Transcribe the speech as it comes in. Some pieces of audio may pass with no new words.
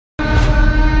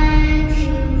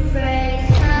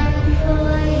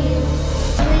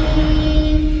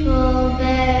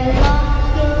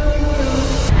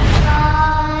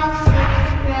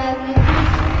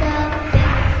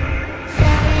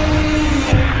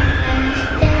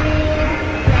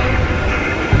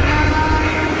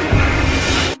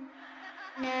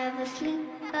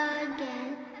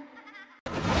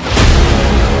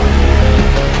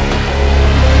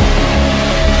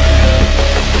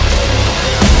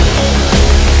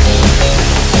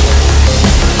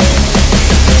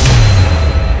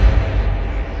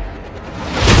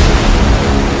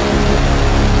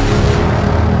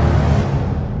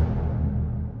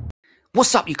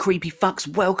What's up, you creepy fucks?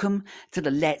 Welcome to the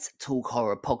Let's Talk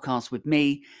Horror podcast with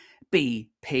me,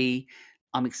 BP.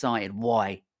 I'm excited.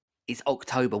 Why? It's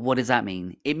October. What does that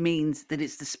mean? It means that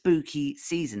it's the spooky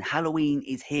season. Halloween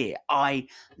is here. I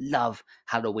love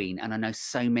Halloween, and I know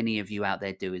so many of you out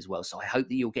there do as well. So I hope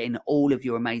that you're getting all of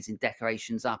your amazing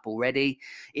decorations up already.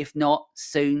 If not,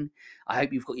 soon. I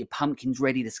hope you've got your pumpkins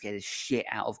ready to scare the shit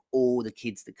out of all the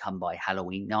kids that come by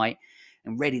Halloween night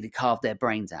and ready to carve their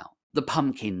brains out. The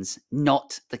pumpkins,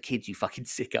 not the kids, you fucking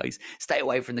sickos. Stay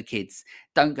away from the kids.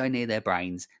 Don't go near their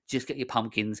brains. Just get your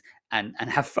pumpkins and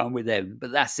have fun with them.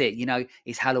 But that's it. You know,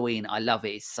 it's Halloween. I love it.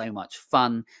 It's so much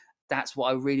fun. That's what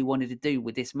I really wanted to do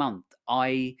with this month.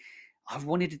 I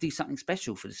wanted to do something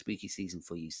special for the spooky season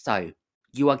for you. So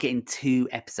you are getting 2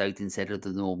 episodes instead of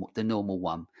the normal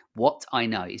one. What? I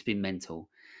know, it's been mental.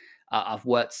 I've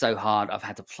worked so hard. I've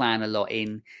had to plan a lot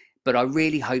in. But I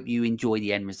really hope you enjoy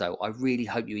the end result. I really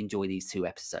hope you enjoy these 2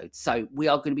 episodes. So we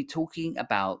are going to be talking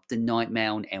about the Nightmare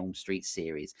on Elm Street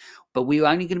series. But we're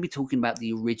only going to be talking about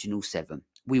the original 7.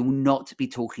 We will not be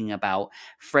talking about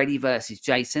Freddy versus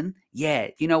Jason. Yeah,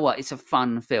 you know what? It's a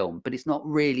fun film, but it's not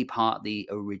really part of the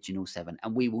original 7.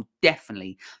 And we will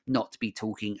definitely not be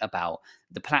talking about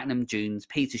the Platinum Dunes,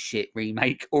 Peter Shit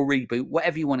remake or reboot,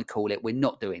 whatever you want to call it. We're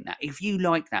not doing that. If you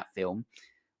like that film,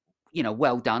 you know,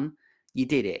 well done. You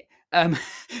did it.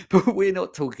 But we're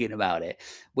not talking about it.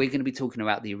 We're going to be talking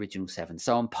about the original 7.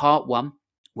 So on part 1,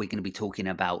 we're going to be talking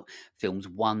about films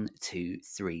 1, 2,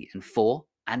 3, and 4.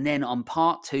 And then on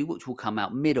part 2, which will come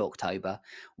out mid-October,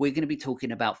 we're going to be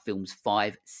talking about films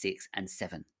 5, 6, and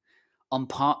 7. On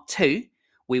part 2,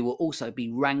 we will also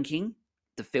be ranking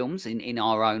the films in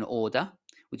our own order,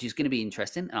 which is going to be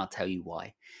interesting, and I'll tell you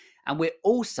why. And we're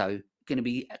also going to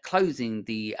be closing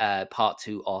the part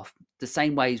 2 off the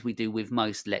same way as we do with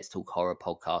most Let's Talk Horror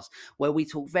podcasts, where we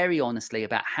talk very honestly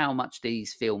about how much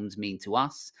these films mean to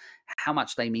us, how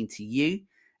much they mean to you,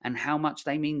 and how much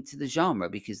they mean to the genre,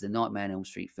 because the Nightmare on Elm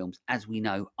Street films, as we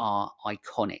know, are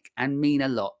iconic and mean a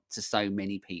lot to so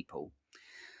many people.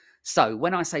 So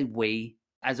when I say we,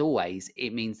 as always,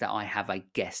 it means that I have a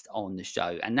guest on the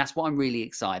show. And that's what I'm really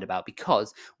excited about,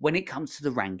 because when it comes to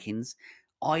the rankings,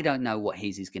 I don't know what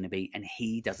his is going to be, and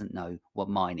he doesn't know what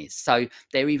mine is. So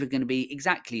they're either going to be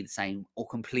exactly the same or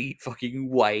complete fucking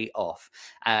way off.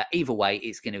 Either way,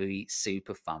 it's going to be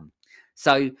super fun.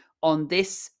 So on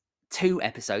this 2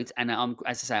 episodes, and as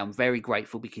I say, I'm very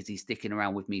grateful because he's sticking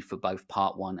around with me for both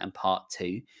part 1 and part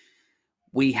 2.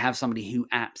 We have somebody who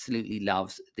absolutely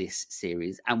loves this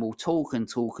series and will talk and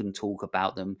talk and talk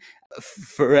about them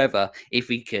forever if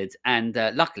he could. And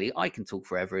luckily, I can talk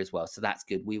forever as well. So that's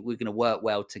good. We're going to work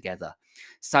well together.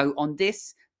 So on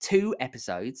this 2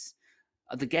 episodes,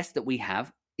 the guest that we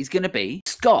have is going to be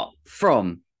Scott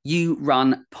from You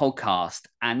Run Podcast.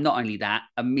 And not only that,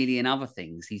 a million other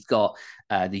things. He's got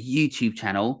the YouTube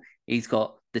channel. He's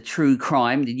got the True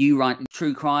Crime, the You Run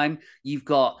True Crime. You've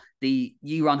got the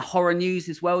You Run Horror News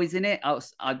as well, isn't it?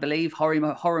 I believe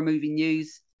horror movie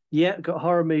news. Yeah, got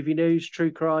horror movie news, true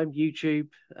crime, YouTube,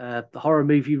 the horror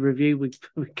movie review. We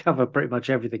cover pretty much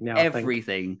everything now.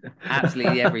 Everything,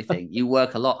 absolutely everything. You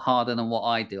work a lot harder than what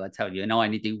I do, I tell you, and I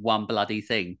only do one bloody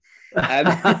thing.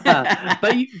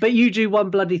 But you do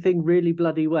one bloody thing really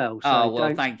bloody well.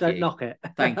 So don't knock it.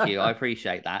 Thank you, I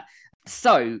appreciate that.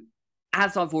 So,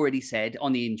 as I've already said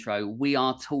on the intro, we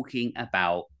are talking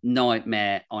about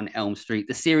Nightmare on Elm Street,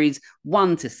 the series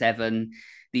 1 to 7,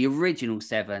 the original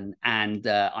 7, and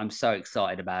I'm so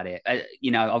excited about it.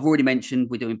 You know, I've already mentioned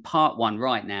we're doing part 1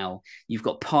 right now. You've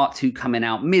got part 2 coming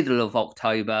out middle of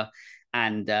October,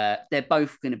 and they're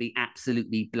both going to be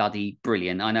absolutely bloody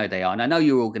brilliant. I know they are, and I know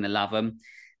you're all going to love them.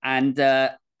 And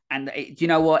do you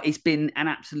know what? It's been an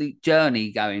absolute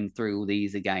journey going through all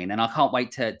these again. And I can't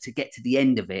wait to get to the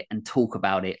end of it and talk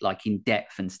about it like in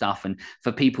depth and stuff, and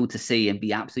for people to see and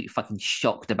be absolutely fucking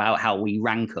shocked about how we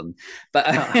rank them. But,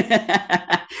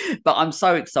 but I'm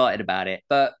so excited about it.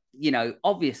 But, you know,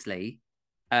 obviously,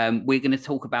 we're going to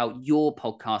talk about your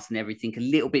podcast and everything a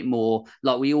little bit more,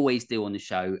 like we always do on the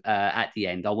show. At the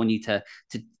end, I want you to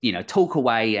you know, talk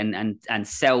away and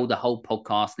sell the whole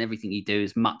podcast and everything you do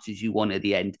as much as you want at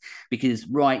the end, because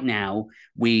right now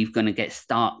we're going to get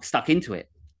stuck into it.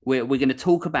 We're going to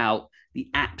talk about the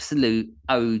absolute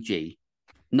OG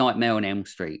Nightmare on Elm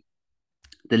Street,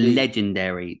 the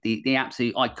legendary, the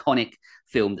absolute iconic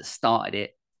film that started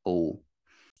it all.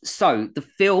 So the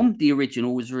film, the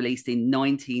original, was released in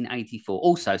 1984.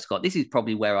 Also, Scott, this is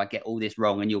probably where I get all this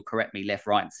wrong, and you'll correct me left,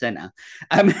 right, and centre.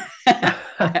 No,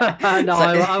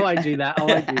 I won't do that. I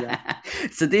won't do that.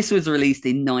 So this was released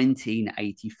in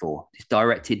 1984. It's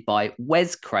directed by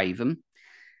Wes Craven,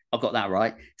 I got that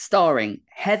right. Starring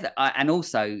Heather, and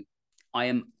also I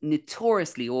am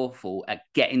notoriously awful at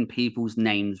getting people's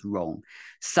names wrong.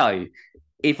 So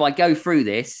if I go through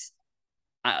this,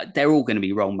 they're all going to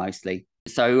be wrong mostly.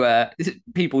 So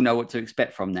people know what to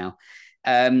expect from now.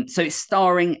 So it's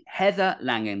starring Heather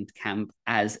Langenkamp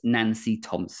as Nancy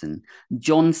Thompson,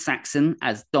 John Saxon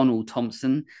as Donald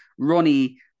Thompson,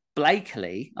 Ronnie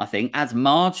Blakely, I think, as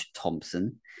Marge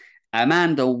Thompson,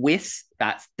 Amanda Wyss,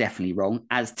 that's definitely wrong,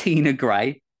 as Tina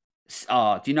Gray.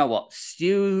 Oh, do you know what?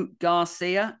 Stu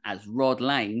Garcia as Rod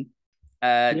Lane.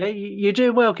 Yeah, you're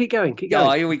doing well. Keep going. Keep Oh,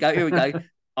 going. here we go. Here we go.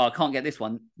 Oh, I can't get this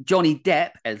one. Johnny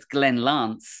Depp as Glenn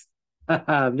Lance.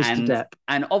 Mr. Depp.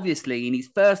 And obviously, in his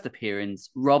first appearance,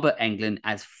 Robert Englund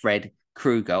as Fred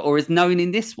Krueger, or as known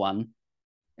in this one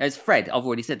as Fred. I've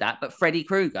already said that, but Freddy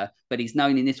Krueger. But he's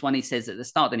known in this one, he says at the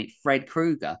start, then it's Fred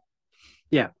Krueger.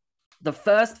 Yeah. The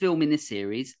first film in this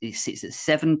series, it sits at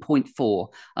 7.4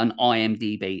 on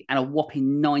IMDb and a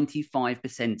whopping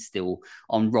 95% still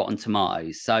on Rotten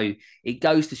Tomatoes. So it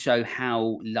goes to show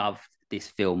how loved this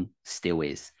film still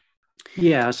is.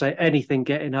 Yeah, I say anything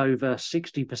getting over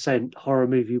 60% horror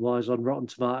movie wise on Rotten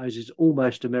Tomatoes is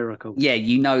almost a miracle. Yeah,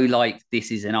 like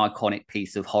this is an iconic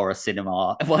piece of horror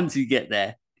cinema once you get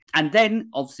there. And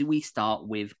then obviously we start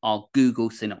with our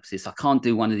Google synopsis. I can't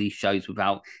do one of these shows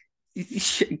without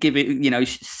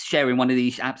sharing one of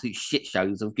these absolute shit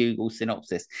shows of Google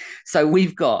synopsis. So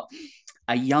we've got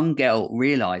a young girl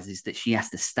realizes that she has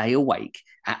to stay awake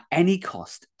at any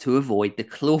cost to avoid the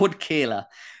Claude killer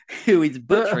who is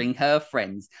butchering her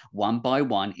friends one by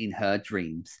one in her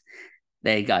dreams.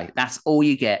 There you go. That's all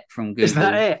you get from Google. Is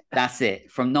that it? That's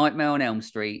it. From Nightmare on Elm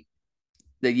Street,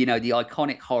 the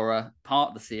iconic horror part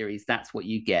of the series, that's what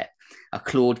you get. A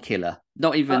Claude killer.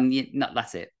 Not even,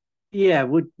 that's it. Yeah,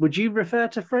 would you refer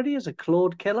to Freddy as a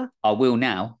Claude killer? I will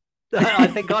now. I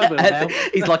think I will now.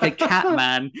 He's like a cat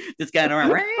man just going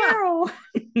around.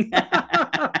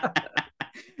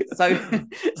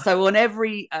 So on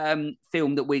every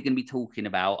film that we're going to be talking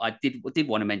about, I did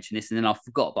want to mention this and then I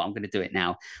forgot, but I'm going to do it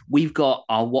now. We've got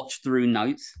our watch through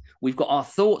notes. We've got our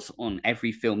thoughts on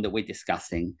every film that we're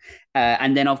discussing.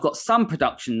 And then I've got some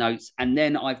production notes. And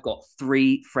then I've got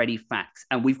 3 Freddy facts.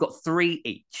 And we've got 3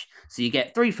 each. So you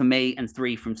get 3 from me and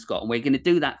 3 from Scott. And we're going to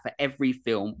do that for every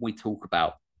film we talk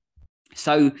about.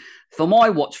 So for my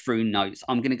watch through notes,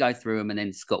 I'm going to go through them and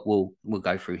then Scott will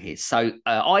go through his. So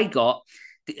I got,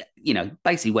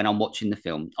 basically when I'm watching the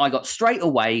film, I got straight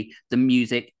away, the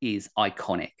music is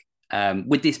iconic.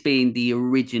 With this being the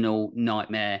original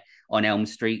Nightmare on Elm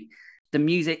Street, the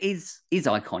music is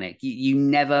iconic. You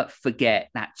never forget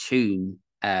that tune,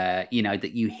 that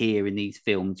you hear in these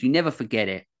films. You never forget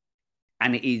it.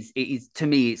 And it is to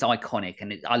me, it's iconic.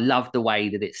 And I love the way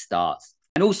that it starts.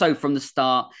 And also from the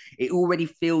start, it already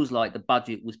feels like the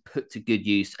budget was put to good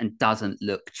use and doesn't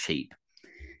look cheap.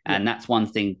 Yeah. And that's one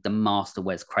thing the master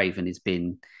Wes Craven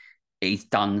he's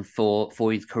done for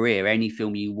his career. Any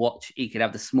film you watch, he could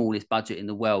have the smallest budget in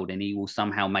the world and he will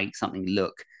somehow make something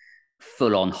look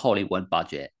full on Hollywood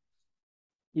budget.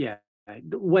 Yeah.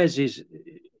 Wes is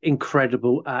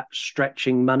incredible at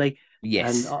stretching money.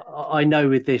 Yes. And I know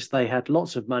with this, they had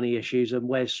lots of money issues and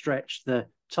Wes stretched the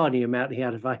tiny amount he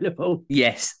had available.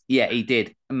 Yes. Yeah, he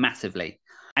did massively.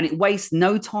 And it wastes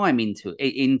no time into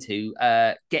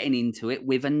getting into it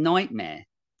with a nightmare.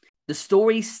 The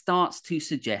story starts to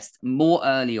suggest more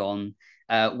early on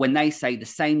when they say the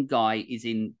same guy is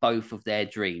in both of their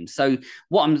dreams. So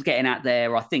what I'm getting at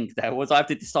there, I think there was, I have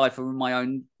to decipher my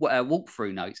own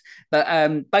walkthrough notes.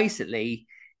 But basically,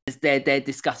 they're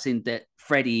discussing that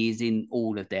Freddy is in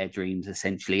all of their dreams,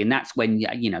 essentially. And that's when,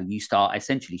 you start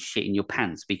essentially shitting your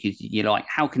pants because you're like,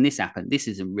 how can this happen? This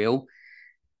isn't real.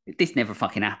 This never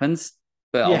fucking happens.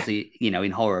 But obviously,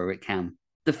 in horror, it can.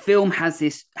 The film has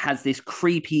this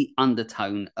creepy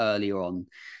undertone earlier on.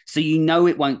 So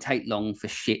it won't take long for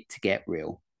shit to get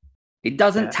real. It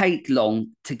doesn't take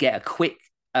long to get a quick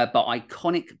but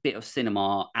iconic bit of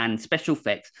cinema and special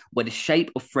effects where the shape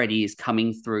of Freddy is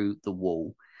coming through the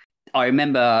wall. I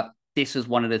remember this was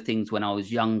one of the things when I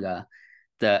was younger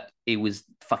that it was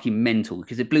fucking mental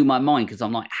because it blew my mind because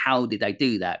I'm like, how did they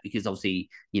do that? Because obviously,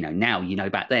 now,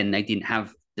 back then they didn't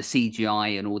have the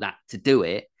CGI and all that to do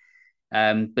it.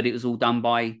 But it was all done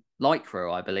by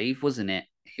Lycra, I believe, wasn't it?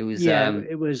 It was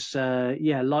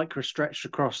Lycra stretched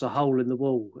across the hole in the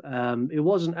wall. It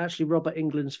wasn't actually Robert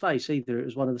Englund's face either. It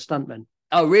was one of the stuntmen.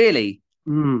 Oh, really?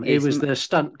 It was the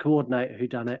stunt coordinator who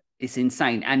done it. It's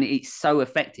insane. And it's so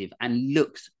effective and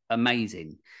looks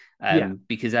amazing.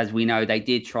 Because as we know, they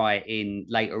did try it in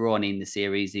later on in the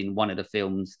series in one of the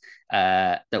films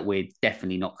that we're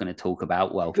definitely not going to talk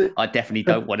about. Well, I definitely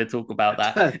don't want to talk about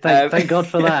that. Thank God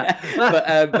for that.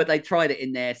 but they tried it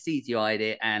in there, CGI'd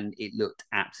it, and it looked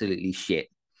absolutely shit.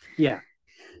 Yeah.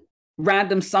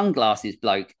 Random sunglasses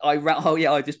bloke. I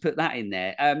just put that in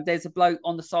there. There's a bloke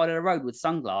on the side of the road with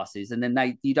sunglasses, and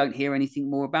then you don't hear anything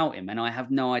more about him, and I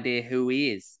have no idea who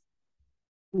he is.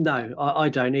 No, I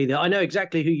don't either. I know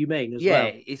exactly who you mean as well.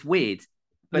 Yeah, it's weird.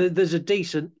 But there's a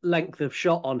decent length of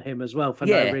shot on him as well for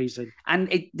no reason.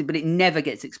 But it never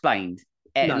gets explained,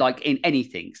 like in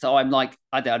anything. So I'm like,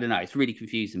 I don't know. It's really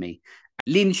confusing me.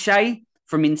 Lin Shaye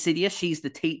from Insidious, she's the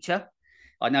teacher.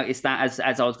 I noticed that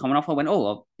as I was coming off, I went,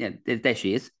 oh, yeah, there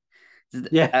she is.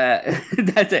 Yeah,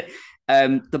 that's it.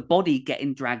 The body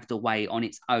getting dragged away on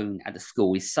its own at the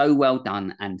school is so well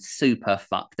done and super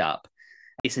fucked up.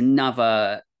 It's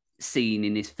another scene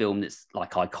in this film that's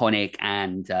like iconic,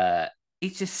 and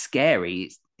it's just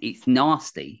scary. It's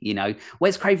nasty, you know.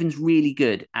 Wes Craven's really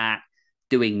good at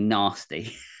doing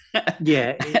nasty.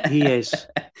 Yeah, he is.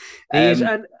 He is,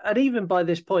 and even by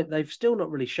this point, they've still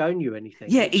not really shown you anything.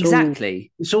 Yeah,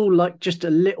 exactly. It's all like just a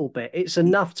little bit. It's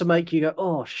enough to make you go,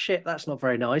 "Oh shit, that's not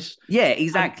very nice." Yeah,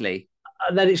 exactly.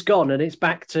 And then it's gone, and it's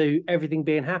back to everything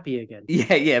being happy again.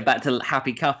 Yeah, back to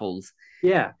happy couples.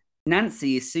 Yeah.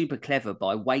 Nancy is super clever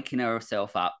by waking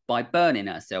herself up, by burning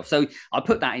herself. So I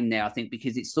put that in there, I think,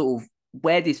 because it's sort of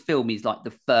where this film is like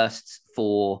the first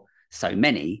for so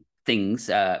many things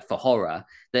for horror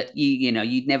that you know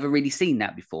you'd never really seen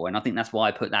that before, and I think that's why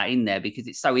I put that in there, because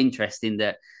it's so interesting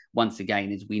that once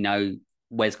again, as we know,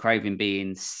 Wes Craven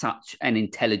being such an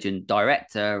intelligent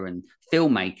director and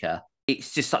filmmaker,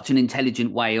 it's just such an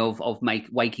intelligent way of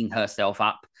waking herself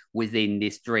up within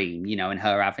this dream, you know, and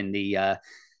her having the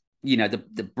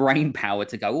the brain power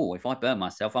to go, oh, if I burn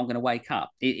myself, I'm going to wake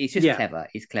up. It's just clever.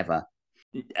 It's clever.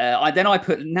 I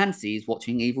put Nancy is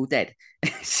watching Evil Dead,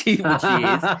 which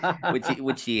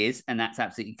she is, and that's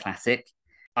absolutely classic.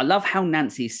 I love how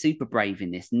Nancy is super brave in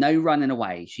this. No running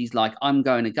away. She's like, I'm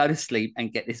going to go to sleep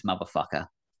and get this motherfucker.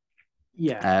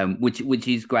 Yeah. Which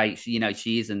is great.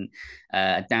 She isn't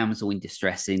a damsel in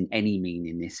distress in any mean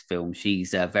in this film.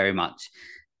 She's very much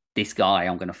this guy.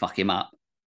 I'm going to fuck him up.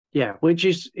 Yeah, which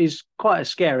is quite a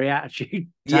scary attitude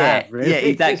to have, really. Yeah,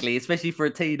 exactly. Especially for a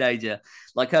teenager.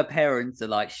 Like, her parents are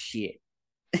like, shit.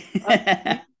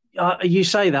 You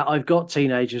say that, I've got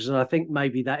teenagers, and I think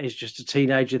maybe that is just a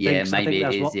teenager thing. Yeah, maybe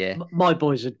it is, my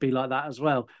boys would be like that as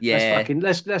well. Yeah.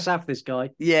 Let's have this guy.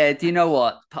 Yeah, do you know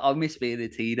what? I miss being a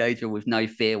teenager with no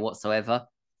fear whatsoever.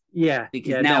 Yeah.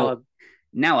 Because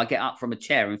now I get up from a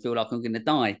chair and feel like I'm going to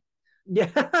die. Yeah,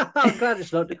 I'm glad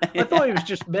it's not. I thought it was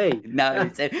just me. No,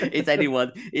 it's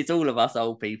anyone. It's all of us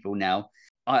old people now.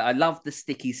 I love the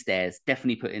sticky stairs.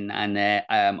 Definitely putting that in there.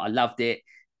 I loved it.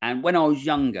 And when I was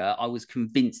younger, I was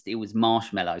convinced it was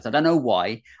marshmallows. I don't know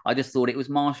why. I just thought it was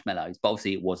marshmallows, but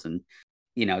obviously it wasn't.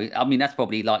 You know, I mean, that's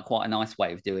probably like quite a nice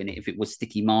way of doing it if it was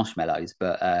sticky marshmallows,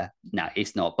 but no,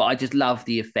 it's not. But I just love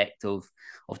the effect of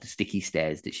the sticky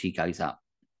stairs that she goes up.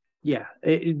 Yeah,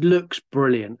 it looks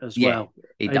brilliant as well.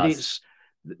 It does.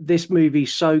 This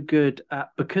movie's so good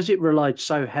because it relied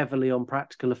so heavily on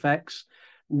practical effects.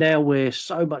 Now we're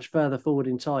so much further forward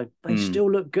in time. They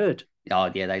still look good. Oh,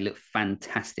 yeah, they look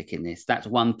fantastic in this. That's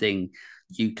one thing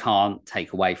you can't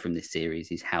take away from this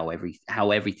series is how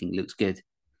everything looks good.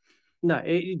 No,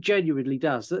 it genuinely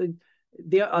does.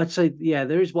 I'd say,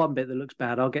 there is one bit that looks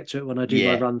bad. I'll get to it when I do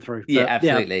my run through. Yeah,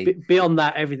 absolutely. Beyond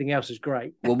that, everything else is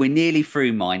great. Well, we're nearly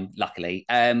through mine, luckily.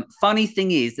 Funny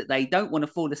thing is that they don't want to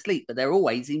fall asleep, but they're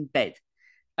always in bed.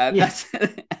 That's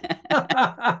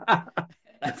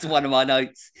one of my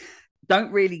notes.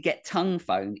 Don't really get tongue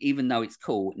phone, even though it's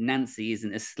cool. Nancy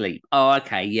isn't asleep. Oh,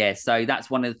 okay, yeah. So that's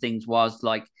one of the things was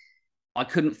like, I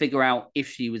couldn't figure out if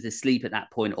she was asleep at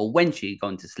that point or when she had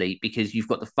gone to sleep, because you've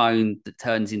got the phone that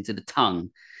turns into the tongue.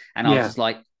 And I was just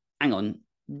like, hang on,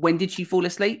 when did she fall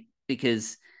asleep?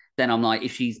 Because then I'm like,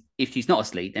 if she's not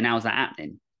asleep, then how's that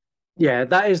happening? Yeah,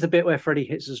 that is the bit where Freddie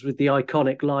hits us with the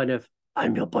iconic line of,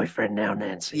 I'm your boyfriend now,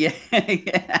 Nancy.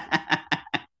 Yeah.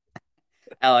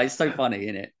 Oh, it's so funny,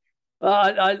 isn't it?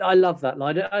 I love that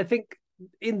line. I think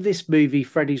in this movie,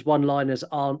 Freddie's one-liners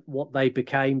aren't what they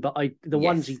became, but the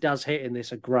ones he does hit in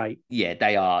this are great. Yeah,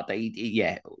 they are.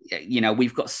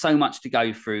 We've got so much to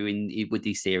go through with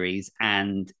these series,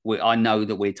 and I know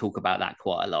that we talk about that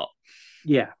quite a lot.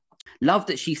 Yeah. Love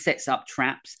that she sets up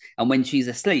traps, and when she's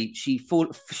asleep, she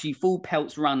full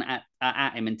pelts run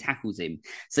at him and tackles him.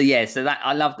 So that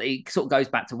I love that it sort of goes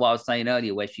back to what I was saying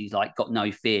earlier, where she's like got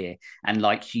no fear, and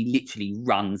like she literally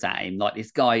runs at him like this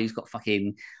guy who's got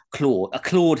fucking a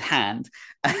clawed hand,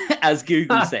 as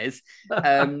Google says.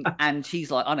 And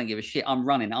she's like, I don't give a shit. I'm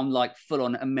running. I'm like full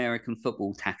on American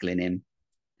football tackling him.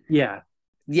 Yeah.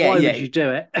 Yeah, Why yeah. would you do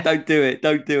it? Don't do it.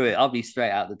 Don't do it. I'll be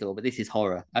straight out the door. But this is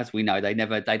horror, as we know. They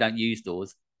don't use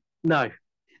doors. No.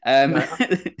 Um, No.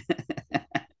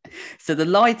 so the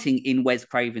lighting in Wes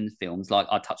Craven's films, like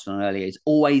I touched on earlier, is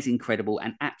always incredible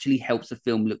and actually helps the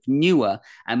film look newer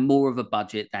and more of a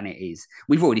budget than it is.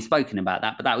 We've already spoken about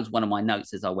that, but that was one of my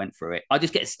notes as I went through it. I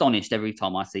just get astonished every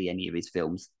time I see any of his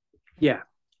films. Yeah.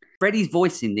 Freddie's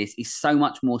voice in this is so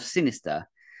much more sinister.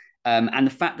 And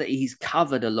the fact that he's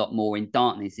covered a lot more in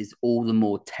darkness is all the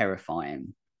more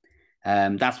terrifying.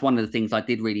 That's one of the things I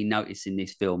did really notice in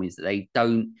this film is that they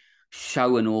don't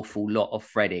show an awful lot of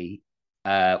Freddie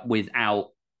without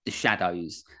the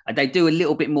shadows. They do a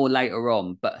little bit more later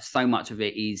on, but so much of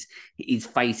it is his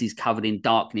face is covered in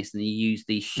darkness, and they use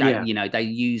the shadow. Yeah. You know, they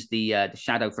use the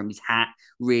shadow from his hat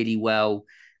really well.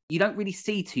 You don't really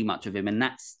see too much of him, and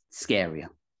that's scarier.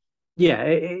 Yeah,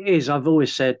 it is. I've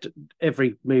always said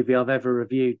every movie I've ever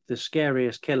reviewed, the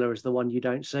scariest killer is the one you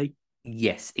don't see.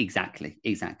 Yes, exactly.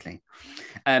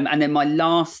 And then my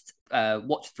last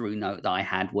watch through note that I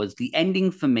had was the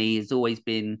ending for me has always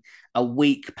been a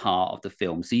weak part of the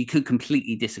film. So you could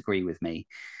completely disagree with me.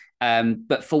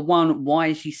 But for one, why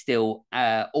is she still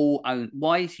is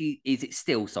it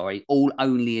still, sorry, all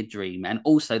only a dream? And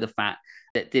also the fact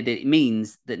that it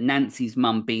means that Nancy's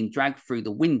mum being dragged through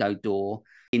the window door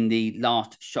in the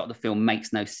last shot of the film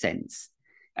makes no sense.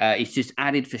 It's just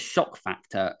added for shock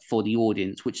factor for the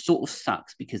audience, which sort of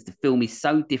sucks because the film is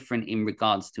so different in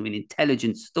regards to an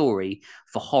intelligent story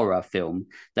for horror film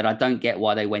that I don't get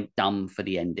why they went dumb for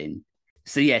the ending.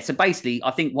 So basically,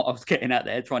 I think what I was getting at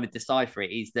there, trying to decipher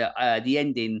it, is that the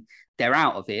ending, they're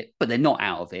out of it, but they're not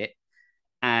out of it.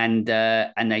 And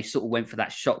they sort of went for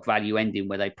that shock value ending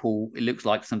where they pull, it looks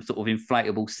like some sort of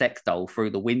inflatable sex doll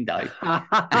through the window.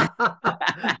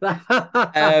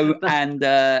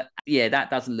 That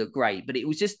doesn't look great. But it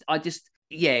was just,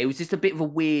 it was just a bit of a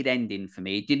weird ending for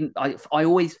me. It didn't, I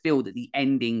always feel that the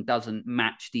ending doesn't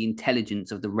match the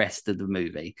intelligence of the rest of the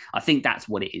movie. I think that's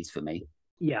what it is for me.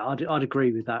 Yeah, I'd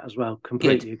agree with that as well.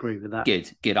 Completely agree with that.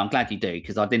 Good. I'm glad you do,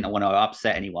 because I didn't want to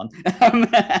upset anyone.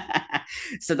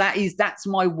 So that's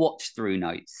my watch through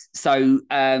notes. So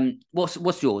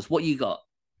what's yours? What you got?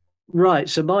 Right.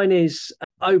 So mine is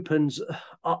opens.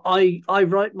 I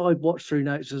write my watch through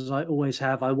notes as I always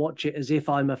have. I watch it as if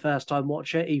I'm a first time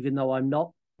watcher, even though I'm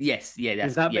not. Yes. Yeah.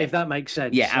 If that makes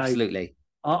sense. Yeah, absolutely.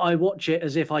 I watch it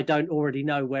as if I don't already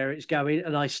know where it's going,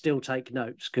 and I still take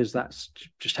notes because that's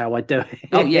just how I do it.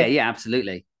 Oh yeah,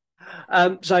 absolutely.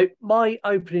 So my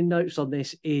opening notes on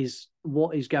this is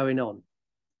what is going on,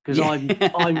 because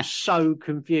I'm so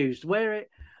confused. The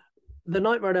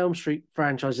Nightmare on Elm Street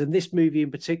franchise, and this movie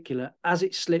in particular, as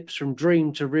it slips from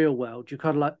dream to real world, you're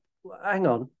kind of like, hang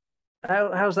on,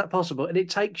 how's that possible? And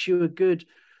it takes you a good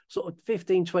sort of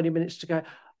 15, 20 minutes to go,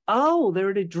 oh,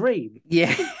 they're in a dream.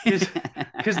 Yeah.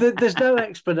 Because there's no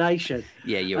explanation.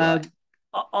 Yeah, you're right.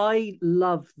 I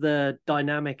love the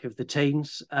dynamic of the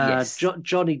teens. Yes.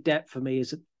 Johnny Depp for me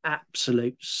is an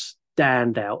absolute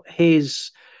standout.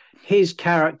 His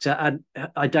character, and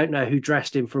I don't know who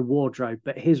dressed him for a wardrobe,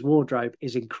 but his wardrobe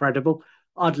is incredible.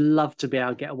 I'd love to be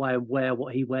able to get away and wear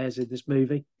what he wears in this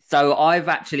movie. So I've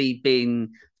actually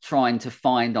been trying to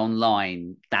find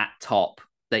online that top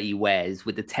that he wears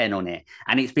with the 10 on it,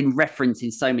 and it's been referenced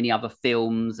in so many other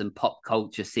films and pop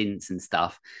culture since and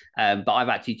stuff, but I've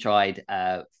actually tried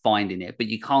finding it, but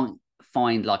you can't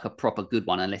find like a proper good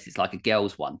one unless it's like a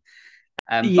girl's one.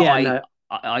 I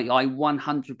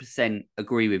 100%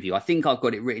 agree with you. I think I've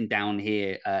got it written down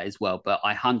here as well, but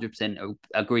I 100%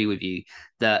 agree with you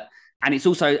that. And it's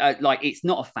also it's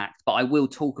not a fact, but I will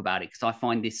talk about it because I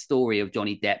find this story of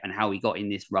Johnny Depp and how he got in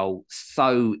this role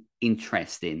so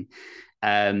interesting.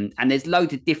 And there's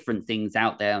loads of different things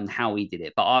out there on how he did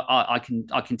it, but I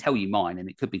can tell you mine, and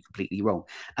it could be completely wrong.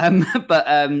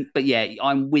 But yeah,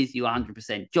 I'm with you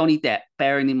 100%. Johnny Depp,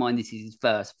 bearing in mind this is his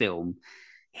first film,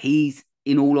 he's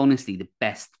in all honesty the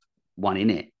best one in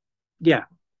it. Yeah.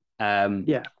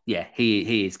 Yeah,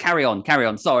 he is. Carry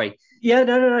on. Sorry. Yeah,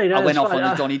 no. I went off on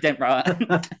a Johnny Depp,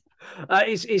 right?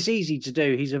 It's easy to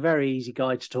do. He's a very easy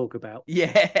guy to talk about.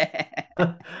 Yeah.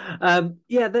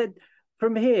 Then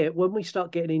from here, when we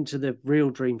start getting into the real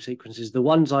dream sequences, the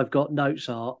ones I've got notes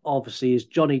are obviously is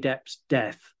Johnny Depp's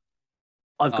death.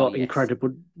 I've got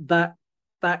incredible that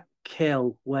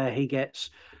kill where he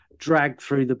gets dragged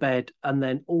through the bed and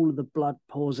then all of the blood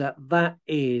pours out. That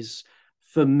is,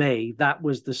 for me, that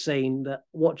was the scene that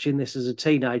watching this as a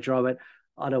teenager, I went,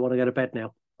 I don't want to go to bed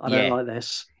now. I don't like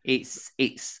this. It's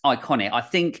iconic. I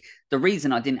think the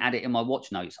reason I didn't add it in my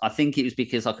watch notes, I think it was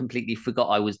because I completely forgot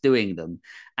I was doing them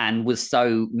and was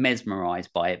so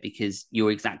mesmerized by it, because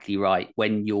you're exactly right.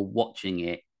 When you're watching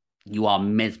it, you are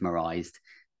mesmerized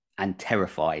and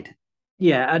terrified.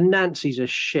 Yeah, and Nancy's a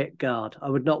shit guard. I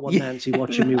would not want Nancy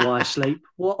watching me while I sleep.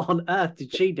 What on earth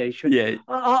did she do?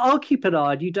 I'll keep an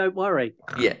eye on you, don't worry.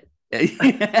 Yeah.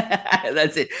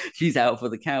 That's it. She's out for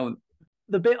the count.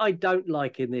 The bit I don't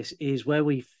like in this is where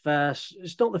it's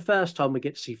not the first time we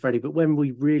get to see Freddy, but when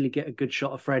we really get a good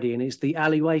shot of Freddy, and it's the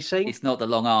alleyway scene. It's not the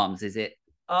long arms, is it?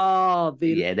 Oh,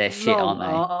 they're shit, aren't they?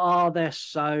 Oh, they're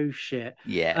so shit.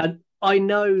 Yeah. And I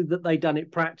know that they done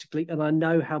it practically, and I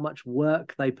know how much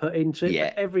work they put into it. Yeah.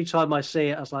 But every time I see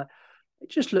it, I was like, it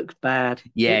just looks bad.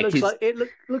 Yeah, it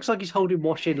looks like he's holding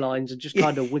washing lines and just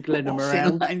kind of wiggling them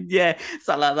around. Yeah,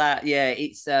 something like that. Yeah,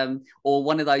 it's or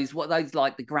one of those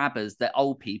like the grabbers that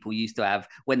old people used to have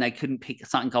when they couldn't pick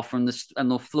something off on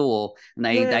the floor, and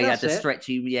they had the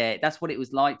stretchy. Yeah, that's what it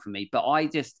was like for me. But I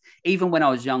just, even when I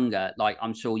was younger, like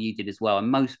I'm sure you did as well, and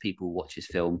most people watch this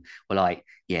film were like,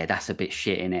 yeah, that's a bit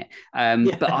shit in it.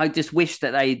 But I just wish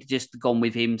that they'd just gone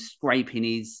with him scraping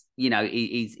his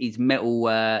metal,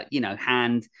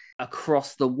 hand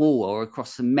across the wall or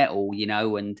across the metal,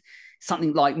 and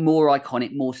something like more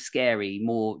iconic, more scary,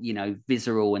 more,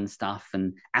 visceral and stuff,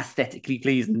 and aesthetically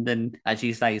pleasing than, as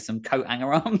you say, some coat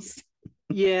hanger arms.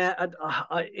 Yeah, and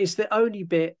it's the only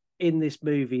bit in this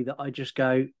movie that I just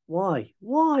go, why,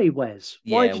 Wes?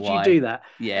 Why did you do that?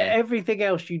 Yeah, everything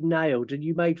else you nailed, and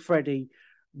you made Freddy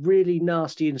really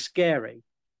nasty and scary.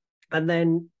 And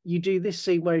then you do this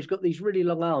scene where he's got these really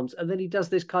long arms, and then he does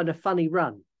this kind of funny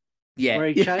run. Yeah, where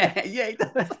he he does.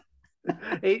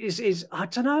 It is. I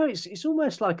don't know. It's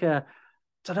almost like a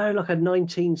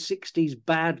 1960s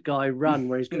bad guy run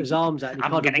where he's got his arms out and he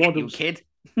kind of waddles. Kid.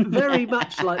 Very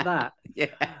much like that.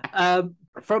 Yeah.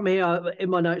 From here, in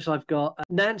my notes, I've got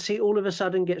Nancy all of a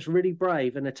sudden gets really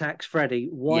brave and attacks Freddy.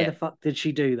 Why the fuck did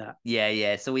she do that?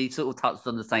 Yeah. So we sort of touched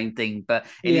on the same thing, but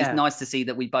it is nice to see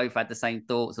that we both had the same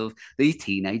thoughts of these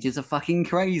teenagers are fucking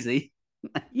crazy.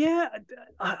 Yeah,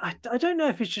 I don't know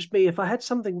if it's just me. If I had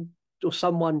something or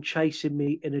someone chasing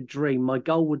me in a dream, my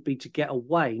goal would be to get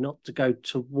away, not to go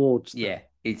towards them. Yeah,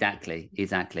 exactly.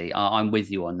 I'm with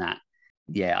you on that.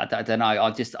 Yeah, I don't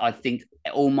know. I think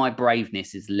all my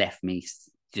braveness has left me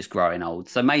just growing old.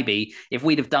 So maybe if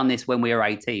we'd have done this when we were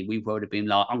 18, we would have been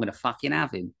like, I'm going to fucking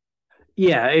have him.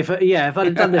 Yeah, if I'd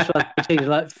have done this when I was 18,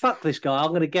 like, fuck this guy, I'm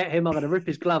going to get him, I'm going to rip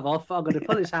his glove off, I'm going to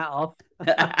pull his hat off.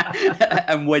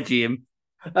 And wedgie him.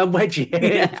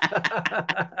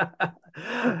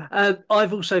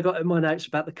 I've also got in my notes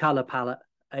about the color palette.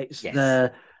 It's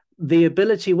the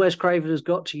ability Wes Craven has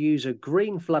got to use a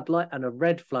green floodlight and a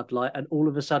red floodlight and all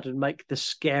of a sudden make the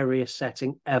scariest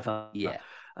setting ever. Yeah.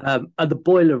 And the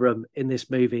boiler room in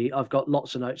this movie, I've got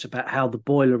lots of notes about how the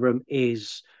boiler room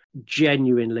is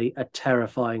genuinely a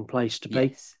terrifying place to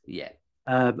be. Yeah.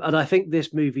 And I think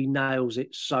this movie nails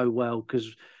it so well,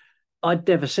 because I'd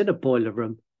never seen a boiler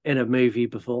room in a movie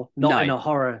before, not in a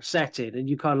horror setting, and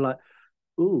you kind of like,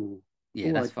 ooh,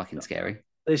 that's fucking scary.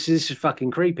 This is fucking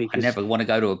creepy. I never want to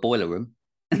go to a boiler room.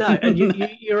 No, and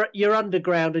you're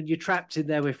underground and you're trapped in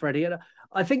there with Freddy. And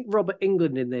I think Robert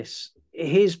Englund in this,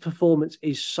 his performance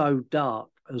is so dark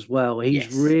as well.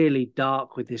 He's really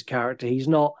dark with this character. He's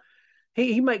not.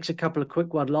 He makes a couple of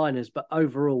quick one-liners, but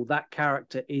overall, that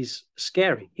character is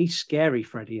scary. He's scary,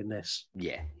 Freddy, in this.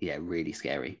 Yeah, really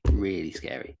scary.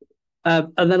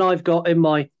 And then I've got in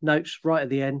my notes right at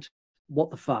the end, what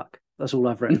the fuck? That's all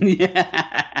I've written.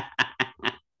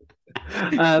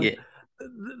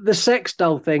 The sex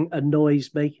doll thing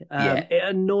annoys me. It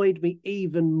annoyed me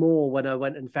even more when I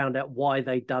went and found out why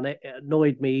they'd done it. It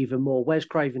annoyed me even more. Wes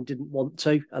Craven didn't want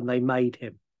to, and they made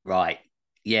him. Right.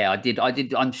 Yeah, I did.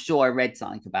 I'm sure I read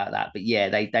something about that, but yeah,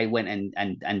 they went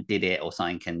and did it or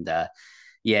something. And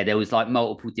there was like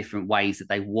multiple different ways that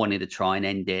they wanted to try and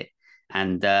end it.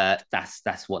 And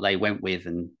that's what they went with,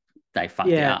 and they fucked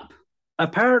it up.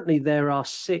 Apparently, there are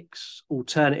 6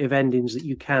 alternative endings that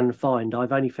you can find.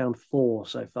 I've only found 4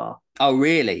 so far. Oh,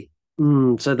 really?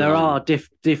 So there are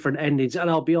different endings,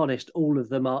 and I'll be honest, all of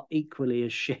them are equally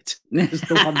as shit as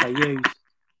the one they used.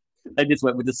 They just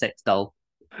went with the sex doll.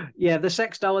 Yeah, the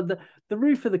sex doll and the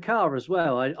roof of the car as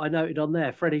well. I noted on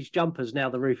there, Freddy's jumper's now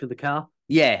the roof of the car.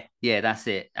 Yeah, that's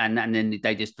it. And then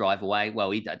they just drive away. Well,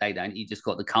 they don't. He just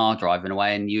got the car driving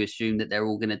away, and you assume that they're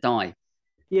all going to die.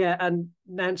 Yeah, and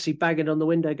Nancy banging on the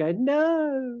window going,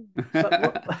 no.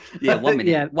 Yeah, 1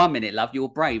 minute. Yeah. 1 minute, love, you're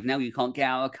brave. Now you can't get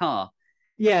out of a car.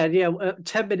 Yeah.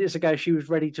 10 minutes ago, she was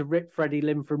ready to rip Freddie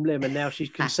limb from limb, and now she's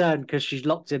concerned because she's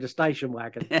locked in a station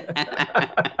wagon.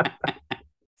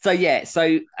 So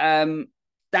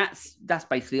that's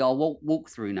basically our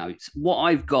walkthrough notes. What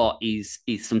I've got is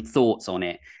some thoughts on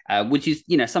it, which is,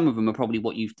 some of them are probably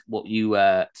what you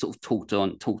sort of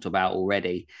talked about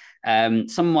already. Some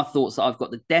of my thoughts that I've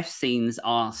got: the death scenes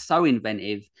are so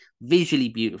inventive, visually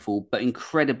beautiful, but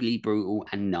incredibly brutal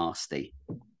and nasty.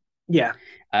 Yeah.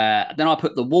 Then I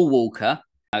put the Wall Walker.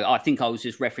 I think I was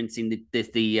just referencing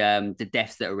the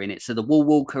deaths that are in it. So the Wall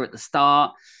Walker at the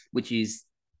start, which is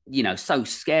so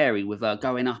scary with her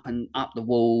going up and up the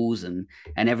walls and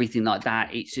everything like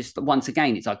that. It's just, once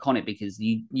again, it's iconic because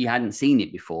you hadn't seen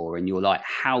it before and you're like,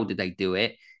 how did they do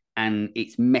it? And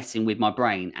it's messing with my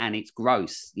brain and it's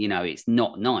gross. It's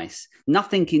not nice.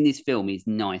 Nothing in this film is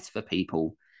nice for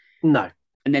people. No.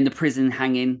 And then the prison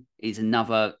hanging is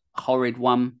another horrid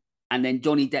one. And then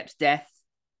Johnny Depp's death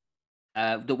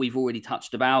that we've already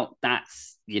touched about.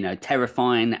 That's,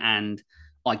 terrifying and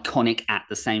iconic at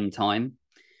the same time.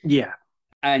 Yeah.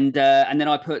 And then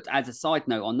I put, as a side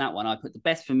note on that one, I put the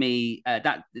best for me,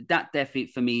 that death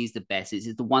for me is the best.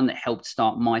 It's the one that helped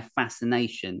start my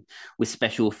fascination with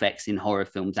special effects in horror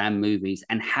films and movies,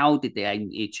 and how did they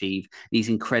achieve these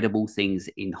incredible things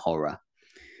in horror.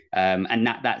 And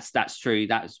that's true.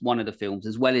 That's one of the films,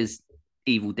 as well as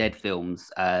Evil Dead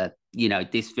films.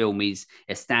 This film is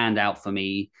a standout for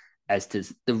me as to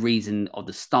the reason of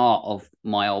the start of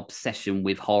my obsession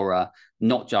with horror,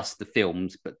 not just the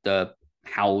films, but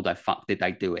how the fuck did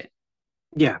they do it?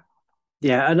 Yeah.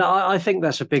 And I think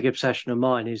that's a big obsession of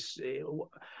mine, is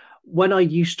when I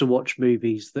used to watch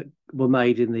movies that were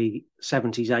made in the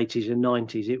 70s, 80s and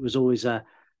 90s, it was always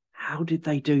how did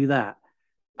they do that?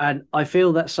 And I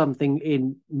feel that's something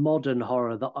in modern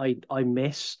horror that I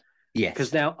miss. Yes.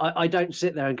 Because now I don't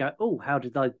sit there and go, oh, how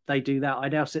did they do that? I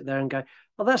now sit there and go,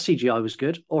 oh, that CGI was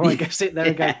good. Or I go sit there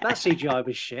and go, that CGI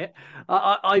was shit.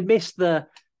 I miss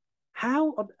how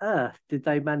on earth did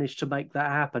they manage to make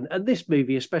that happen? And this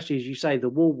movie, especially as you say, the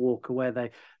Wall Walker, where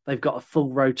they've got a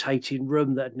full rotating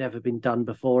room that had never been done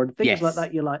before and things like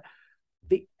that. You're like,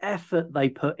 the effort they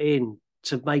put in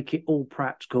to make it all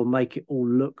practical, make it all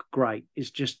look great,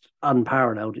 is just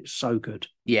unparalleled. It's so good.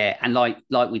 Yeah, and like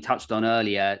we touched on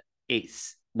earlier,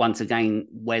 it's once again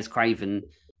Wes Craven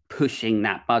pushing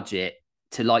that budget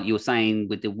to, like you were saying,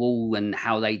 with the wall and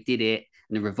how they did it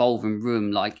and the revolving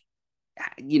room. Like,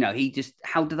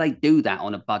 how do they do that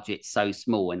on a budget so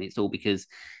small? And it's all because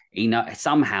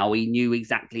somehow he knew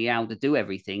exactly how to do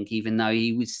everything, even though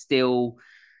he was still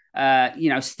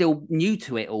still new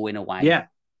to it all in a way. Yeah.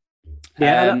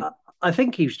 I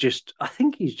think he's just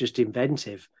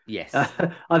inventive. Yes.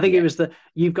 I think it was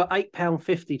you've got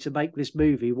 £8.50 to make this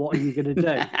movie. What are you going to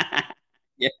do?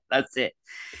 Yeah, that's it.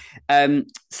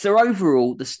 So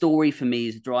overall, the story for me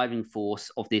is the driving force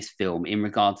of this film in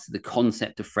regards to the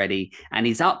concept of Freddy, and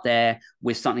he's up there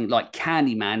with something like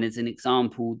Candyman as an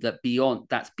example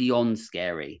that's beyond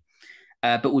scary.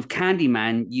 But with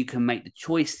Candyman, you can make the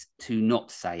choice to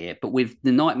not say it. But with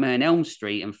The Nightmare on Elm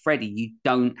Street and Freddy, you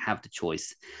don't have the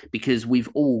choice, because we've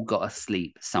all got to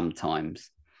sleep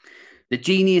sometimes. The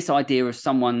genius idea of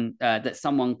that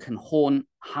someone can haunt,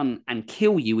 hunt, and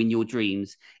kill you in your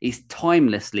dreams is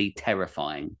timelessly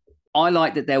terrifying. I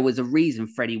like that there was a reason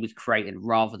Freddy was created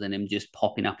rather than him just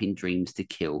popping up in dreams to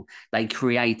kill. They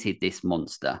created this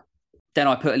monster. Then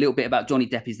I put a little bit about Johnny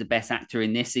Depp is the best actor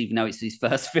in this, even though it's his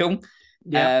first film.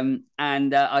 Yeah.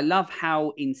 And I love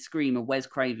how in Scream, a Wes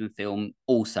Craven film,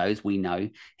 also, as we know,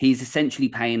 he's essentially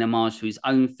paying homage to his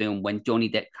own film when Johnny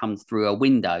Depp comes through a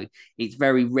window. It's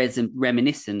very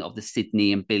reminiscent of the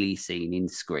Sidney and Billy scene in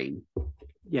Scream.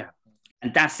 Yeah.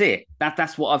 And that's it.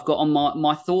 That's what I've got on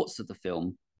my thoughts of the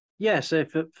film. Yeah, so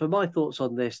for my thoughts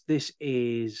on this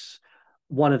is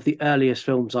one of the earliest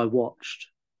films I watched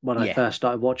when I first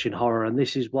started watching horror. And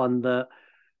this is one that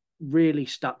really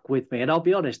stuck with me. And I'll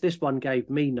be honest, this one gave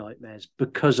me nightmares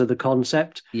because of the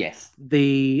concept. Yes.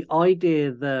 The idea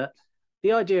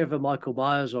of a Michael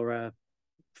Myers or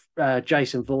a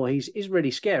Jason Voorhees is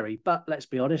really scary. But let's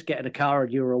be honest, get in a car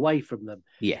and you're away from them.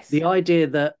 Yes. The idea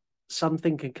that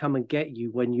something can come and get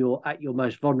you when you're at your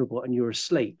most vulnerable and you're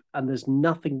asleep and there's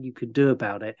nothing you can do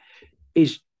about it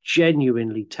is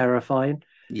genuinely terrifying.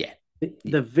 Yeah.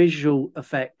 The visual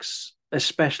effects,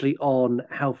 especially on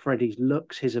how Freddy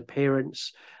looks, his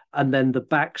appearance, and then the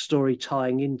backstory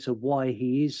tying into why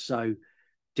he is so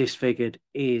disfigured,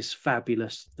 is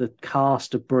fabulous. The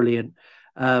cast are brilliant.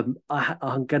 I'm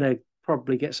going to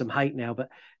probably get some hate now, but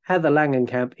Heather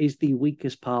Langenkamp is the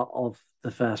weakest part of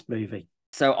the first movie.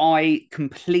 So I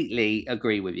completely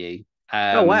agree with you.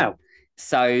 Oh, wow.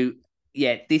 So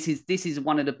yeah, this is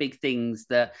one of the big things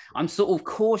that I'm sort of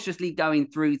cautiously going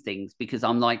through things, because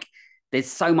I'm like, there's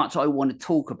so much I want to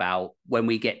talk about when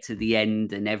we get to the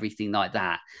end and everything like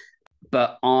that.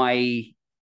 But I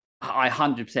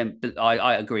 100%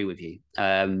 I agree with you.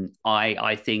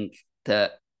 I think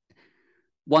that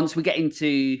once we get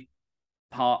into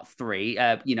part three,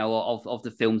 of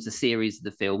the films, the series of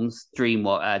the films, Dream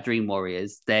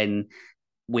Warriors, then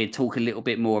we'll talk a little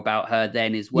bit more about her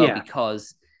then as well,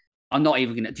 because I'm not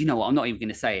even gonna. Do you know what? I'm not even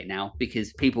gonna say it now,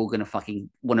 because people are gonna fucking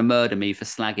want to murder me for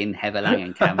slagging Heather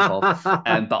Langenkamp off.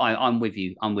 But I'm with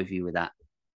you. I'm with you with that.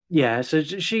 Yeah, so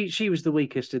she was the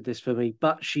weakest in this for me,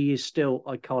 but she is still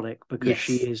iconic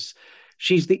because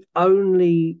she's the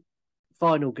only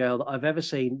final girl that I've ever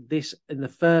seen this in the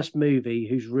first movie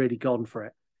who's really gone for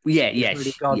it. Yeah,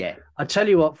 Really gone. yeah. I tell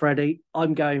you what, Freddie,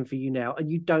 I'm going for you now,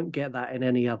 and you don't get that in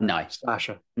any other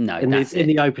slasher. No, in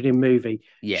the opening movie,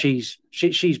 yeah,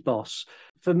 she's boss.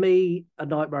 For me, A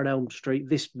Nightmare on Elm Street,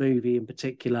 this movie in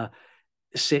particular,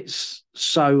 sits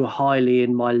so highly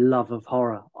in my love of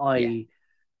horror.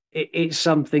 It's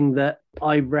something that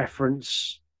I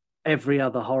reference every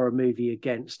other horror movie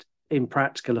against in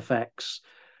practical effects.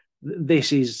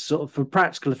 This is sort of, for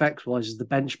practical effects wise, is the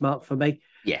benchmark for me.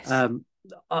 Yes.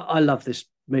 I love this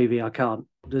movie. I can't.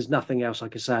 There's nothing else I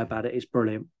can say about it. It's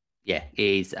brilliant. Yeah, it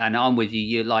is. And I'm with you.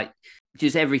 You're like,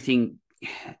 just everything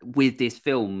with this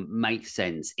film makes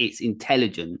sense. It's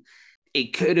intelligent.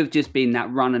 It could have just been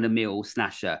that run-of-the-mill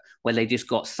slasher where they just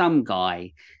got some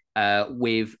guy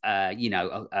with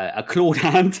a clawed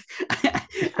hand,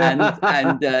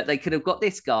 and they could have got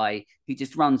this guy who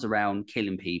just runs around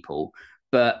killing people.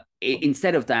 But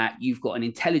instead of that, you've got an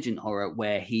intelligent horror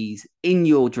where he's in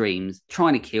your dreams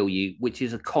trying to kill you, which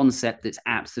is a concept that's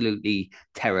absolutely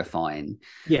terrifying.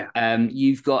 Yeah.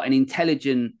 You've got an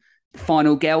intelligent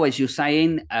final girl, as you're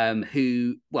saying,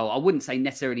 who, well, I wouldn't say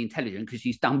necessarily intelligent, because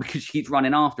she's dumb because she's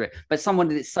running after it, but someone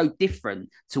that's so different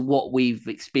to what we've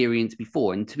experienced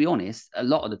before. And to be honest, a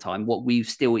lot of the time, what we've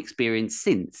still experienced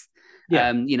since.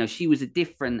 Yeah. She was a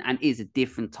different and is a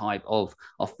different type of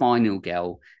final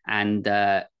girl, and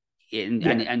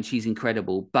she's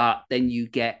incredible. But then you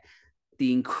get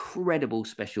the incredible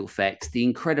special effects, the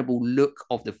incredible look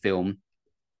of the film,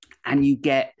 and you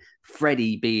get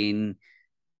Freddy being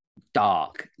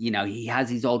dark. He has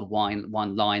his odd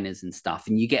one-liners and stuff,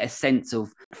 and you get a sense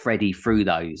of Freddy through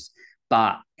those.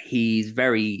 But he's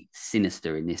very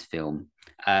sinister in this film.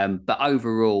 But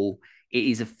overall, it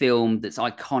is a film that's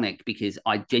iconic because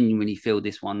I genuinely feel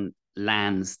this one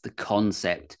lands the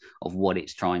concept of what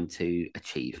it's trying to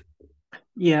achieve.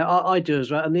 Yeah, I do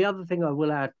as well. And the other thing I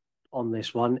will add on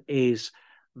this one is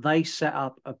they set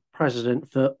up a precedent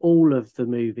for all of the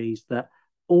movies that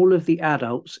all of the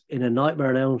adults in A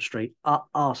Nightmare on Elm Street are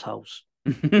assholes.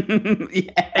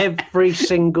 Every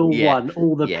single one.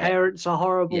 All the parents are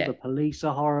horrible. The police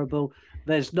are horrible.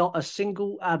 There's not a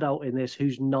single adult in this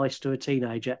who's nice to a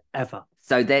teenager ever.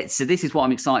 So this is what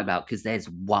I'm excited about, because there's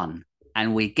one,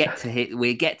 and we get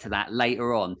to that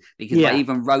later on, because I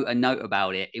even wrote a note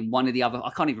about it in one of the other. I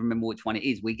can't even remember which one it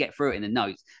is. We get through it in the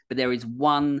notes, but there is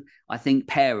one, I think,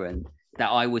 parent that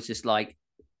I was just like,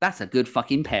 that's a good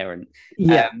fucking parent.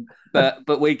 Yeah.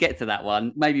 But we get to that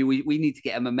one. Maybe we need to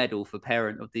get him a medal for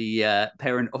parent of the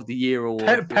year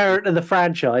award. Parent of the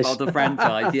franchise. Of the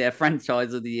franchise, yeah,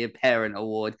 franchise of the year parent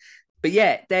award. But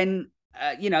yeah, then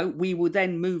we will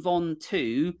then move on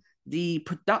to the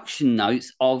production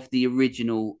notes of the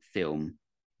original film.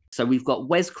 So we've got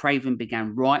Wes Craven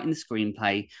began writing the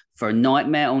screenplay for A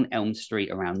Nightmare on Elm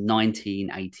Street around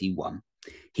 1981.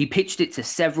 He pitched it to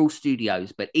several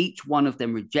studios, but each one of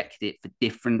them rejected it for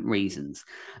different reasons.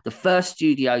 The first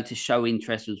studio to show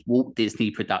interest was Walt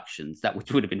Disney Productions,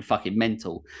 which would have been fucking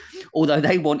mental. Although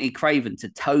they wanted Craven to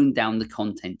tone down the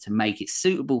content to make it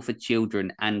suitable for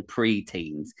children and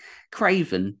pre-teens.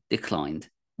 Craven declined.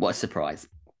 What a surprise.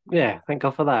 Yeah, thank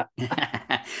God for that.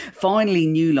 Finally,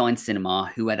 New Line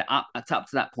Cinema, who had up to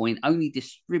that point only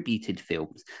distributed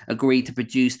films, agreed to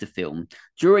produce the film.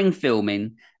 During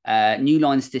filming, New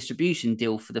Line's distribution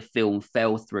deal for the film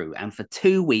fell through, and for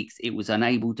 2 weeks it was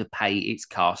unable to pay its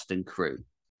cast and crew.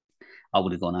 I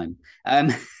would have gone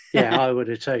home. Yeah, I would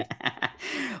have too.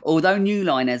 Although New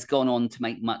Line has gone on to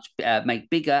make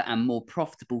bigger and more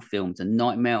profitable films, A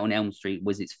Nightmare on Elm Street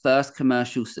was its first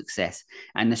commercial success,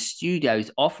 and the studio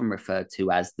is often referred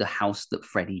to as the house that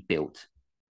Freddy built.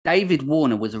 David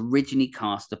Warner was originally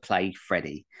cast to play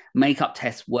Freddy. Makeup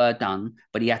tests were done,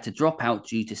 but he had to drop out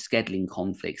due to scheduling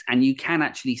conflicts. And you can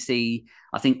actually see,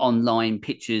 I think, online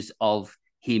pictures of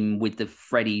him with the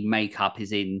Freddy makeup,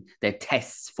 as in their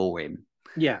tests for him.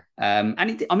 Yeah. And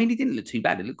he didn't look too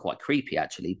bad. It looked quite creepy,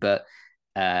 actually. But,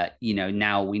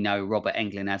 now we know Robert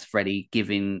Englund as Freddy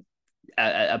giving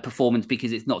a performance,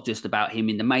 because it's not just about him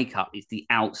in the makeup, it's the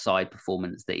outside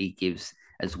performance that he gives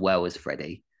as well as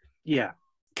Freddy. Yeah.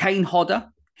 Kane Hodder,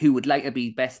 who would later be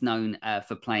best known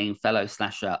for playing fellow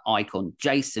slasher icon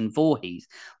Jason Voorhees,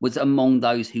 was among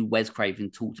those who Wes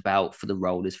Craven talked about for the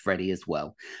role as Freddy as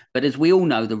well. But as we all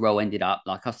know, the role ended up,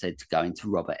 like I said, going to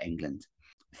Robert Englund.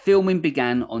 Filming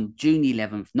began on June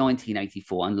 11th,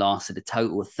 1984, and lasted a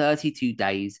total of 32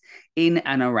 days in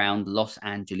and around Los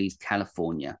Angeles,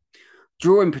 California.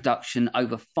 During production,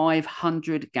 over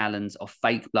 500 gallons of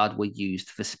fake blood were used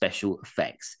for special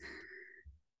effects,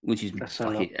 which is that's a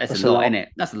lot, isn't it?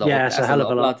 That's a lot. Yeah, it's a hell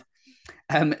of a lot.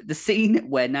 The scene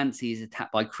where Nancy is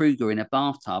attacked by Krueger in a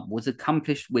bathtub was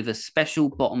accomplished with a special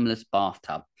bottomless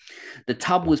bathtub. The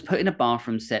tub was put in a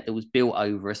bathroom set that was built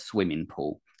over a swimming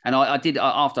pool. And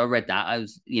after I read that, I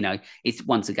was, it's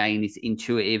once again, it's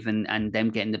intuitive and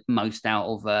them getting the most out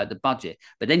of the budget.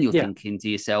 But then you're thinking to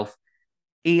yourself,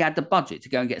 he had the budget to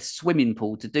go and get a swimming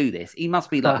pool to do this. He must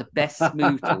be like the best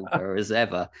smooth talker as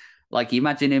ever. Like, you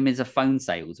imagine him as a phone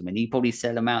salesman. He'd probably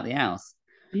sell them out the house.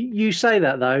 You say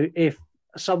that, though, if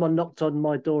someone knocked on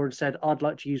my door and said, I'd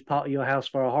like to use part of your house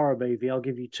for a horror movie, I'll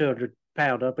give you £200.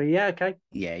 I'd be, yeah, okay.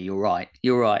 Yeah, you're right.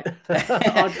 You're right.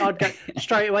 I'd go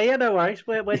straight away. Yeah, no worries.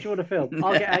 Where do you want to film?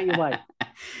 I'll get out of your way.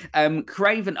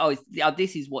 Craven,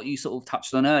 this is what you sort of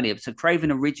touched on earlier. So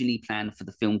Craven originally planned for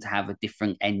the film to have a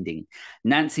different ending.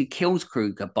 Nancy kills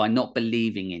Krueger by not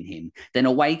believing in him, then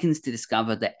awakens to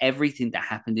discover that everything that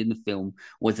happened in the film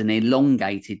was an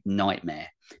elongated nightmare.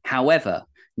 However,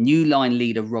 New Line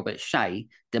leader Robert Shaye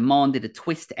demanded a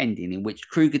twist ending in which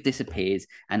Krueger disappears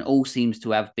and all seems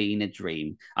to have been a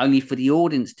dream, only for the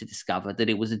audience to discover that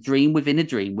it was a dream within a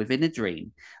dream within a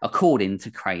dream, according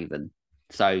to Craven.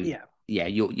 So, yeah,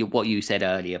 you're what you said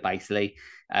earlier, basically.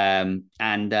 They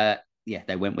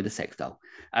went with a sex doll.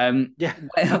 When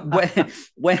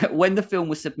the film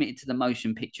was submitted to the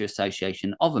Motion Picture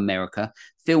Association of America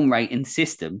film rating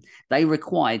system, they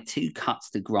required 2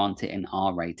 cuts to grant it an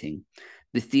R rating.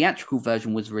 The theatrical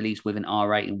version was released with an R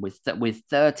rating with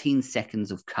 13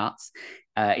 seconds of cuts.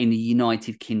 In the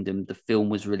United Kingdom, the film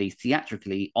was released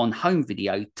theatrically on home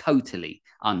video, totally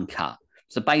uncut.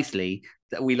 So basically,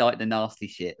 we like the nasty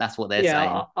shit. That's what they're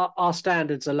saying. Our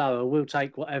standards are lower. We'll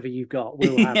take whatever you've got.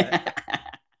 We'll have it.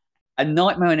 A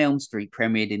Nightmare on Elm Street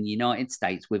premiered in the United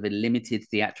States with a limited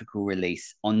theatrical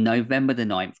release on November the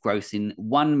 9th, grossing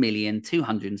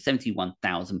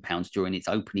 £1,271,000 during its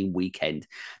opening weekend.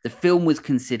 The film was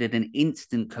considered an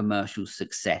instant commercial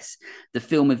success. The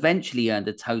film eventually earned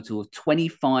a total of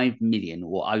 $25 million,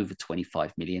 or over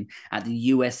 $25 million, at the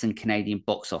US and Canadian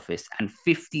box office and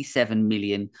 $57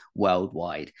 million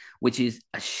worldwide, which is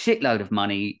a shitload of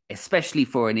money, especially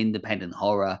for an independent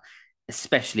horror,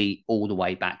 especially all the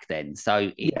way back then.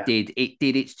 So it did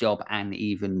its job and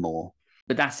even more.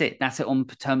 But that's it on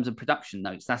terms of production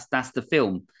notes. That's the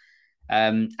film.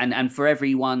 And for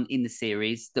everyone in the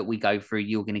series that we go through,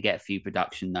 you're going to get a few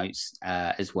production notes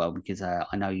as well, because I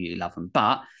know you love them.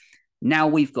 But now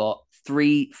we've got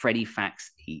 3 Freddy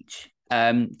facts each. Do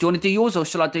you want to do yours, or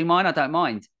shall I do mine? I don't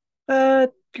mind.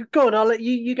 Go on, I'll let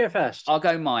you go first. I'll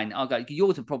go mine.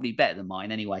 Yours are probably better than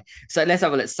mine anyway. So let's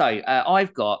have a look. So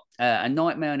I've got A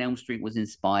Nightmare on Elm Street was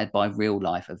inspired by real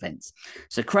life events.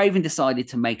 So Craven decided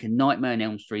to make A Nightmare on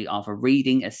Elm Street after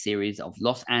reading a series of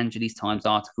Los Angeles Times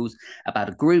articles about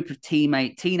a group of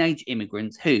teenage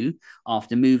immigrants who,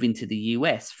 after moving to the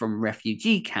US from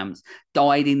refugee camps,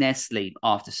 died in their sleep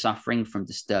after suffering from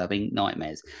disturbing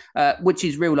nightmares, which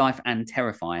is real life and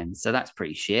terrifying. So that's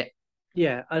pretty shit.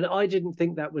 Yeah, and I didn't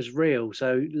think that was real.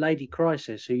 So Lady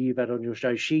Crisis, who you've had on your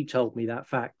show, she told me that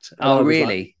fact. Oh,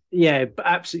 really? Like, yeah,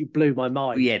 absolutely blew my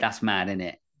mind. Yeah, that's mad, isn't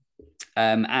it?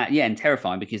 And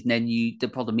terrifying, because then the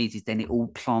problem is then it all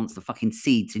plants the fucking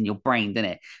seeds in your brain, doesn't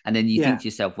it? And then you think to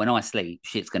yourself, when I sleep,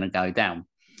 shit's going to go down.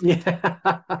 Yeah.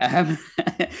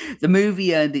 The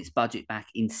movie earned its budget back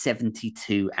in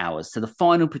 72 hours. So the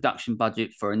final production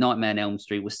budget for A Nightmare on Elm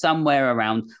Street was somewhere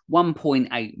around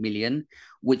 1.8 million,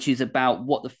 which is about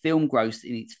what the film grossed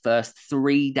in its first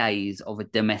 3 days of a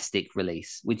domestic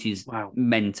release, which is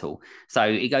mental. So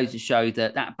it goes to show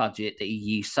that budget that he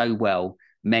used so well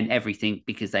meant everything,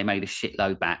 because they made a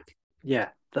shitload back. Yeah,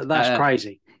 that's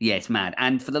crazy. Yeah, it's mad.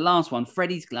 And for the last one,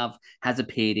 Freddy's Glove has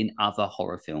appeared in other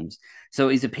horror films. So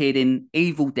he's appeared in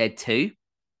Evil Dead 2,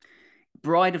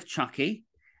 Bride of Chucky,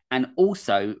 and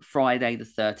also Friday the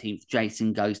 13th,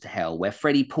 Jason Goes to Hell, where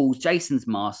Freddy pulls Jason's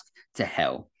mask to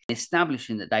hell,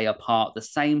 establishing that they are part of the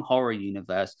same horror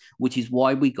universe, which is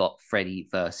why we got Freddy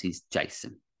versus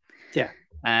Jason. Yeah.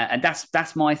 And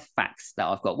that's my facts that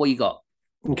I've got. What you got?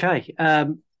 Okay.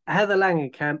 Heather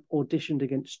Langenkamp auditioned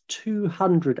against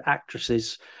 200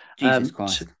 actresses. Jesus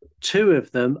Christ. Two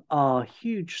of them are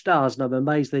huge stars, and I'm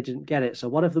amazed they didn't get it. So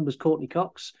one of them was Courtney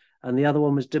Cox, and the other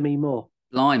one was Demi Moore.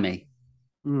 Blimey.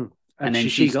 And then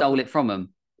she stole it from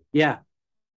them. Yeah.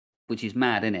 Which is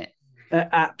mad, isn't it?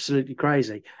 Absolutely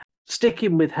crazy.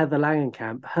 Sticking with Heather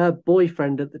Langenkamp, her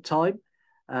boyfriend at the time,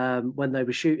 when they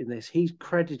were shooting this, he's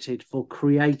credited for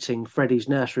creating Freddie's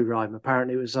nursery rhyme.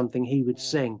 Apparently, it was something he would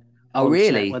sing. Oh,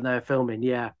 really? When they were filming,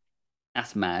 yeah.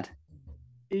 That's mad.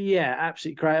 Yeah,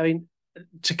 absolutely great. I mean,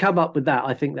 to come up with that,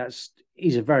 I think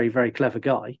he's a very, very clever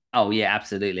guy. Oh, yeah,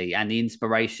 absolutely. And the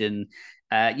inspiration,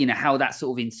 how that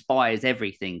sort of inspires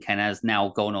everything and has now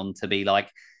gone on to be like,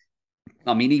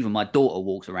 I mean, even my daughter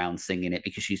walks around singing it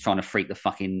because she's trying to freak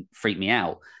me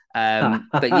out.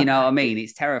 But you know what I mean?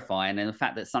 It's terrifying. And the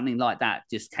fact that something like that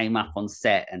just came up on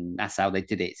set and that's how they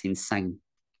did it, it's insane.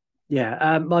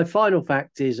 Yeah. My final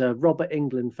fact is a Robert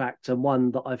Englund fact, and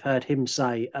one that I've heard him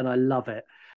say, and I love it.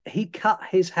 He cut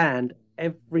his hand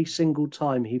every single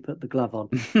time he put the glove on.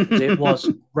 It was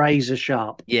razor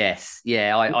sharp. Yes.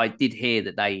 Yeah. I did hear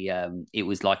that it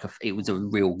was a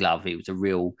real glove. It was a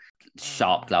real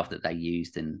sharp glove that they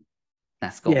used, and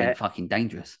that's got to be fucking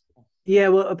dangerous. Yeah,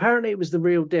 well, apparently it was the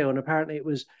real deal, and apparently it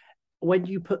was when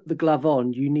you put the glove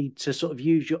on, you need to sort of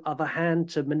use your other hand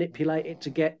to manipulate it to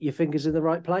get your fingers in the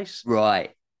right place.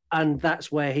 Right. And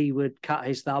that's where he would cut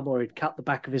his thumb, or he'd cut the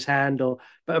back of his hand,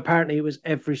 but apparently it was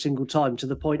every single time, to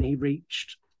the point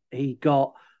he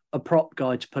got a prop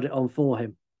guy to put it on for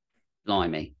him.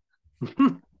 Blimey.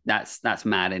 That's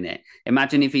mad, isn't it?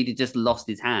 Imagine if he'd just lost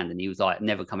his hand and he was like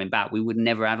never coming back. We would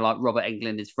never have like Robert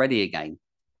Englund as Freddie again.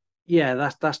 Yeah,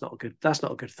 that's not a good thought. That's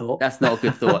not a good thought. That's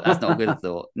not a good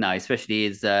thought. No, especially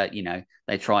as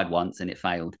they tried once and it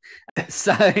failed.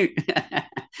 So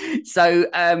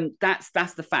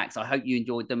that's the facts. I hope you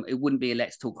enjoyed them. It wouldn't be a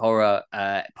Let's Talk Horror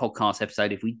podcast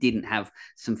episode if we didn't have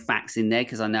some facts in there,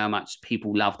 because I know how much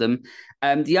people love them.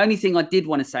 The only thing I did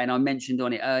want to say, and I mentioned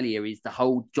on it earlier, is the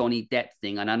whole Johnny Depp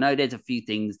thing. And I know there's a few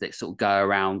things that sort of go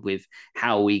around with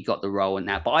how he got the role and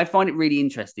that, but I find it really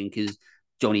interesting because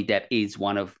Johnny Depp is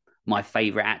one of my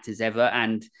favorite actors ever,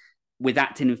 and with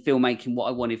acting and filmmaking, what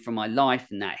I wanted from my life,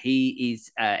 and that he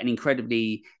is an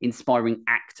incredibly inspiring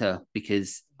actor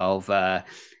because of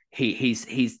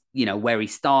he's where he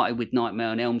started with Nightmare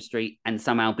on Elm Street and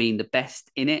somehow being the best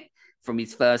in it from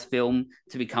his first film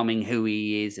to becoming who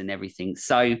he is and everything.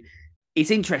 So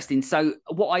it's interesting. So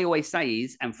what I always say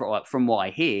is, and from what I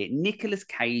hear, Nicolas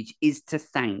Cage is to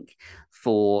thank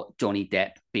for Johnny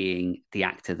Depp being the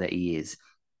actor that he is.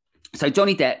 So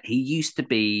Johnny Depp, he used to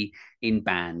be in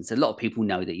bands. A lot of people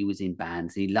know that he was in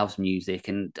bands. He loves music,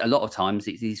 and a lot of times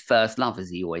it's his first love, as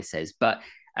he always says. But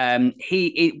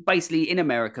he basically in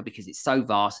America, because it's so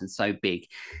vast and so big,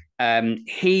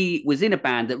 he was in a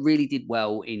band that really did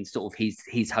well in sort of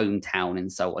his hometown and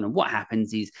so on. And what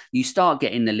happens is you start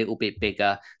getting a little bit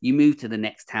bigger. You move to the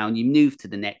next town, you move to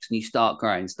the next, and you start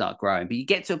growing. But you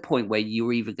get to a point where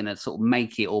you're either going to sort of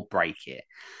make it or break it.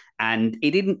 And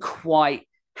it didn't quite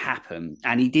happen,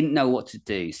 and he didn't know what to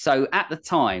do. So at the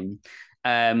time,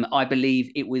 I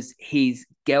believe it was his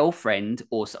girlfriend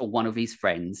or one of his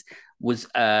friends was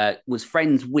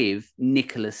friends with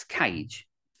Nicolas Cage,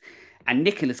 and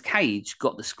Nicolas Cage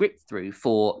got the script through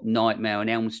for Nightmare on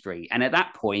Elm Street. And at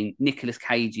that point, Nicolas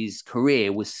Cage's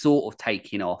career was sort of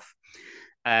taking off.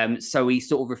 So he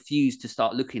sort of refused to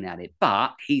start looking at it,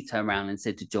 but he turned around and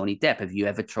said to Johnny Depp, "Have you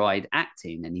ever tried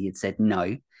acting?" And he had said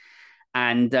no.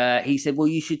 And he said, "Well,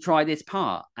 you should try this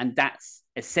part." And that's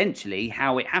essentially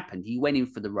how it happened. He went in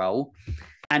for the role.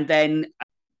 And then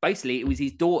basically it was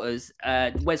his daughters,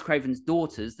 Wes Craven's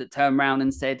daughters, that turned around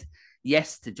and said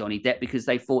yes to Johnny Depp because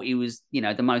they thought he was,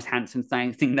 the most handsome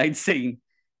thing they'd seen.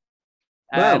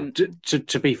 Well,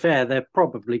 to be fair, they're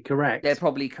probably correct. They're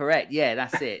probably correct. Yeah,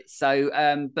 that's it.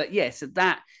 So, but yeah, so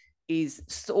that is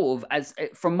sort of, as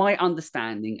from my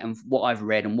understanding and what I've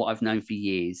read and what I've known for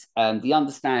years, the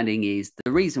understanding is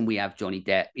the reason we have Johnny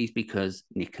Depp is because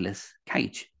Nicolas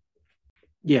Cage.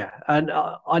 Yeah, and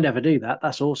I never knew that.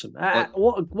 That's awesome.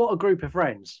 What a group of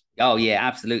friends. Oh yeah,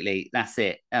 absolutely. That's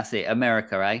it.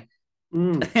 America, eh?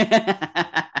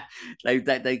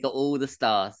 They got all the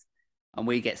stars, and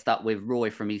we get stuck with Roy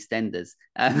from EastEnders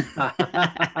and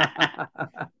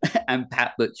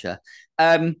Pat Butcher.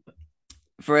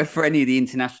 For any of the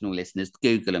international listeners,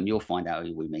 Google them. You'll find out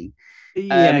who we mean.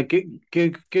 Yeah,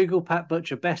 Google Pat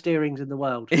Butcher, best earrings in the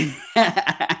world.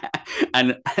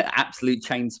 And absolute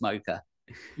chain smoker.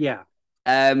 Yeah.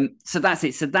 So that's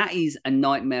it. So that is A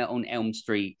Nightmare on Elm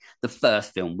Street, the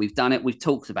first film. We've done it. We've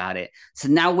talked about it. So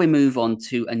now we move on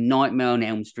to A Nightmare on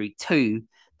Elm Street 2,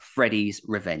 Freddy's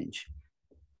Revenge.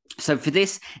 So for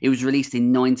this, it was released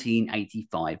in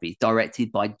 1985. It's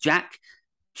directed by Jack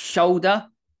Shoulder.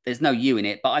 There's no U in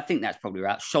it, but I think that's probably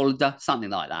right. Shoulder, something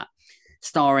like that.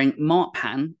 Starring Mark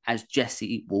Patton as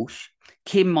Jesse Walsh,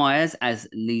 Kim Myers as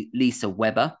Lisa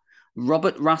Weber,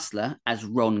 Robert Russler as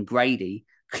Ron Grady,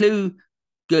 Clu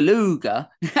Galuga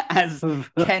as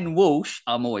Ken Walsh.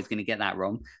 I'm always going to get that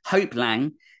wrong. Hope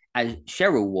Lang as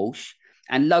Cheryl Walsh,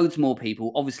 and loads more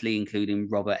people, obviously including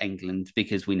Robert Englund,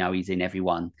 because we know he's in every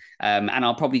one. And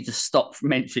I'll probably just stop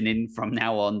mentioning from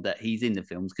now on that he's in the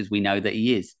films because we know that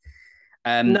he is.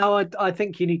 No, I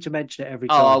think you need to mention it every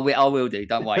time. Oh, I will do.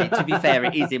 Don't worry. To be fair,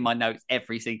 it is in my notes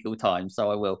every single time,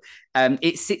 so I will.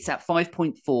 It sits at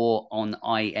 5.4 on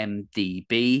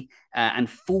IMDb and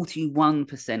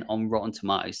 41% on Rotten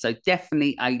Tomatoes. So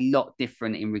definitely a lot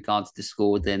different in regards to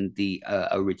score than the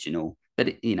original. But,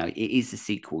 it is a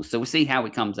sequel. So we'll see how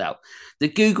it comes out. The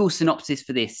Google synopsis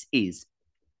for this is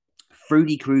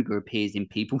Freddy Krueger appears in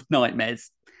people's nightmares,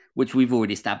 which we've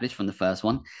already established from the first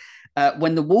one.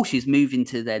 When the Walshes move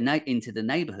into the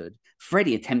neighborhood,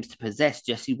 Freddy attempts to possess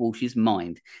Jesse Walsh's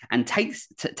mind and takes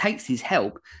his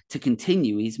help to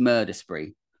continue his murder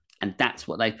spree. And that's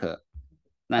what they put.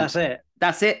 That's it.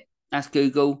 That's it. That's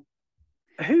Google.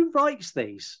 Who writes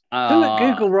these? Who at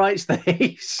Google writes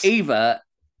these?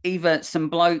 Either some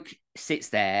bloke sits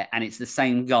there and it's the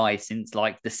same guy since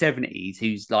like the 70s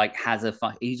who's like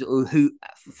who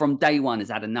from day one has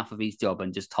had enough of his job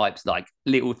and just types like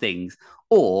little things,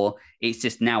 or it's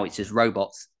just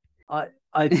robots.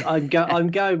 I'm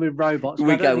going with robots.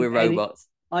 We go with robots.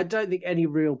 I don't think any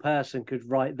real person could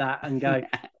write that and go,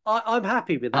 I'm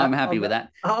happy with that. I'm happy with that.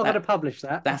 I'm going to publish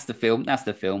that. That's the film.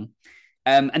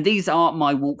 And these are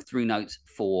my walkthrough notes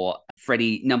for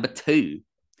Freddy number 2.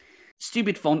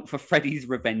 Stupid font for Freddy's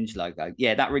Revenge logo.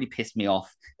 Yeah, that really pissed me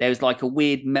off. There was like a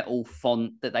weird metal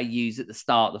font that they use at the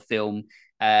start of the film,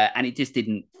 and it just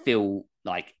didn't feel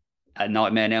like a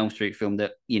Nightmare on Elm Street film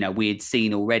that, we had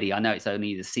seen already. I know it's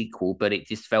only the sequel, but it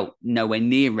just felt nowhere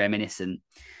near reminiscent.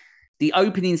 The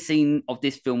opening scene of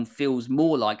this film feels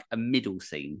more like a middle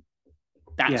scene.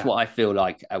 That's what I feel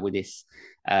like with this.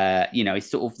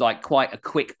 It's sort of like quite a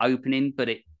quick opening, but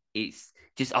it's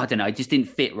just, I don't know, it just didn't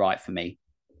fit right for me.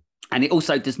 And it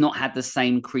also does not have the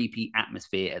same creepy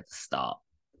atmosphere at the start.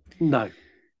 No.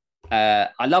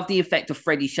 I love the effect of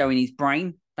Freddy showing his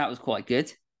brain. That was quite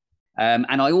good.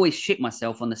 And I always shit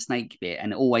myself on the snake bit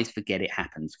and always forget it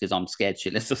happens because I'm scared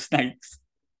shitless of snakes.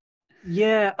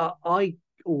 Yeah, I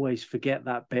always forget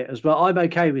that bit as well. I'm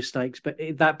okay with snakes, but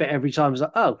that bit every time is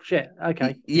like, oh, shit,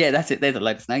 okay. Yeah, that's it. There's a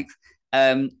load of snakes.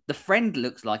 The friend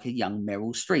looks like a young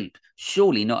Meryl Streep.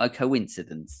 Surely not a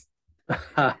coincidence.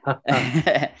 What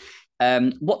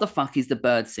the fuck is the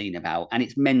bird scene about? And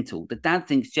it's mental. The dad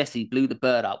thinks Jesse blew the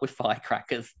bird up with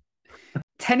firecrackers.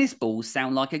 Tennis balls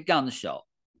sound like a gunshot.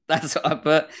 That's what I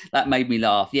put. That made me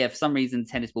laugh. Yeah, for some reason,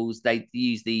 tennis balls, they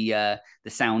use the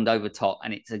sound over top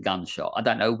and it's a gunshot. I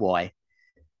don't know why.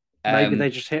 Maybe they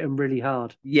just hit them really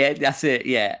hard. Yeah, that's it.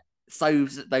 Yeah. So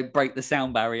they break the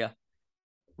sound barrier.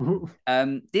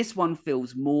 This one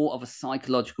feels more of a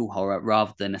psychological horror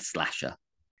rather than a slasher.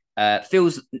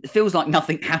 Feels like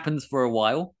nothing happens for a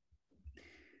while.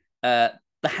 The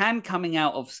hand coming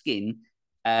out of skin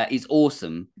is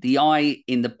awesome. The eye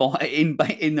in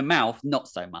the mouth, not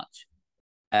so much.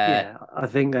 Yeah, I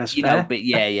think that's fair. But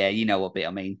yeah, you know what bit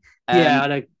I mean. Yeah, I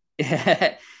know.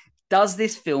 Does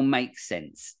this film make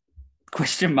sense?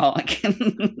 Question mark.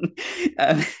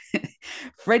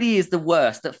 Freddy is the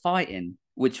worst at fighting,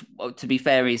 which, to be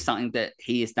fair, is something that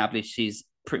he establishes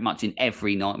pretty much in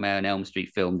every Nightmare on Elm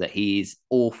Street film, that he is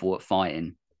awful at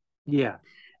fighting. Yeah.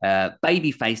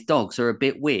 Babyface dogs are a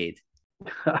bit weird.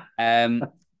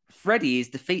 Freddy is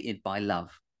defeated by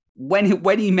love.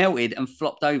 When he melted and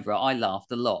flopped over, I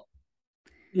laughed a lot.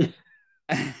 Yeah.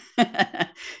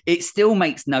 It still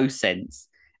makes no sense.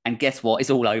 And guess what? It's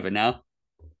all over now.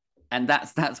 And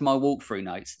that's my walkthrough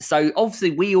notes. So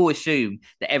obviously we all assume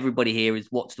that everybody here has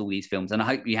watched all these films, and I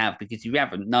hope you have, because if you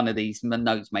haven't, none of these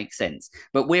notes make sense.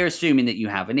 But we're assuming that you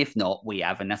have, and if not, we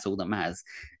have, and that's all that matters.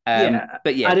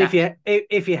 But yeah, and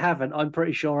if you haven't, I'm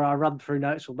pretty sure our run through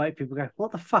notes will make people go,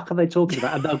 "What the fuck are they talking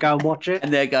about?" And they'll go and watch it.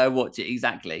 And they'll go and watch it,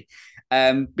 exactly.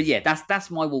 But yeah, that's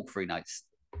my walkthrough notes.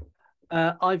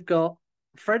 I've got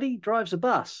Freddy drives a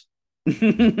bus.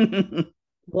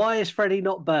 Why is Freddy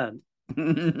not burnt?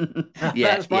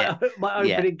 That's my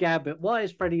opening gambit. Why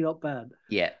is Freddy not burned?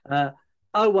 Yeah.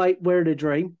 Oh wait, we're in a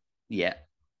dream. Yeah.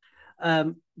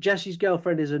 Jesse's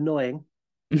girlfriend is annoying.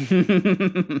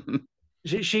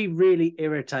 She really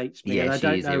irritates me, and Yeah, I she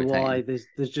don't is know why. irritating.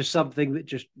 There's just something that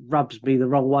just rubs me the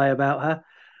wrong way about her.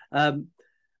 Um,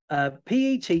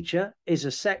 PE teacher is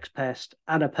a sex pest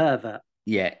and a pervert.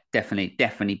 Yeah,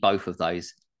 definitely both of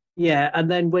those. Yeah, and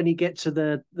then when you get to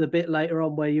the bit later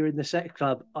on where you're in the sex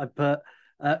club, I put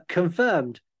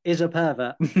confirmed is a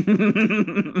pervert.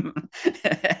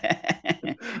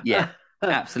 Yeah,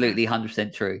 absolutely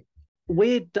 100% true.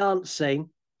 Weird dance scene,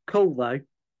 cool though.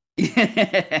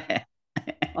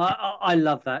 I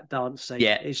love that dance scene.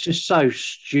 Yeah, It's just so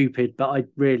stupid, but I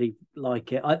really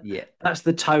like it. yeah, That's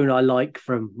the tone I like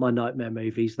from my nightmare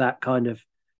movies. That kind of,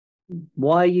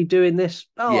 why are you doing this?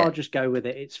 Oh, yeah. I'll just go with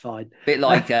it. It's fine. Bit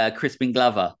like Crispin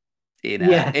Glover in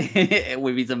Yeah,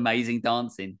 with his amazing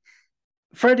dancing.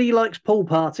 Freddie likes pool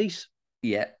parties.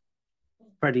 Yeah,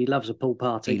 Freddie loves a pool he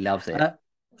party. loves it. Uh,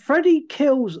 Freddie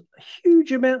kills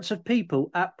huge amounts of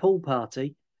people at pool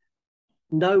party.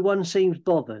 No one seems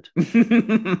bothered.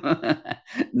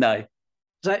 No.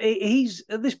 So he's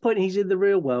at this point he's in the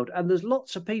real world, and there's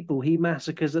lots of people he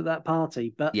massacres at that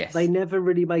party, but they Yes. never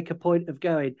really make a point of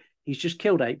going. He's just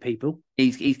killed 8 people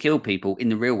He's killed people in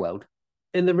the real world.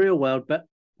 in the real world, but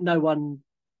no one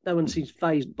seems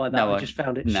phased by that. No I one. just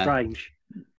found it No. strange.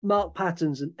 Mark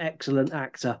Patton's an excellent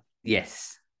actor.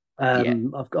 Yes. Yeah.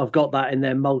 I've got that in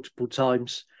there multiple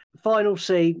times. Final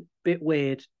scene, bit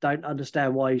weird. Don't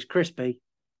understand why he's crispy.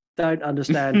 Don't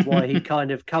understand why he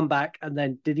kind of come back and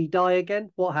then did he die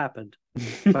again? What happened?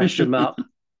 Question mark.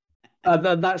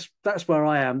 And that's where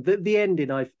I am. The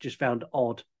ending I've just found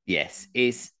odd. Yes,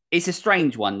 it's a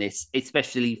strange one. This,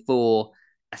 especially for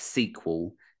a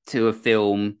sequel to a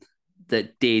film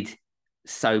that did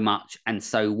so much and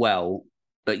so well,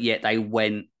 but yet they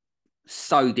went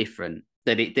so different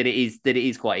that it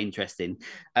is quite interesting.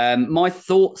 My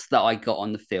thoughts that I got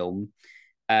on the film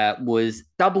was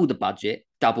double the budget,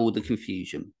 double the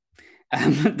confusion.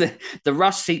 The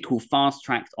Rush sequel fast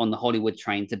tracked on the Hollywood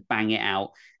train to bang it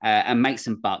out and make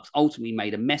some bucks. Ultimately,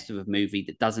 made a mess of a movie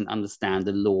that doesn't understand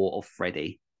the lore of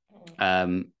Freddy.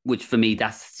 Which for me,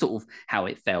 that's sort of how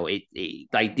it felt. They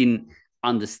didn't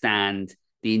understand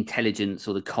the intelligence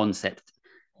or the concept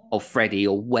of Freddy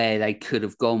or where they could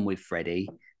have gone with Freddy.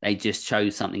 They just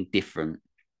chose something different.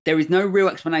 There is no real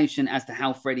explanation as to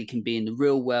how Freddy can be in the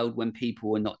real world when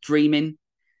people are not dreaming.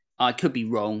 I could be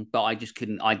wrong, but I just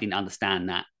couldn't. I didn't understand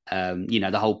that.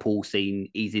 The whole pool scene.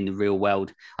 He's in the real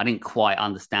world. I didn't quite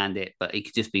understand it, but it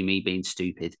could just be me being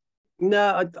stupid.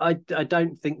 No, I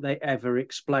don't think they ever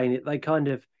explain it. They kind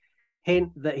of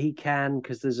hint that he can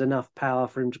because there's enough power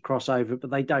for him to cross over, but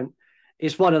they don't.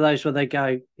 It's one of those where they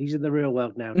go, he's in the real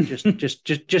world now. Just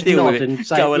nod and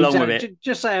say, go along with it.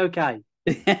 Just say okay.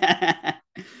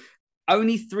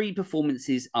 Only 3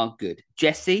 performances are good: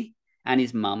 Jesse and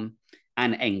his mum,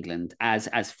 and England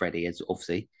as Freddy, as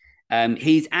obviously.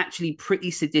 He's actually pretty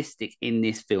sadistic in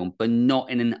this film, but not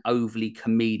in an overly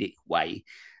comedic way.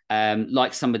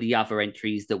 Like some of the other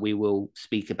entries that we will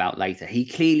speak about later. He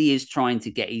clearly is trying to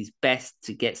get his best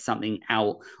to get something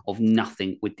out of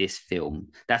nothing with this film.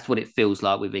 That's what it feels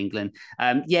like with England.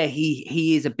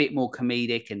 He is a bit more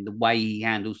comedic, and the way he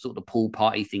handles sort of the pool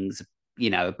party things,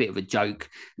 a bit of a joke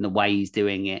in the way he's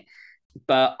doing it.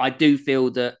 But I do feel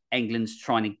that England's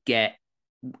trying to get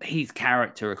his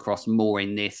character across more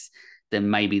in this than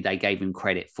maybe they gave him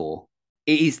credit for.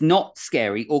 It is not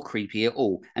scary or creepy at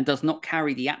all and does not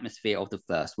carry the atmosphere of the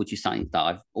first, which is something that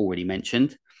I've already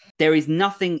mentioned. There is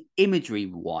nothing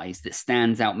imagery-wise that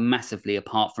stands out massively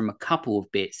apart from a couple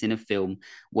of bits in a film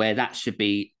where that should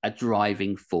be a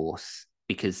driving force,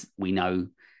 because we know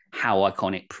how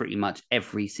iconic pretty much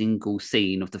every single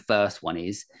scene of the first one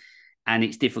is. And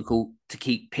it's difficult to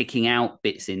keep picking out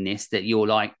bits in this that you're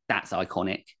like, that's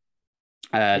iconic.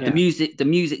 The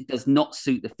music does not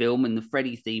suit the film, and the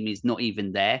Freddy theme is not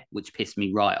even there, which pissed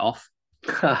me right off.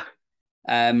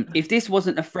 If this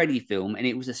wasn't a Freddy film and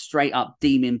it was a straight up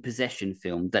demon possession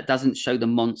film that doesn't show the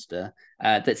monster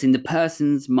that's in the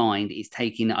person's mind is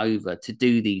taking over to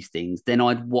do these things, then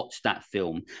I'd watch that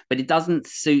film. But it doesn't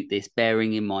suit this,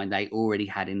 bearing in mind they already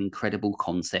had an incredible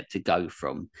concept to go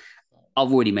from.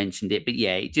 I've already mentioned it, but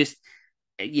yeah, it just,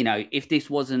 if this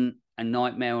wasn't a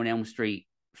Nightmare on Elm Street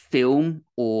film,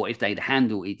 or if they'd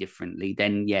handled it differently,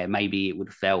 then yeah, maybe it would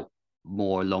have felt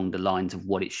more along the lines of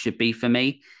what it should be for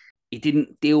me. It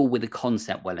didn't deal with the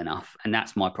concept well enough, and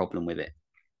that's my problem with it.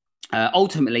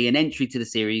 Ultimately, an entry to the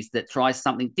series that tries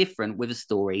something different with a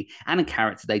story and a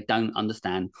character they don't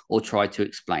understand or try to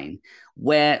explain.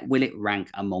 Where will it rank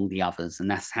among the others? And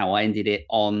that's how I ended it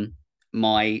on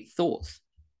my thoughts.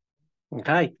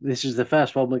 Okay, this is the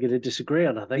first one we're going to disagree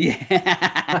on, I think.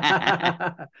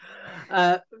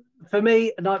 Yeah. For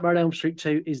me, Nightmare on Elm Street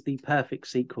 2 is the perfect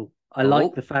sequel. I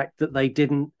like Oh, the fact that they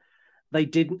didn't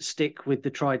stick with the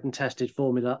tried and tested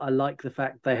formula. I like the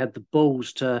fact they had the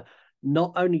balls to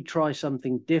not only try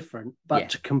something different, but yeah.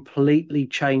 to completely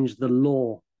change the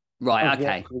law Right. of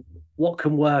Okay. what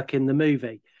can work in the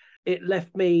movie. It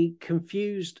left me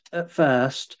confused at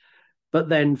first, but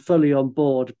then fully on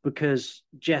board because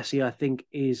Jesse, I think,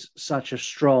 is such a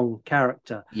strong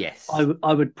character. Yes.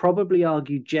 I would probably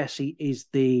argue Jesse is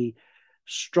the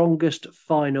strongest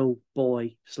final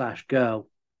boy slash girl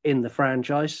in the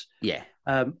franchise. Yeah.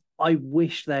 I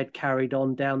wish they'd carried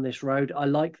on down this road. I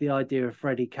like the idea of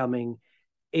Freddy coming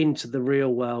into the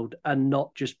real world and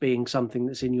not just being something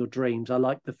that's in your dreams. I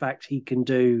like the fact he can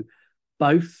do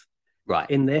both Right.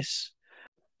 in this.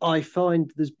 I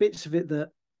find there's bits of it that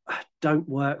don't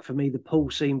work for me. The pool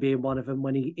scene being one of them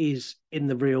when he is in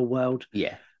the real world.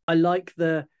 Yeah. I like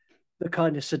the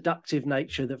kind of seductive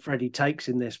nature that Freddy takes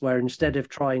in this, where instead of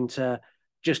trying to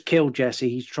just kill Jesse,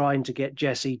 he's trying to get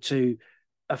Jesse to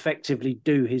effectively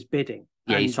do his bidding.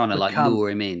 Yeah. He's And trying to like become,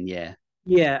 lure him in. Yeah.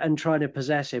 yeah, and trying to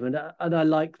possess him, and I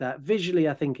like that. Visually,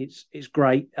 I think it's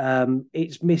great.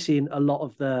 It's missing a lot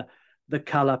of the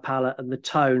color palette and the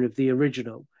tone of the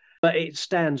original, but it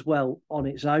stands well on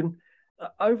its own.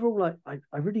 Overall,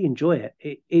 I really enjoy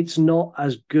it's not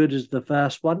as good as the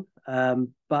first one,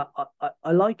 but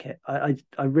I like it.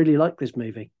 I really like this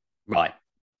movie. Right.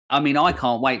 I mean, I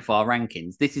can't wait for our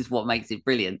rankings. This is what makes it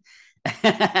brilliant. Because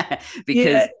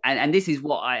Yeah, and this is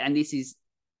what I and this is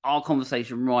our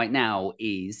conversation right now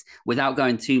is without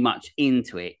going too much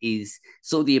into it is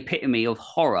sort of the epitome of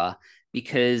horror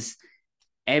because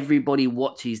everybody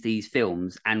watches these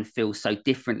films and feels so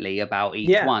differently about each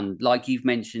yeah, one. Like you've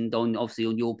mentioned on obviously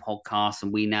on your podcast,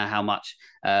 and we know how much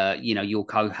your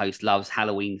co-host loves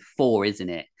Halloween 4, isn't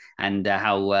it? And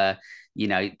how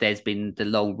there's been the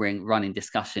long running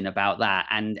discussion about that,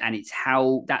 and it's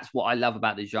how that's what I love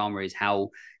about the genre is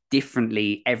how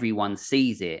differently everyone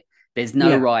sees it. There's no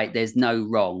yeah. right, there's no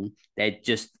wrong. There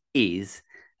just is.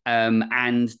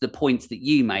 And the points that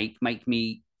you make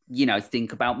me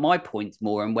think about my points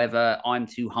more and whether I'm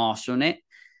too harsh on it.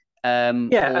 Yeah,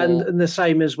 and, Or and the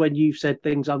same as when you've said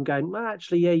things, I'm going, well,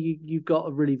 actually, yeah, you've got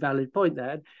a really valid point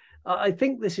there. I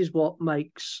think this is what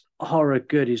makes horror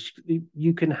good is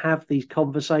you can have these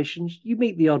conversations. You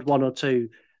meet the odd one or two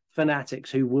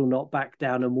fanatics who will not back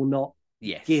down and will not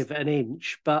yes, give an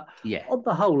inch. But yeah, on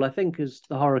the whole, I think as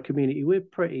the horror community, we're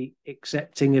pretty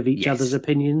accepting of each other's yes.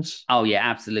 opinions. Oh yeah,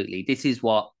 absolutely. This is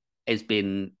what has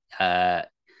been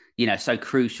so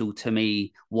crucial to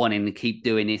me wanting to keep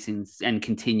doing this and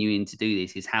continuing to do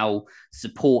this is how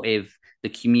supportive the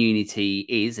community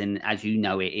is, and as you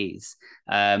know, it is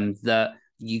that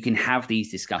you can have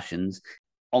these discussions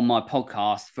on my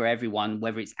podcast for everyone,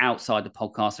 whether it's outside the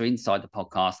podcast or inside the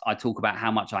podcast. I talk about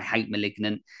how much I hate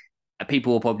Malignant.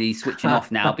 People will probably be switching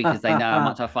off now because they know how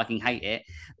much I fucking hate it.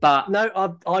 But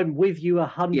No, I'm with you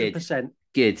good, 100%.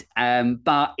 good.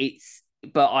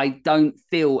 But I don't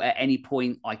feel at any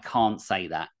point I can't say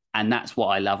that, and that's what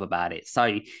I love about it. So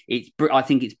I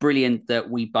think it's brilliant that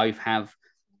we both have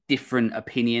different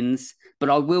opinions. But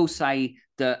I will say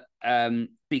that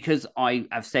because I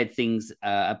have said things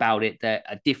about it that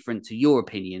are different to your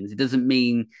opinions, it doesn't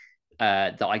mean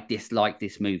that I dislike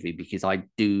this movie, because I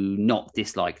do not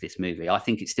dislike this movie. I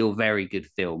think it's still a very good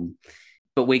film.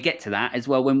 But we get to that as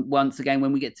well when once again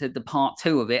when we get to the part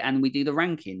 2 of it and we do the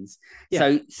rankings.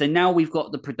 Yeah. So now we've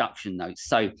got the production notes.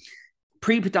 So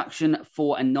pre-production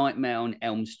for A Nightmare on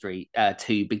Elm Street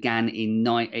 2 began in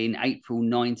April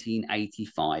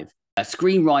 1985.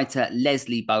 Screenwriter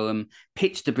Leslie Boehm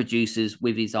pitched the producers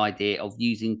with his idea of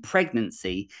using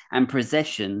pregnancy and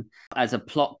possession as a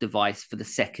plot device for the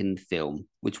second film,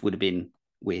 which would have been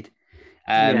weird.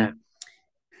 Yeah.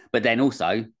 But then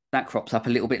also that crops up a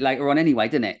little bit later on anyway,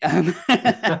 didn't it?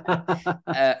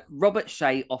 Robert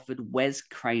Shaye offered Wes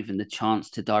Craven the chance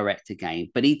to direct again,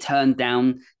 but he turned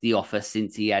down the offer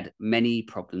since he had many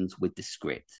problems with the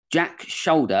script. Jack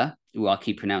Shoulder, who I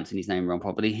keep pronouncing his name wrong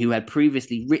probably, who had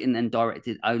previously written and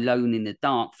directed Alone in the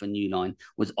Dark for New Line,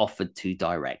 was offered to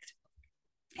direct.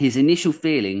 His initial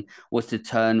feeling was to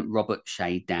turn Robert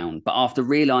Shaye down, but after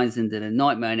realizing that A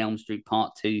Nightmare on Elm Street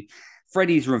Part 2,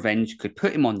 Freddy's Revenge could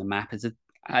put him on the map as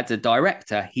a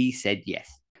director, he said yes.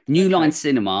 New Line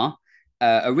Cinema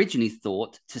originally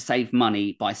thought to save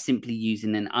money by simply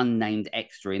using an unnamed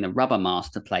extra in a rubber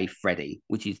mask to play Freddy,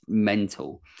 which is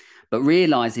mental. But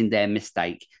realizing their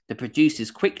mistake, the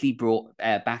producers quickly brought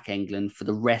back Englund for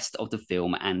the rest of the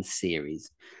film and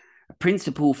series.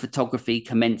 Principal photography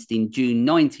commenced in June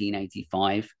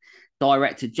 1985.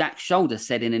 Director Jack Shoulder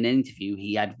said in an interview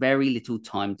he had very little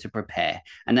time to prepare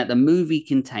and that the movie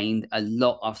contained a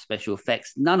lot of special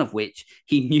effects, none of which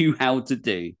he knew how to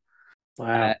do.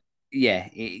 Wow.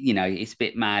 It's a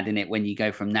bit mad, isn't it, when you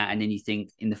go from that and then you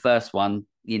think in the first one,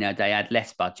 they had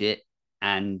less budget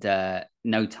and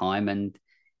no time, and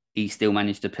he still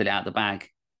managed to put it out the bag.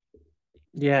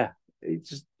 Yeah, it's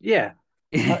just, yeah.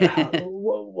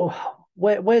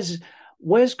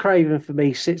 Wes Craven for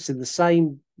me sits in the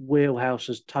same wheelhouse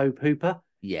as Tobe Hooper.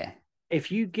 Yeah.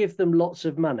 If you give them lots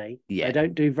of money, they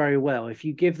don't do very well. If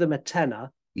you give them a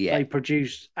tenner, they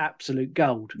produce absolute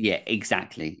gold. Yeah,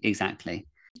 exactly.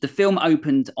 The film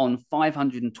opened on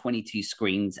 522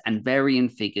 screens, and varying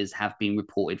figures have been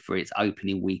reported for its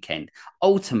opening weekend.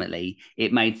 Ultimately,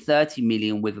 it made 30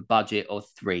 million with a budget of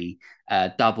 3,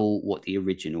 double what the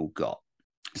original got.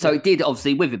 So it did,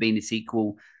 obviously, with it being a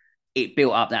sequel, it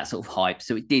built up that sort of hype.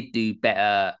 So it did do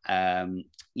better,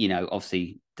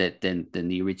 obviously, than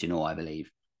the original, I believe.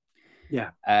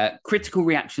 Yeah. Critical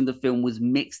reaction to the film was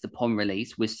mixed upon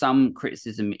release, with some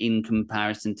criticism in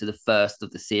comparison to the first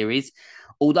of the series.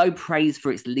 Although praise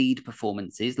for its lead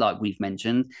performances, like we've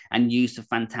mentioned, and use of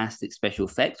fantastic special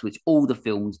effects, which all the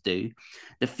films do,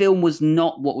 the film was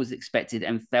not what was expected,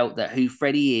 and felt that who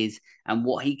Freddy is and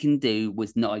what he can do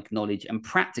was not acknowledged and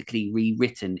practically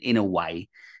rewritten in a way,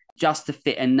 just to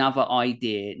fit another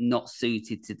idea not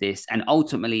suited to this, and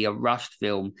ultimately a rushed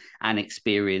film and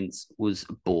experience was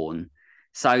born.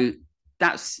 So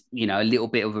that's, a little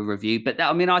bit of a review, but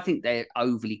I think they're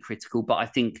overly critical,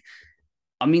 but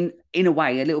in a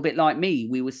way, a little bit like me,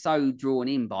 we were so drawn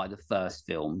in by the first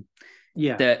film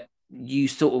that you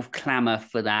sort of clamour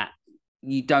for that.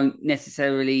 You don't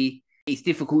necessarily, it's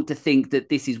difficult to think that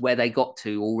this is where they got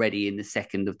to already in the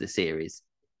second of the series.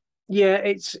 Yeah,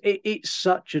 it's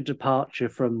such a departure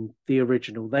from the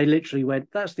original. They literally went,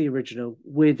 that's the original,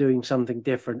 we're doing something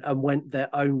different, and went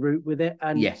their own route with it.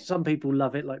 And some people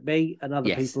love it like me, and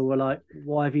other people were like,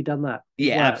 why have you done that?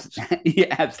 Yeah,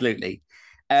 absolutely.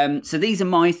 So these are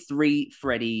my 3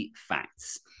 Freddy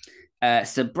facts.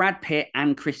 So Brad Pitt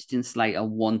and Christian Slater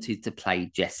wanted to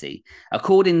play Jesse.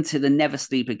 According to the Never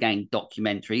Sleep Again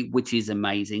documentary, which is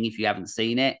amazing if you haven't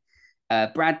seen it,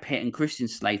 Brad Pitt and Christian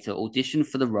Slater auditioned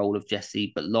for the role of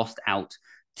Jesse, but lost out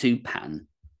to Patton.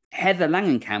 Heather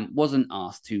Langenkamp wasn't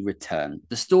asked to return.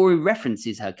 The story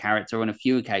references her character on a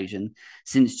few occasions,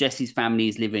 since Jesse's family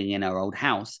is living in her old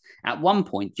house. At one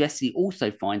point, Jesse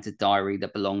also finds a diary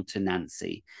that belonged to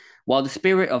Nancy. While the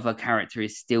spirit of her character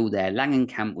is still there,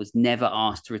 Langenkamp was never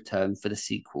asked to return for the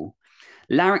sequel.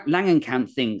 Langenkamp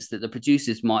thinks that the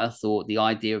producers might have thought the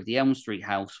idea of the Elm Street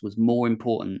house was more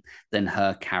important than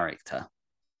her character.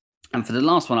 And for the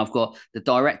last one, I've got the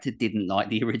director didn't like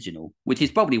the original, which is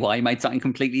probably why he made something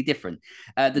completely different.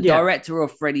 The director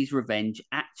of Freddy's Revenge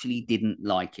actually didn't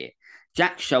like it.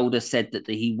 Jack Shoulder said that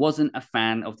he wasn't a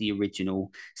fan of the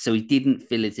original, so he didn't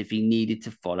feel as if he needed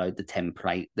to follow the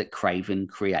template that Craven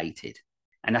created.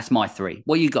 And that's my 3.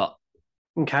 What you got?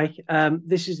 Okay.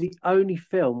 This is the only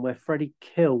film where Freddy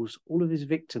kills all of his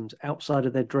victims outside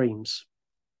of their dreams.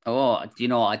 Oh, do you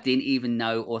know what? I didn't even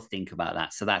know or think about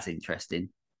that, so that's interesting.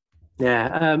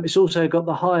 Yeah, it's also got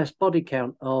the highest body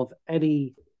count of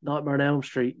any Nightmare on Elm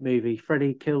Street movie.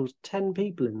 Freddy kills 10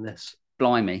 people in this.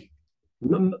 Blimey.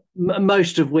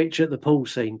 Most of which at the pool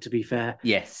scene, to be fair.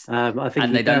 Yes. I think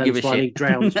and they don't give a one, shit. He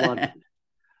drowns one.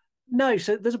 No,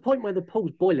 so there's a point where the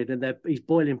pool's boiling and he's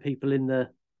boiling people in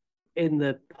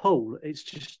the pool.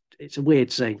 It's a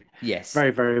weird scene. Yes.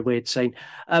 Very, very weird scene.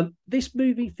 This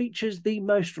movie features the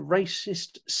most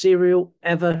racist cereal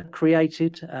ever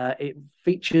created. It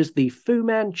features the Fu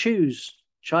Manchu's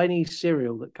Chinese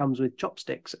cereal that comes with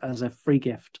chopsticks as a free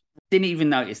gift. Didn't even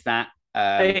notice that.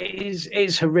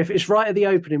 It's horrific. It's right at the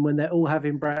opening when they're all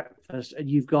having breakfast, and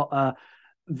you've got a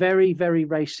very, very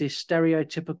racist,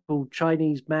 stereotypical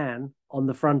Chinese man on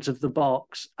the front of the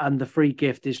box, and the free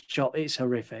gift is chop. It's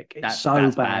horrific. That's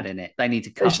bad, isn't it? They need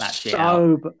to cut that shit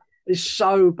out. It's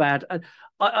so bad. And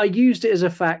I used it as a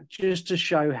fact just to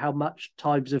show how much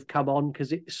times have come on,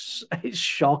 because it's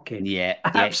shocking. Yeah,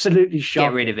 absolutely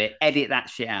shocking. Get rid of it. Edit that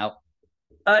shit out.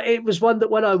 It was one that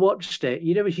when I watched it,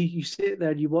 you sit there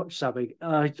and you watch something.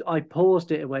 I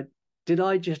paused it and went, "Did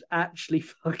I just actually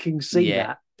fucking see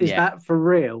that? Is that for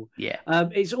real?" Yeah.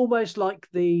 It's almost like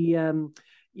the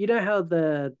you know how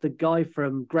the guy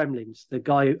from Gremlins, the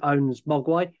guy who owns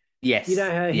Mogwai. Yes. You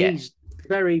know how he's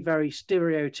very, very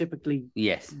stereotypically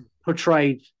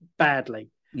portrayed badly.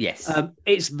 Yes.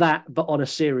 It's that, but on a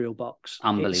cereal box.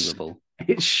 Unbelievable.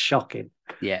 It's shocking.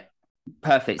 Yeah.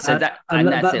 Perfect. So that's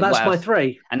my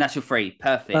 3. And that's your 3.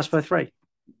 Perfect. That's my 3.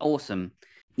 Awesome.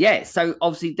 Yeah, so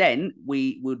obviously then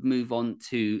we would move on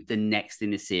to the next in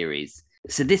the series.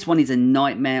 So this one is A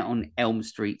Nightmare on Elm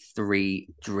Street 3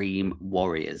 Dream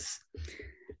Warriors.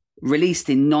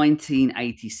 Released in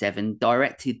 1987,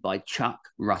 directed by Chuck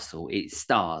Russell. It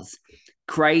stars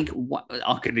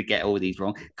I'm going to get all these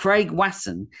wrong. Craig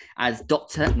Wasson as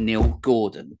Dr. Neil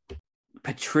Gordon.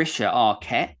 Patricia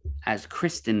Arquette as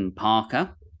Kristen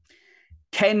Parker.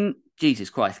 Ken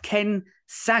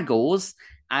Sagors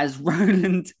as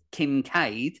Roland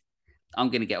Kincaid. I'm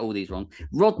going to get all these wrong.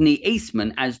 Rodney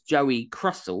Eastman as Joey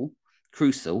Crusoe.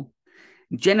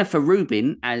 Jennifer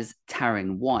Rubin as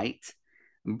Taryn White.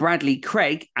 Bradley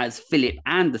Craig as Philip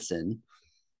Anderson.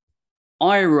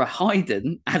 Ira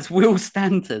Hayden as Will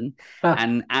Stanton.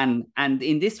 and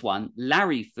in this one,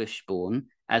 Larry Fishburne,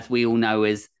 as we all know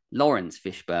as Lawrence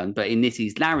Fishburne, but in this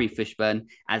he's Larry Fishburne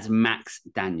as Max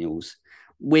Daniels,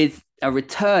 with a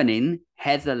returning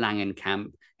Heather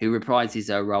Langenkamp, who reprises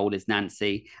her role as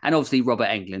Nancy, and obviously Robert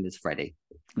Englund as Freddy.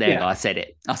 There you go, I said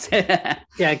it.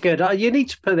 Yeah, good. You need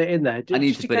to put it in there. I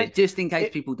need to put it, just in case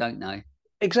people don't know.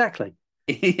 Exactly.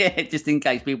 Yeah, just in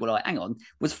case people are like, hang on,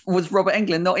 was Robert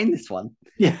Englund not in this one?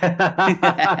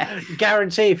 Yeah.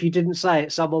 Guarantee if you didn't say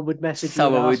it, someone would message you.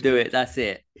 Someone would do it, that's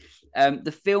it.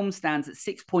 The film stands at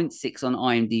 6.6 on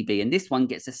IMDb, and this one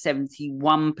gets a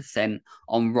 71%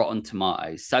 on Rotten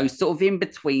Tomatoes. So sort of in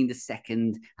between the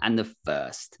second and the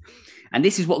first. And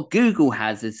this is what Google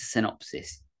has as a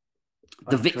synopsis.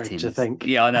 The victims. To think.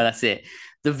 Yeah, I know, that's it.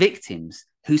 The victims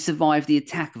who survived the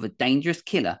attack of a dangerous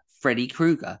killer, Freddy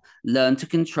Krueger, learn to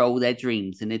control their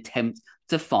dreams and attempt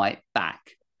to fight back.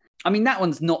 I mean, that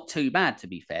one's not too bad, to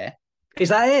be fair. Is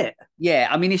that it? Yeah,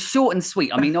 I mean, it's short and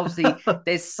sweet. I mean, obviously,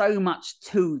 there's so much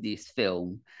to this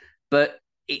film, but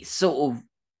it's sort of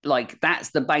like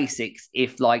that's the basics.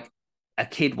 If like a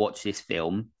kid watched this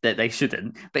film, that they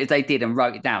shouldn't, but if they did and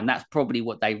wrote it down, that's probably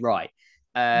what they write.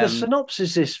 The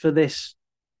synopsis is for this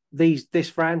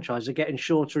franchise are getting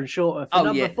shorter and shorter. For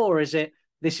number 4, is it?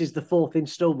 This is the 4th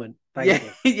installment. Yeah,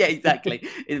 exactly.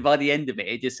 By the end of it,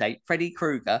 it just say Freddy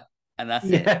Krueger, and that's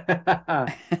it.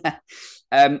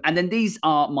 And then these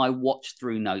are my watch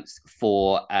through notes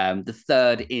for the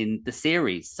third in the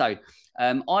series. So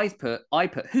I put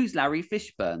Who's Larry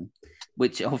Fishburne,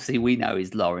 which obviously we know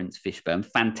is Lawrence Fishburne,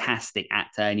 fantastic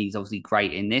actor, and he's obviously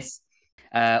great in this.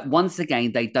 Once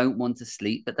again, they don't want to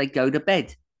sleep, but they go to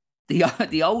bed.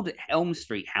 The old Elm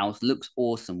Street house looks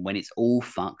awesome when it's all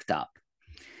fucked up.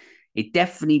 It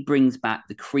definitely brings back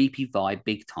the creepy vibe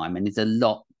big time and is a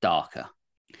lot darker.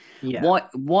 Yeah.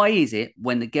 Why is it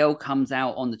when the girl comes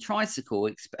out on the tricycle,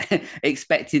 I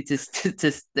expected her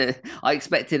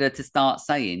to start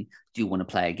saying, "Do you want to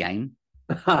play a game?"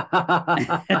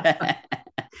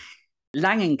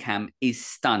 Langenkamp is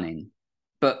stunning,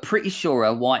 but pretty sure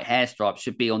her white hair stripe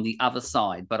should be on the other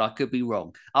side, but I could be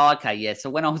wrong. Oh, okay, yeah. So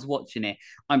when I was watching it,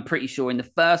 I'm pretty sure in the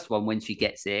first one when she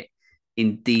gets it,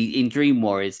 in Dream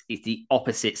Warriors, it's the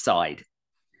opposite side.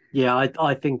 Yeah,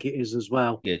 I think it is as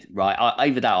well. Good, right.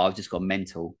 Either that or I've just got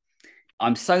mental.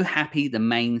 I'm so happy the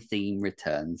main theme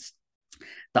returns.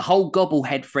 The whole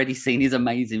Gobblehead Freddy scene is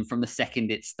amazing from the second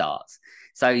it starts.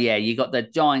 So yeah, you got the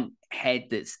giant head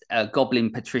that's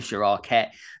gobbling Patricia Arquette,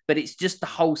 but it's just the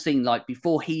whole scene. Like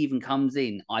before he even comes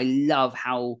in, I love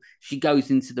how she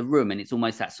goes into the room and it's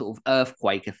almost that sort of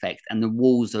earthquake effect, and the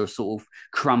walls are sort of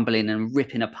crumbling and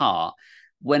ripping apart.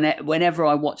 Whenever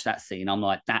I watch that scene, I'm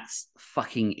like, that's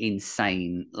fucking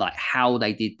insane. Like how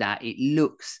they did that. It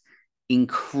looks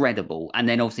incredible. And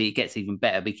then obviously it gets even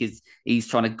better because he's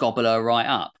trying to gobble her right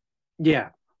up. Yeah.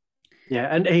 Yeah.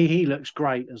 And he looks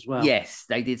great as well. Yes,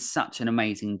 they did such an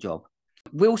amazing job.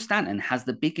 Will Stanton has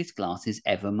the biggest glasses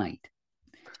ever made.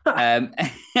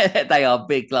 They are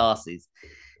big glasses.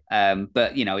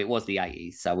 But, you know, it was the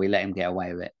 80s, so we let him get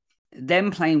away with it. Them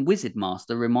playing Wizard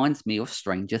Master reminds me of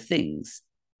Stranger Things.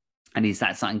 And is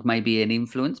that something maybe an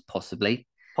influence? Possibly.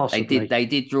 They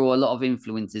did draw a lot of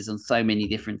influences on so many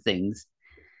different things.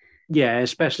 Yeah,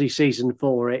 especially season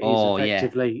 4. It is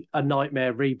effectively a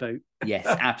nightmare reboot. Yes,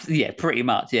 absolutely. Yeah, pretty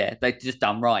much. Yeah, they've just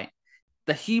done right.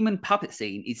 The human puppet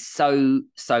scene is so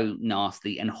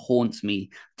nasty and haunts me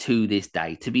to this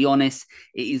day. To be honest,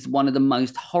 it is one of the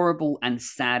most horrible and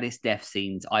saddest death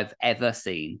scenes I've ever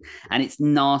seen. And it's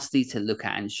nasty to look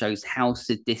at and shows how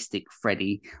sadistic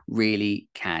Freddy really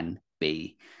can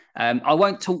be. I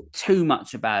won't talk too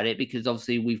much about it because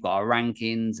obviously we've got our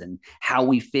rankings and how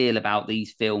we feel about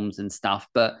these films and stuff,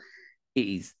 but it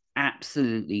is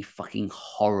absolutely fucking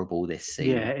horrible, this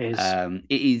scene. Yeah, it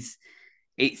is.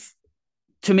 It's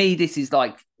to me, this is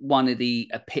like one of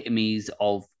the epitomes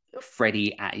of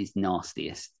Freddy at his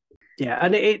nastiest. Yeah,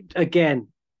 and it again,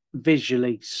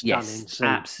 visually stunning Yes, scene.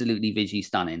 absolutely visually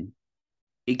stunning.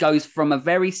 It goes from a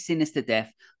very sinister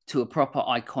death to a proper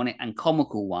iconic and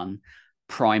comical one,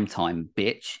 prime time,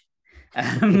 bitch.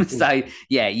 So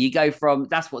yeah, you go from,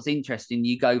 that's what's interesting.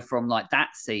 You go from like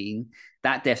that scene,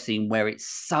 that death scene where it's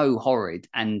so horrid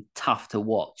and tough to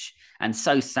watch and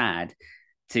so sad,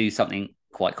 to something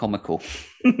quite comical.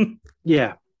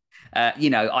 Yeah.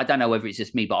 I don't know whether it's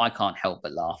just me, but I can't help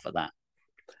but laugh at that.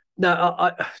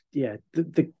 No, yeah,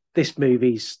 this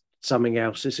movie's something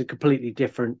else. It's a completely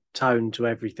different tone to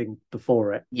everything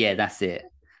before it. Yeah, that's it.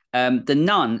 The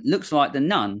nun looks like the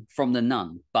nun from The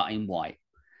Nun, but in white.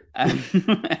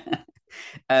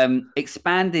 Um,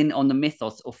 expanding on the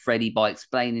mythos of Freddy by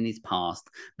explaining his past,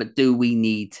 but do we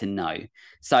need to know?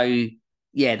 So,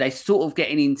 yeah, they sort of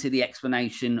getting into the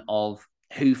explanation of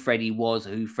who Freddy was,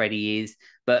 who Freddy is,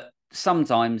 but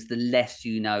sometimes the less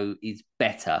you know is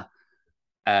better.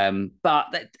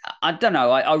 But I don't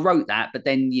know. I wrote that, but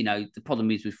then the problem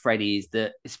is with Freddy is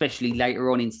that, especially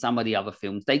later on in some of the other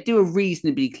films, they do a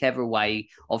reasonably clever way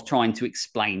of trying to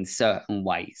explain certain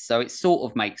ways, so it sort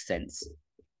of makes sense.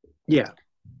 Yeah,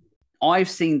 I've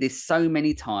seen this so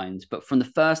many times, but from the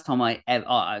first time I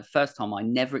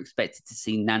never expected to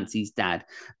see Nancy's dad,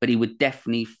 but he would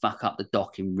definitely fuck up the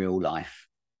doc in real life.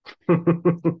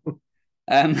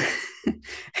 Um,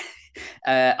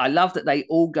 I love that they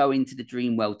all go into the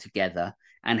dream world together,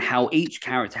 and how each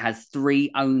character has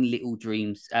three own little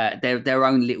dreams, their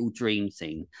own little dream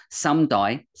scene. Some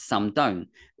die, some don't,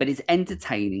 but it's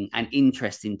entertaining and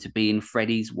interesting to be in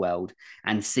Freddy's world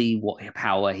and see what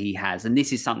power he has. And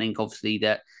this is something obviously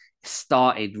that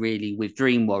started really with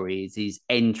Dream Warriors, is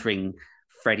entering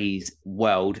Freddy's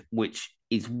world, which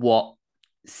is what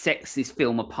sets this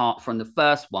film apart from the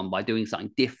first one by doing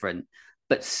something different,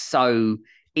 but so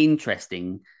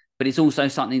interesting. But it's also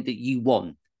something that you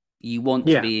want. You want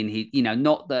to be in his,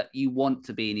 not that you want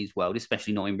to be in his world,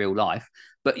 especially not in real life,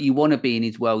 but you want to be in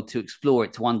his world to explore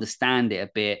it, to understand it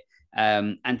a bit,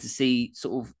 and to see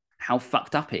sort of how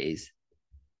fucked up it is.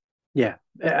 Yeah,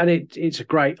 and it's a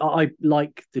great. I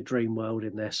like the dream world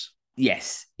in this.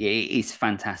 Yes, it is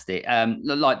fantastic.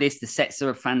 Like this, the sets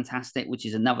are fantastic, which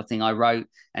is another thing I wrote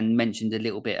and mentioned a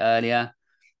little bit earlier.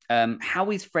 How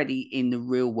is Freddy in the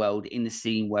real world in the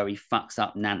scene where he fucks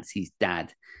up Nancy's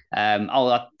dad?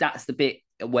 That's the bit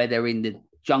where they're in the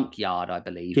junkyard, I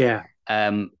believe. Yeah.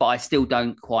 But I still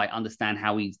don't quite understand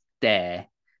how he's there,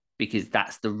 because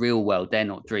that's the real world. They're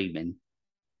not dreaming.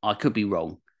 I could be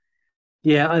wrong.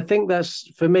 Yeah, I think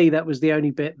for me, that was the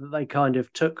only bit that they kind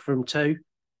of took from 2.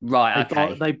 Right,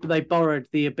 okay. They borrowed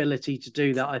the ability to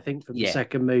do that, I think, from the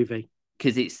second movie.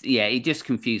 Because it just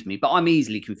confused me, but I'm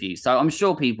easily confused. So I'm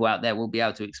sure people out there will be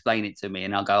able to explain it to me,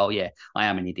 and I'll go, oh yeah, I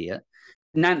am an idiot.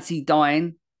 Nancy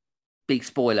dying, big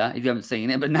spoiler if you haven't seen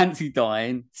it, but Nancy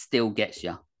dying still gets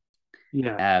you.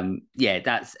 Yeah.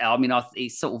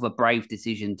 It's sort of a brave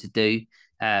decision to do.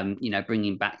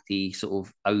 Bringing back the sort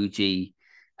of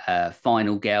OG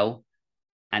final girl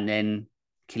and then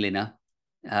killing her.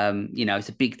 It's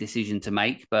a big decision to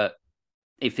make, but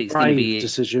if it's going to be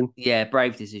decision,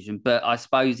 brave decision. But I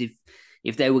suppose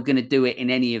if they were going to do it in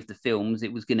any of the films,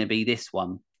 it was going to be this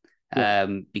one,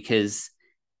 because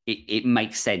it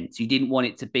makes sense. You didn't want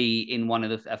it to be in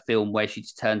a film where she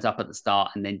just turns up at the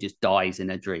start and then just dies in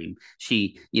a dream.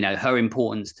 She, her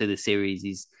importance to the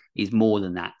series is more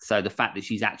than that. So the fact that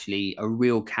she's actually a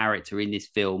real character in this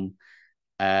film,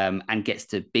 and gets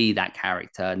to be that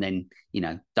character, and then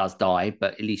does die,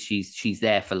 but at least she's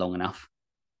there for long enough.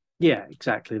 Yeah,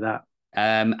 exactly that.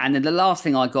 And then the last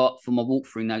thing I got from my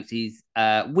walkthrough notes is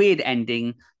weird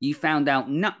ending. You found out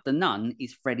Nut the nun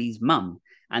is Freddy's mum,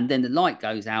 and then the light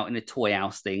goes out in a toy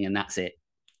house thing, and that's it.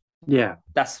 Yeah,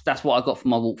 that's what I got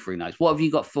from my walkthrough notes. What have you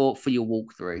got for your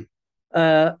walkthrough?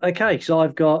 Okay, so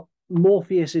I've got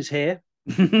Morpheus is here,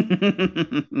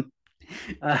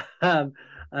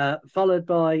 followed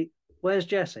by where's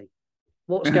Jesse?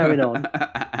 What's going on?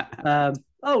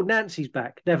 Nancy's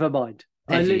back. Never mind.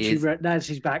 I literally read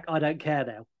Nancy's back. I don't care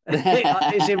now.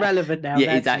 It's irrelevant now. Yeah,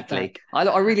 Nancy's exactly.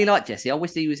 I really like Jesse. I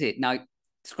wish he was here. No,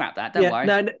 scrap that. Don't worry.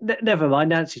 No, never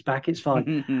mind. Nancy's back. It's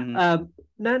fine.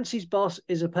 Nancy's boss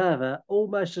is a pervert,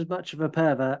 almost as much of a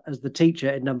pervert as the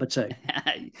teacher in number 2.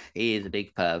 He is a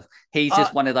big perv. He's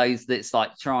just one of those that's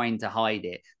like trying to hide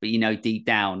it, but deep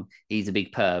down he's a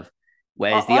big perv.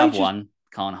 Whereas the other one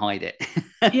can't hide it.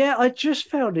 Yeah, I just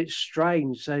found it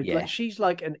strange. So like, she's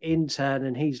like an intern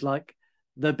and he's like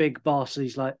the big boss.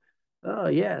 He's like, oh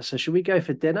yeah, so should we go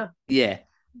for dinner? Yeah.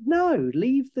 No,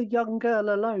 leave the young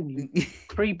girl alone, you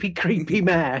creepy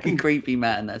man. Creepy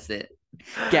man, that's it.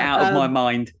 Get out of my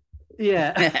mind.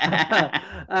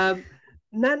 Yeah.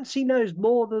 Nancy knows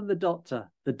more than the doctor.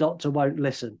 The doctor won't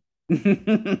listen.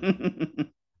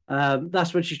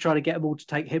 That's when she's trying to get them all to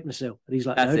take Hypnosil. And he's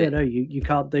like, no, you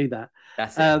can't do that.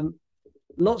 That's it.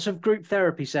 Lots of group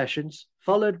therapy sessions,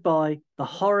 followed by the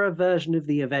horror version of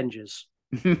the Avengers.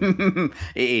 It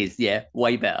is, yeah,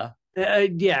 way better.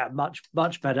 Yeah,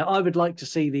 much better. I would like to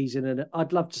see these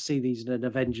I'd love to see these in an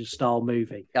Avengers style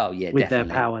movie. Oh yeah, with definitely.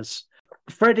 their powers.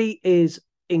 Freddy is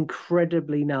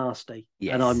incredibly nasty,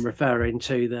 and I'm referring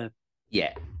to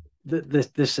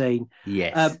the scene.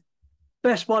 Yes.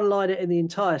 Best one-liner in the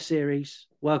entire series.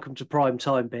 Welcome to prime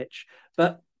time, bitch.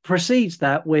 But precedes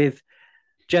that with,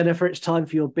 Jennifer, it's time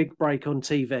for your big break on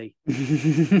TV.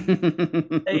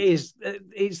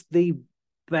 It's the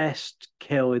best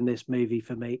kill in this movie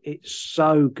for me. It's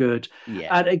so good.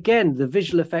 Yeah. And again, the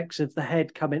visual effects of the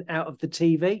head coming out of the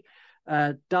TV,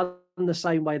 done the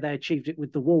same way they achieved it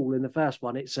with the wall in the first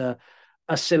one. It's a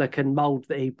silicon mold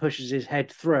that he pushes his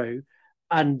head through,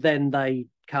 and then they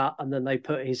cut, and then they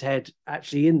put his head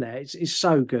actually in there. It's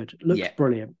so good. It looks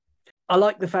brilliant. I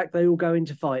like the fact they all go in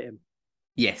to fight him.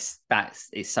 Yes,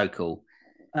 it's so cool.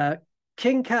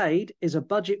 Kincaid is a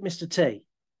budget Mr. T.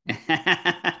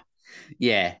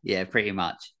 Yeah, pretty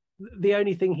much. The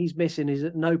only thing he's missing is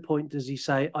at no point does he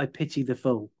say, I pity the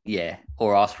fool. Yeah,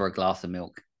 or ask for a glass of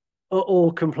milk.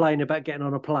 Or complain about getting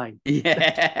on a plane.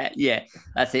 Yeah,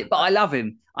 that's it. But I love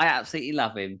him. I absolutely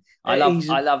love him. I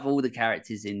love all the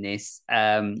characters in this.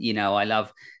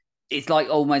 It's like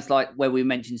almost like where we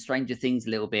mentioned Stranger Things a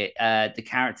little bit. The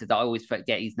character that I always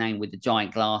forget his name with the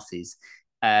giant glasses.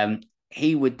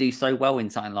 He would do so well in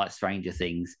something like Stranger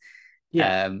Things.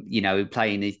 Yeah.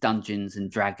 Playing his Dungeons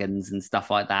and Dragons and stuff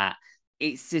like that.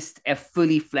 It's just a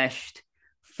fully fleshed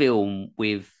film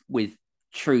with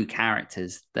true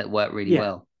characters that work really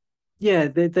well. Yeah,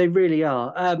 they really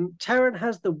are. Taryn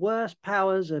has the worst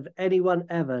powers of anyone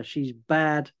ever. She's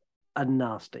bad and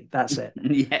nasty. That's it.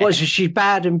 Well, she's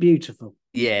bad and beautiful.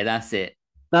 Yeah, that's it.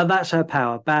 That's her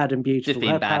power. Bad and beautiful. Just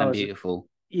being bad and beautiful.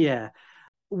 Yeah.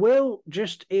 Will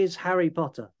just is Harry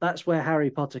Potter. That's where Harry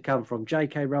Potter come from.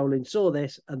 J.K. Rowling saw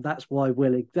this, and that's why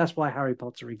Harry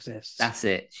Potter exists. That's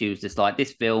it. She was just like,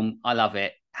 this film, I love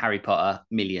it. Harry Potter,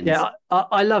 millions. Yeah,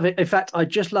 I love it. In fact, I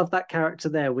just love that character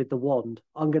there with the wand.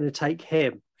 I'm going to take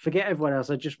him. Forget everyone else.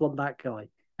 I just want that guy.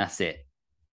 That's it.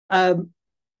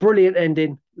 Brilliant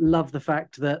ending. Love the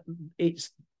fact that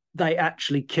they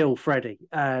actually kill Freddy,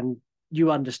 and you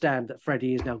understand that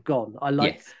Freddy is now gone.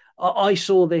 I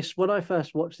saw this when I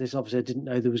first watched this. Obviously, I didn't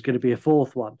know there was going to be a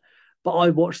fourth one, but I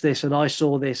watched this and I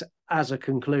saw this as a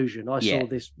conclusion. I saw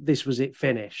this was it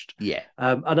finished. Yeah.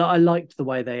 And I liked the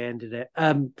way they ended it.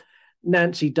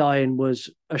 Nancy dying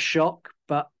was a shock,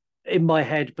 but in my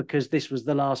head, because this was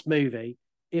the last movie,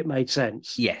 it made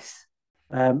sense. Yes.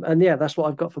 And yeah, that's what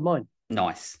I've got for mine.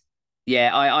 Nice. Yeah,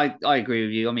 I agree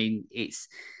with you. I mean, it's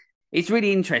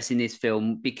really interesting, this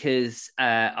film, because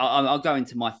I'll go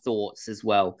into my thoughts as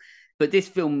well. But this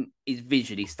film is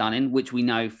visually stunning, which we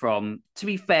know from, to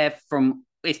be fair,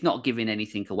 it's not giving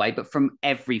anything away, but from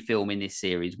every film in this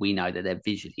series, we know that they're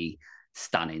visually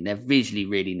stunning. They're visually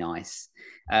really nice.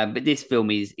 But this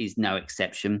film is no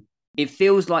exception. It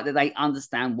feels like that they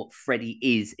understand what Freddy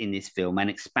is in this film and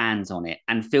expands on it,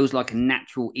 and feels like a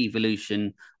natural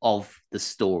evolution of the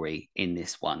story in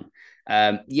this one.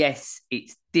 Yes,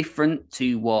 it's different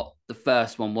to what the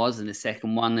first one was and the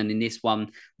second one, and in this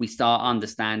one we start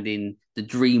understanding the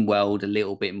dream world a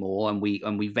little bit more, and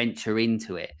we venture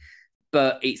into it.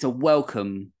 But it's a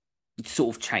welcome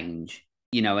sort of change,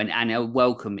 and a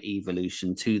welcome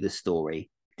evolution to the story.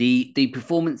 The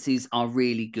performances are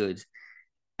really good.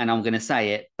 And I'm going to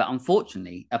say it, but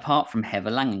unfortunately, apart from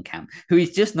Heather Langenkamp, who is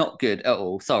just not good at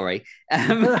all, sorry.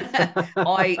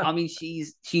 I mean,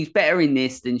 she's better in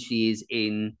this than she is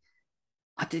in.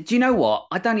 Do you know what?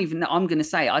 I don't even know. I'm going to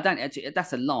say I don't actually.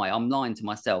 That's a lie. I'm lying to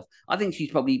myself. I think she's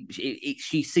probably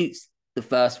she suits the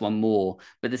first one more,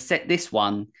 but this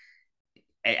one,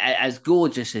 as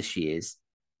gorgeous as she is,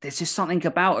 there's just something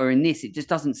about her in this. It just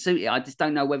doesn't suit it. I just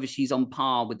don't know whether she's on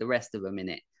par with the rest of them in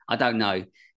it. I don't know.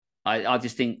 I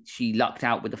just think she lucked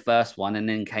out with the first one and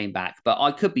then came back. But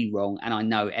I could be wrong, and I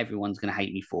know everyone's going to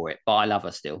hate me for it, but I love her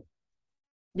still.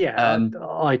 Yeah,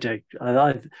 I do.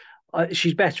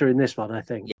 She's better in this one, I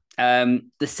think. The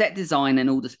set design and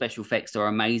all the special effects are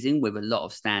amazing, with a lot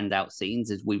of standout scenes,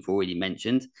 as we've already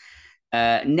mentioned.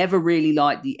 Never really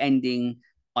liked the ending.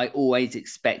 I always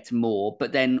expect more.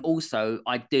 But then also,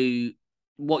 I do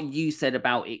what you said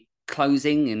about it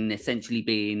closing and essentially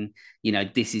being,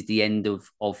 this is the end of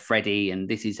Freddy, and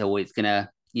this is how it's going to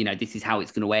this is how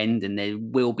it's going to end and there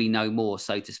will be no more,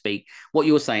 so to speak. What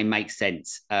you're saying makes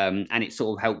sense. And it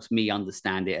sort of helps me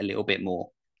understand it a little bit more.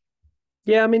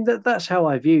 Yeah, I mean that's how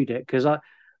I viewed it, because I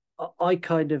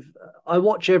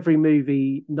watch every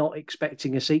movie not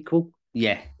expecting a sequel.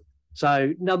 Yeah.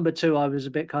 So number two, I was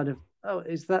a bit kind of, oh,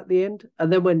 is that the end?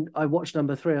 And then when I watched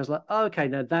number three, I was like, oh, okay,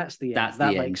 no, that's the end.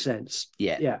 That makes sense.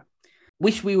 Yeah. Yeah.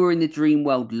 Wish we were in the dream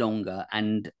world longer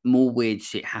and more weird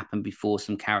shit happened before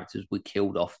some characters were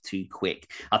killed off too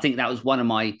quick. I think that was one of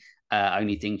my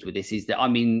only things with this, is that, I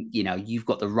mean, you've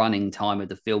got the running time of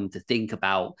the film to think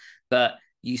about, but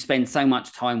you spend so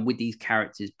much time with these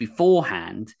characters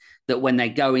beforehand that when they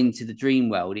go into the dream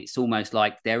world, it's almost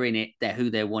like they're in it, they're who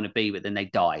they want to be, but then they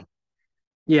die.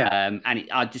 Yeah.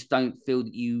 I just don't feel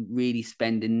that you really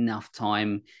spend enough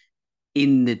time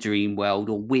in the dream world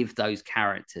or with those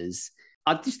characters.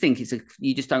 I just think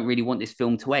you just don't really want this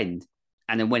film to end.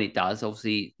 And then when it does,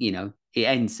 obviously, it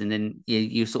ends, and then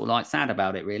you're sort of like sad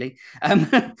about it, really.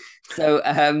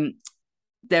 So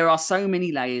there are so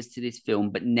many layers to this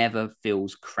film, but never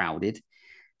feels crowded.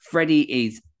 Freddy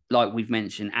is, like we've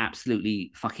mentioned,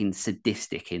 absolutely fucking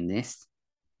sadistic in this.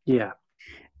 Yeah.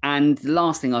 And the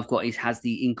last thing I've got has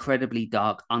the incredibly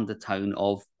dark undertone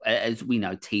of, as we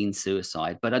know, teen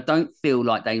suicide. But I don't feel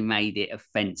like they made it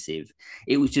offensive.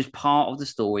 It was just part of the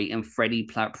story, and Freddy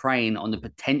preying on the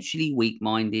potentially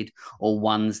weak-minded or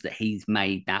ones that he's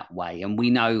made that way. And we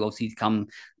know, obviously,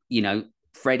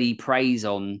 Freddy preys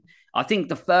on. I think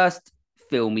the first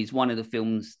film is one of the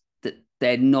films that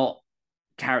they're not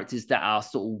characters that are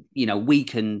sort of,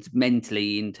 weakened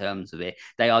mentally in terms of it.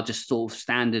 They are just sort of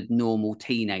standard normal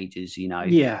teenagers,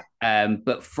 Yeah.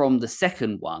 But from the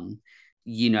second one,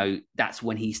 that's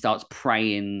when he starts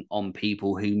preying on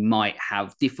people who might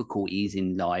have difficulties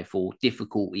in life or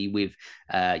difficulty with,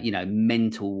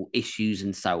 mental issues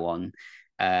and so on.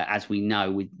 As we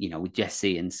know with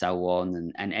Jesse and so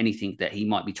on, and anything that he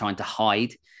might be trying to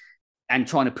hide and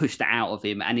trying to push that out of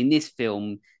him. And in this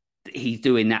film, he's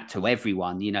doing that to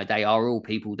everyone. They are all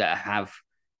people that have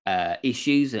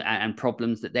issues and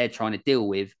problems that they're trying to deal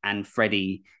with, and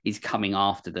Freddy is coming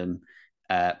after them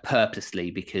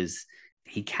purposely because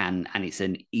he can, and it's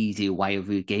an easier way of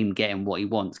him getting what he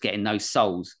wants, getting those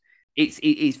souls.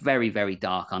 It's very, very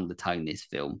dark undertone, this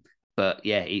film, but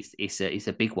yeah, it's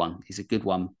a big one. It's a good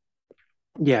one.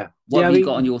 Yeah. What have you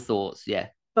got on your thoughts? Yeah.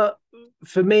 But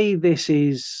for me, this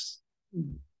is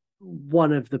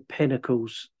one of the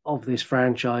pinnacles of this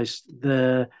franchise.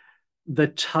 The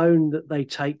tone that they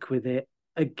take with it,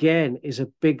 again, is a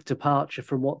big departure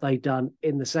from what they've done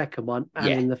in the second one and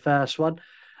in the first one.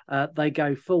 They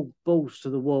go full balls to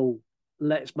the wall.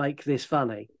 Let's make this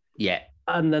funny. Yeah.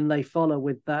 And then they follow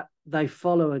with that. They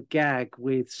follow a gag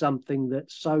with something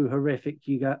that's so horrific.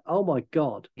 You go, oh my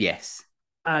God. Yes.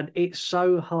 And it's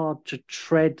so hard to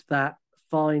tread that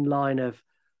fine line of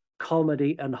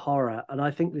comedy and horror. And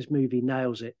I think this movie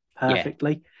nails it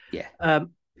perfectly. Yeah.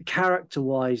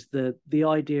 Character-wise, the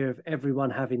idea of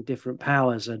everyone having different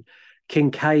powers, and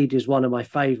Kincaid is one of my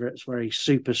favorites, where he's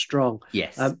super strong.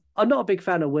 Yes. I'm not a big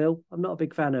fan of Will. I'm not a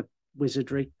big fan of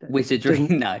wizardry.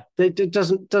 No. It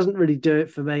doesn't really do it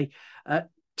for me.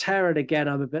 Taron, again,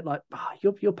 I'm a bit like,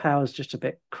 your power's just a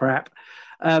bit crap.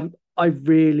 I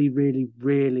really, really,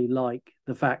 really like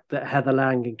the fact that Heather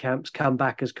Langenkamp's come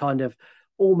back as kind of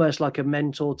almost like a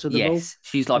mentor to them all. Yes,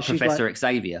 she's like Professor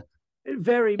Xavier.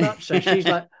 Very much so. She's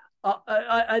like,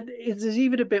 there's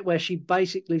even a bit where she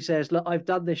basically says, look, I've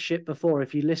done this shit before.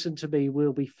 If you listen to me,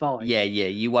 we'll be fine. Yeah,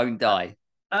 you won't die.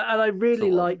 And I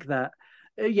really like that.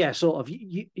 Yeah, sort of.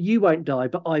 You won't die,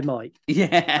 but I might.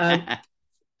 Yeah.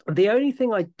 The only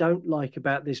thing I don't like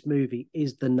about this movie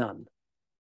is the nun.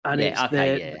 And it's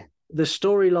the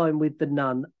storyline with the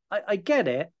nun. I get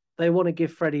it. They want to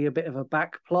give Freddy a bit of a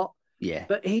back plot. Yeah.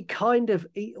 But he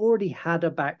already had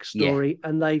a backstory,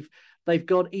 and they've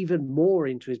gone even more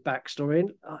into his backstory.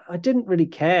 And I didn't really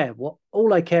care.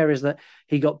 All I care is that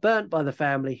he got burnt by the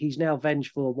family. He's now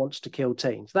vengeful and wants to kill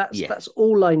teens. That's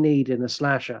all I need in a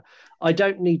slasher. I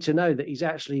don't need to know that he's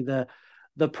actually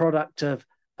the product of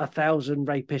 1,000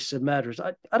 rapists and murderers.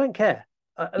 I don't care.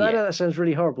 I know that sounds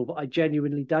really horrible, but I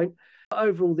genuinely don't.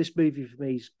 Overall, this movie for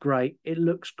me is great. It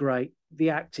looks great. The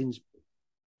acting's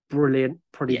brilliant,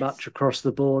 pretty much across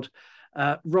the board.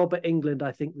 Robert Englund,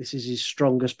 I think this is his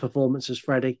strongest performance as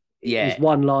Freddy. His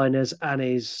one-liners and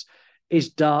his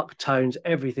dark tones,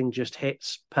 everything just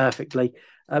hits perfectly.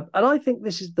 And I think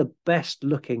this is the best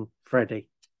looking Freddy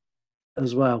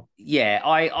as well. Yeah,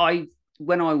 I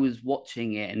when I was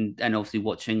watching it and obviously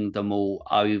watching them all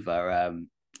over,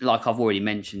 like I've already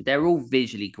mentioned, they're all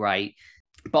visually great.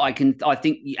 but I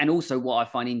think, and also what I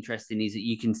find interesting is that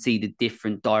you can see the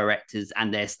different directors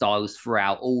and their styles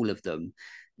throughout all of them.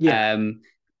 Yeah, Um,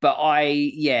 but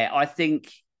I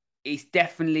think it's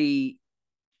definitely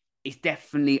it's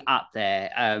definitely up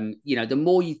there. The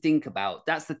more you think about,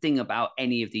 that's the thing about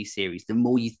any of these series. The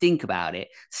more you think about it,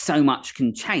 so much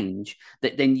can change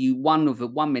that then you one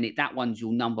minute that one's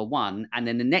your number one, and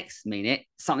then the next minute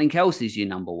something else is your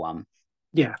number one.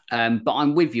 yeah, But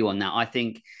I'm with you on that. I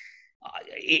think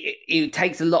it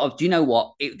takes a lot of. Do you know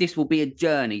what? This will be a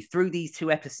journey through these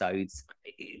two episodes.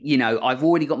 I've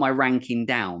already got my ranking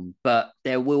down, but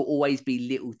there will always be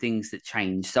little things that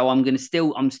change. So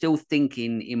I'm still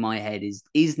thinking in my head,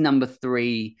 is number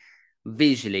three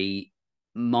visually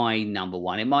my number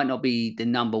one? It might not be the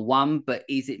number one, but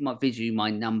is it my visually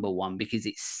my number one? Because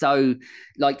it's so,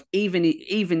 like, even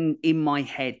in my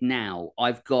head now,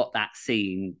 I've got that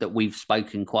scene that we've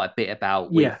spoken quite a bit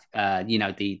about with yeah,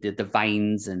 the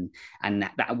veins and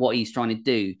that what he's trying to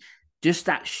do. Just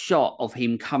that shot of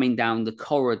him coming down the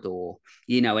corridor,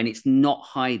 and it's not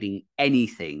hiding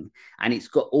anything, and it's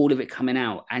got all of it coming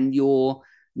out, and you're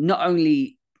not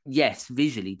only, yes,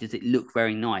 visually does it look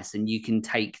very nice, and you can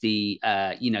take you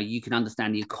can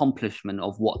understand the accomplishment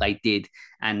of what they did,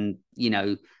 and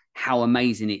how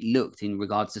amazing it looked in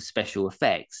regards to special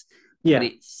effects, but yeah,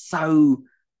 it's so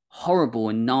horrible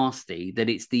and nasty that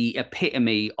it's the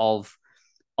epitome of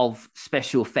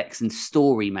special effects and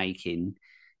story making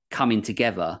coming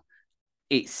together.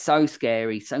 It's so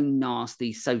scary, so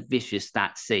nasty, so vicious,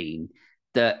 that scene,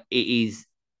 that it is,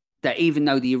 that even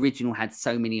though the original had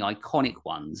so many iconic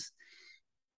ones,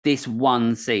 this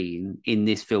one scene in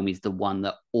this film is the one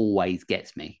that always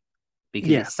gets me,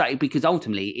 because yeah. because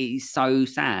ultimately it is so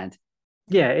sad.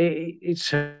 Yeah,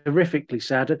 it's horrifically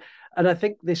sad. And I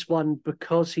think this one,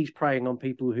 because he's preying on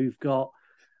people who've got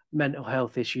mental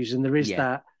health issues, and there is Yeah,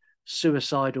 that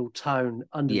suicidal tone yeah,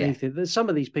 underneath it, that some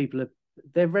of these people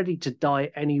they're ready to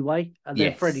die anyway, and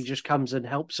then Freddie yes, just comes and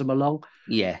helps them along.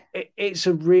 yeah, It's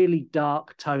a really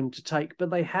dark tone to take, but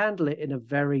they handle it in a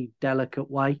very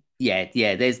delicate way.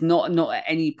 yeah. There's not at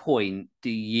any point do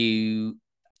you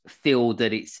feel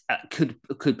that it's could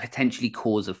potentially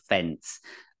cause offence.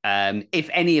 If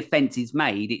any offence is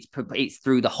made, it's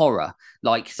through the horror.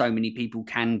 Like, so many people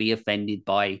can be offended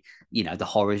by the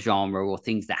horror genre or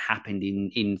things that happened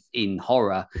in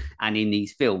horror and in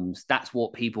these films. That's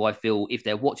what people, I feel, if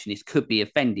they're watching this, could be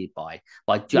offended by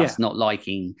Yeah, just not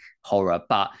liking horror.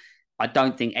 But I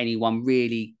don't think anyone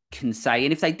really can say,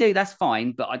 and if they do, that's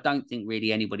fine. But I don't think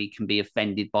really anybody can be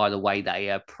offended by the way they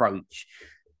approach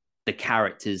the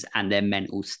characters and their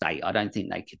mental state. I don't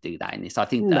think they could do that in this. I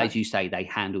think that, no. as you say, they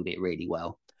handled it really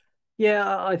well.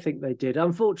 Yeah, I think they did.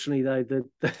 Unfortunately, though,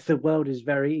 the world is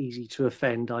very easy to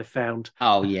offend, I found.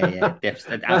 Oh yeah,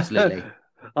 absolutely.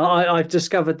 I've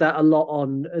discovered that a lot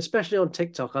especially on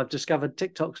TikTok. I've discovered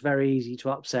TikTok's very easy to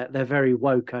upset. They're very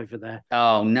woke over there.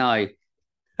 Oh no.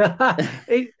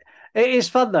 it it is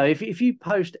fun though. If you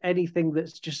post anything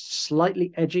that's just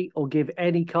slightly edgy or give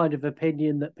any kind of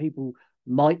opinion that people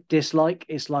might dislike,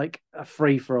 it's like a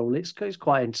free for all. It's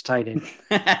quite entertaining.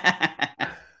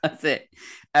 That's it.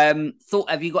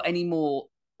 Have you got any more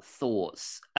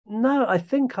thoughts? No, I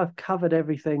think I've covered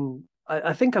everything.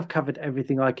 I think I've covered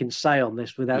everything I can say on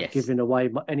this without Yes. giving away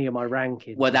any of my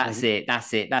rankings. Well, I that's think. it.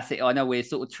 That's it. That's it. I know we're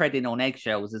sort of treading on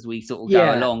eggshells as we sort of go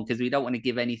Yeah, along because we don't want to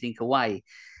give anything away.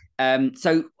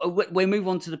 So we'll move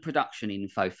on to the production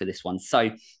info for this one.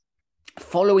 So,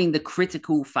 following the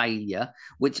critical failure,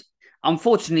 which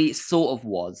unfortunately it sort of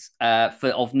was,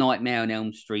 of Nightmare on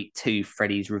Elm Street 2: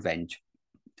 Freddy's Revenge,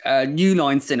 New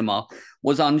Line Cinema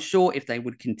was unsure if they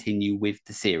would continue with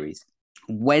the series.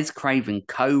 Wes Craven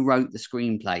co-wrote the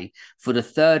screenplay for the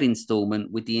third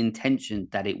installment with the intention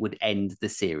that it would end the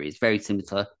series, very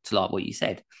similar to like what you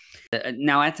said.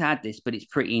 Now, I had to add this, but it's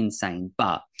pretty insane.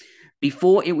 But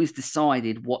before it was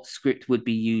decided what script would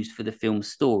be used for the film's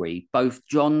story, both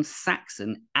John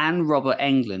Saxon and Robert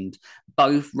Englund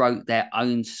both wrote their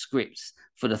own scripts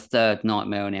for the third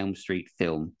Nightmare on Elm Street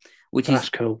film, which that's is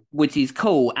cool. which is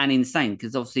cool and insane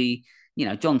because obviously,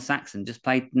 John Saxon just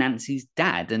played Nancy's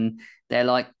dad, and they're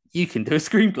like, you can do a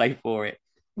screenplay for it.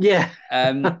 Yeah,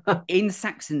 In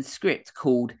Saxon's script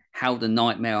called How the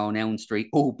Nightmare on Elm Street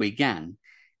All Began,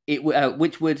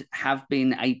 which would have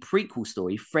been a prequel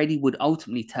story, Freddy would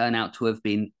ultimately turn out to have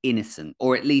been innocent,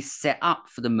 or at least set up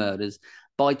for the murders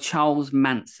by Charles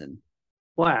Manson.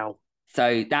 wow.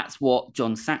 So that's what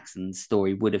John Saxon's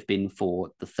story would have been for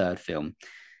the third film.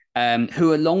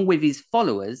 Who, along with his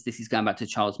followers, this is going back to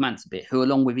Charles Manson bit, who,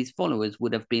 along with his followers,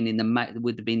 would have been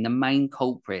the main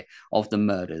culprit of the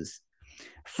murders.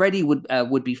 Freddie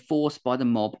would be forced by the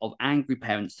mob of angry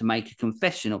parents to make a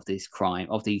confession of these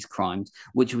crimes,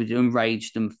 which would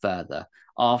enrage them further.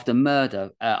 After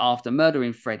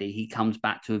murdering Freddie, he comes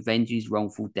back to avenge his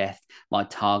wrongful death by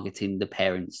targeting the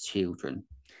parents' children,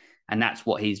 and that's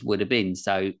what his would have been.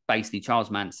 So basically,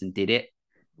 Charles Manson did it,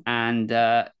 and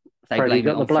they blame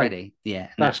it on Freddie. Yeah,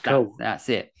 that's cool. That's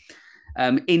it.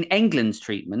 In Englund's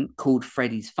treatment, called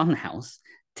Freddie's Funhouse,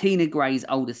 Tina Gray's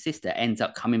older sister ends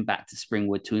up coming back to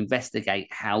Springwood to investigate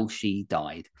how she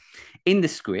died. In the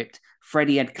script,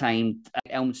 Freddie had claimed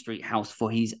Elm Street house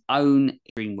for his own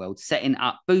dream world, setting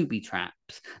up booby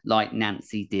traps like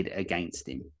Nancy did against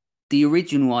him. The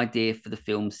original idea for the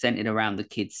film centered around the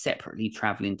kids separately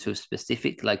traveling to a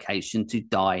specific location to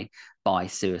die by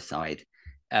suicide,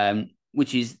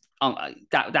 which is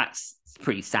that's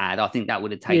pretty sad. I think that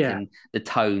would have taken the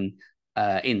tone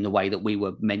in the way that we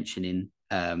were mentioning.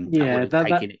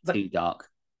 Taking it too dark.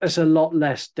 It's a lot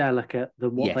less delicate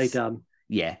than what they done.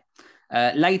 Yeah.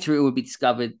 Later, it would be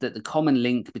discovered that the common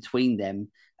link between them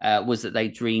was that they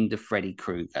dreamed of Freddy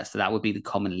Krueger. So that would be the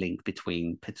common link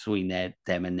between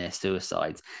them and their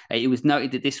suicides. It was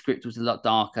noted that this script was a lot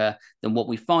darker than what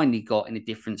we finally got in a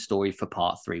different story for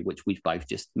part 3, which we've both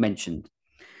just mentioned.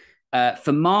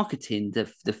 For marketing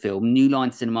the film, New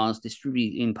Line Cinema's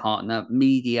distributing partner,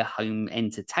 Media Home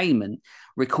Entertainment,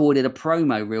 recorded a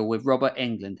promo reel with Robert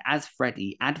Englund as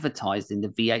Freddy, advertised in the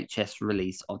VHS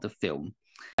release of the film.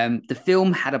 The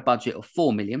film had a budget of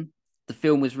 $4 million. The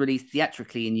film was released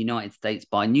theatrically in the United States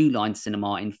by New Line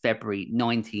Cinema in February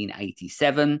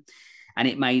 1987, and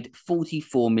it made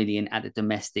 $44 million at the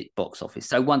domestic box office.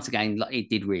 So once again, it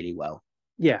did really well.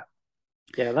 Yeah,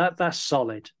 that's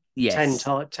solid. Yes.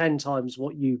 10 times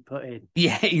what you put in.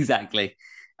 Yeah, exactly.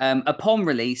 Upon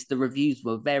release, the reviews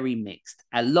were very mixed.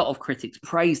 A lot of critics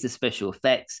praised the special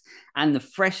effects and the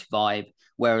fresh vibe,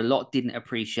 where a lot didn't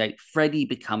appreciate Freddy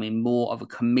becoming more of a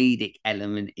comedic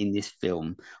element in this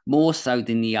film, more so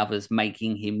than the others,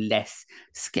 making him less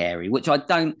scary, which I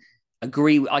don't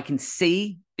agree with. I can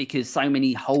see, because so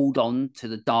many hold on to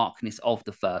the darkness of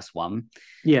the first one.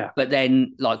 Yeah. But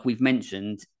then, like we've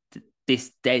mentioned,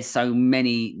 there's so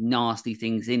many nasty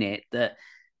things in it that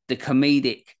the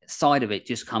comedic side of it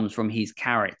just comes from his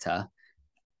character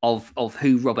of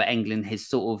who Robert Englund has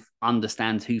sort of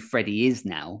understands who Freddy is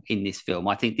now in this film.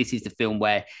 I think this is the film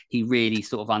where he really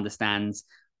sort of understands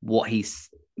what he's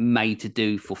made to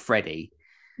do for Freddy.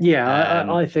 Yeah,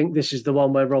 I think this is the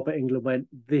one where Robert Englund went,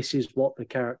 this is what the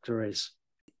character is.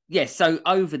 Yeah, so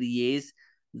over the years,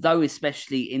 though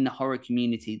especially in the horror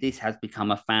community, this has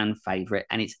become a fan favorite,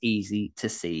 and it's easy to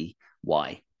see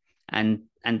why. And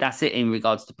that's it in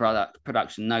regards to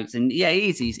production notes. And yeah,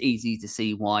 it's easy to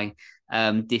see why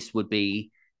this would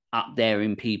be up there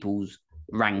in people's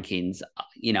rankings.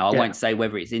 You know, I won't say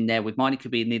whether it's in there with mine. It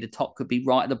could be near the top, could be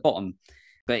right at the bottom.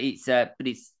 But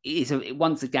it's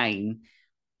once again,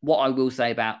 what I will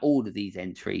say about all of these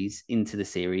entries into the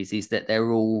series is that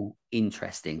they're all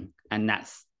interesting, and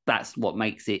that's what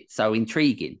makes it so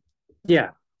intriguing.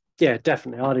 Yeah,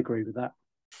 definitely. I'd agree with that.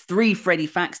 3 Freddy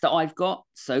facts that I've got.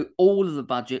 So all of the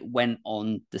budget went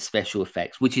on the special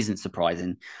effects, which isn't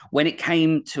surprising. When it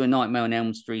came to A Nightmare on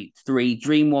Elm Street 3,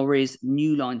 Dream Warriors,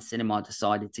 New Line Cinema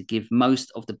decided to give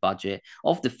most of the budget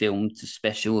of the film to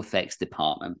special effects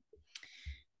department.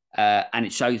 And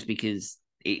it shows because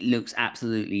it looks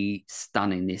absolutely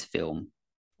stunning, this film.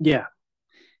 Yeah.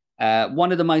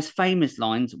 One of the most famous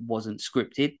lines wasn't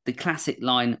scripted. The classic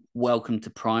line, "Welcome to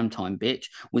Primetime, bitch,"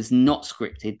 was not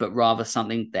scripted, but rather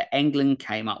something that Englund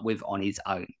came up with on his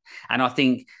own. And I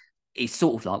think it's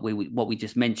sort of like what we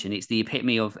just mentioned. It's the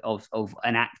epitome of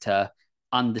an actor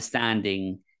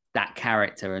understanding that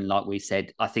character. And like we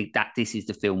said, I think that this is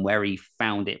the film where he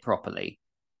found it properly.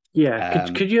 Yeah.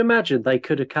 Could you imagine they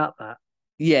could have cut that?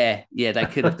 Yeah, they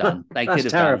could have done. They could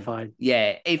have terrifying. Done.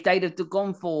 Yeah, if they'd have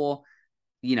gone for,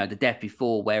 you know, The Death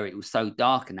Before, where it was so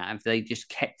dark and that, if they just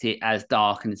kept it as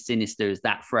dark and sinister as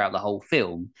that throughout the whole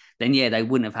film, then yeah, they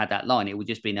wouldn't have had that line. It would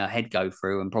just been a head go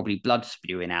through and probably blood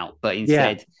spewing out. But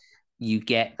instead, you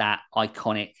get that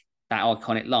iconic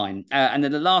line. And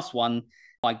then the last one,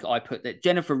 I put that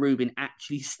Jennifer Rubin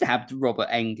actually stabbed Robert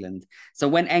Englund. So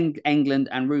when Englund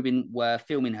and Rubin were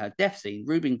filming her death scene,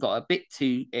 Rubin got a bit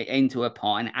too into her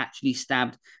part and actually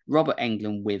stabbed Robert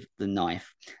Englund with the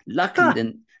knife.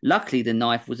 Luckily, the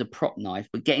knife was a prop knife,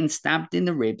 but getting stabbed in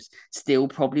the ribs still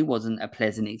probably wasn't a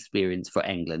pleasant experience for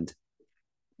Englund.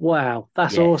 Wow,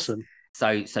 that's awesome.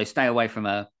 So stay away from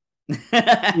her.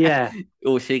 Yeah.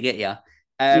 Or she'll get you.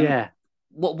 Yeah.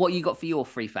 What you got for your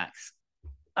 3 facts?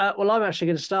 Well, I'm actually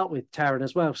going to start with Taryn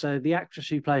as well. So the actress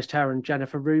who plays Taryn,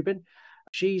 Jennifer Rubin,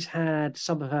 she's had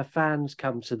some of her fans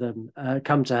come to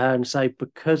her and say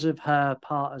because of her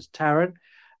part as Taryn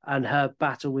and her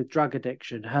battle with drug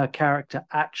addiction, her character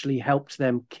actually helped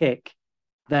them kick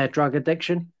their drug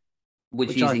addiction,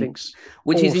 which I think's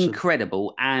which is awesome.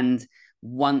 incredible. And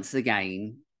once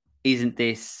again, isn't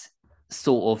this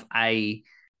sort of a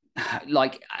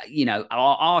like, you know,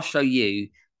 I'll show you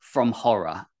from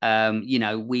horror. You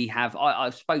know,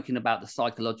 I've spoken about the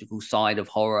psychological side of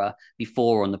horror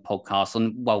before on the podcast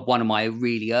on, well, one of my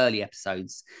really early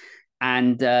episodes.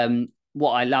 And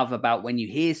what I love about when you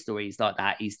hear stories like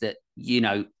that is that, you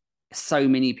know, so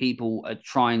many people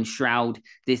try and shroud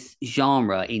this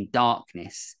genre in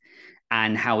darkness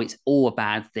and how it's all a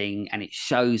bad thing and it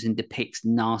shows and depicts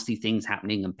nasty things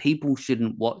happening and people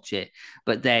shouldn't watch it.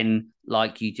 But then,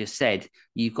 like you just said,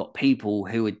 you've got people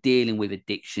who are dealing with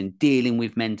addiction, dealing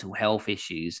with mental health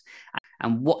issues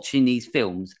and watching these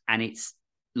films, and it's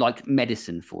like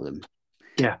medicine for them.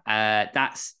 Yeah.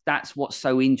 That's what's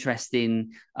so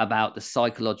interesting about the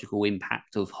psychological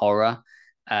impact of horror.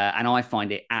 And I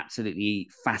find it absolutely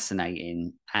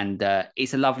fascinating. And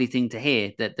it's a lovely thing to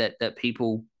hear that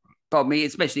people, probably,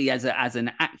 especially as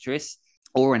an actress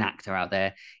or an actor out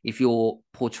there, if you're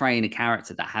portraying a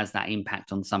character that has that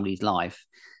impact on somebody's life,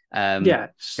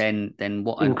 then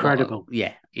what incredible.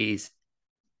 It is.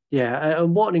 Yeah,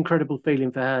 and what an incredible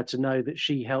feeling for her to know that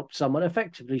she helped someone.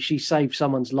 Effectively, she saved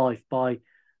someone's life by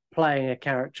playing a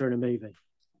character in a movie.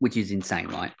 Which is insane,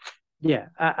 right? Yeah,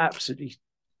 absolutely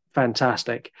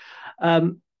fantastic.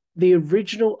 The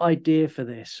original idea for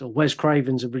this, or Wes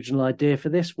Craven's original idea for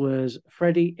this, was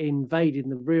Freddy invading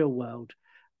the real world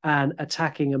and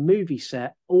attacking a movie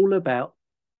set all about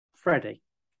Freddy.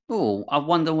 Oh, I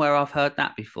wonder where I've heard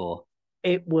that before.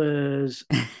 It was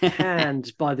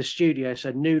canned by the studio,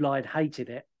 so New Line hated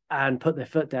it and put their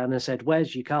foot down and said,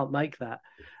 Wes, you can't make that.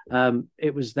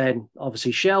 It was then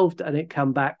obviously shelved and it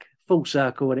come back full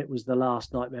circle, and it was the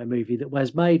last Nightmare movie that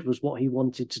Wes made, was what he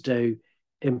wanted to do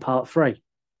in part 3.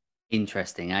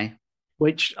 Interesting, eh?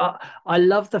 Which I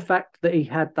love the fact that he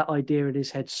had that idea in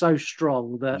his head so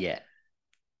strong that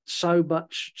so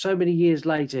many years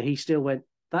later, he still went,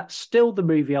 that's still the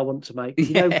movie I want to make.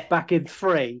 You know, back in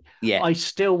 3, I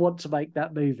still want to make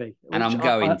that movie. And I'm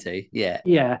going to.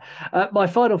 Yeah. My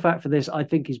final fact for this, I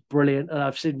think, is brilliant. And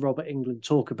I've seen Robert Englund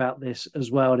talk about this as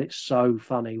well. And it's so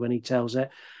funny when he tells it.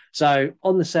 So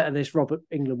on the set of this, Robert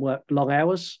Englund worked long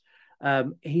hours.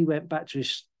 He went back to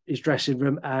his dressing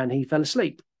room and he fell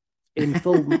asleep in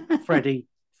full Freddy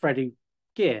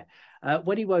gear.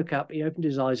 When he woke up, he opened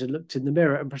his eyes and looked in the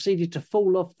mirror and proceeded to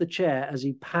fall off the chair as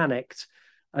he panicked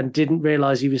and didn't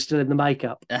realize he was still in the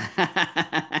makeup.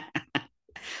 I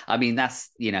mean,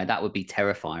 that would be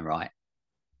terrifying, right?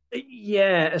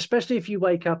 Yeah, especially if you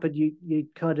wake up and you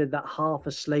kind of that half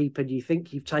asleep and you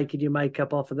think you've taken your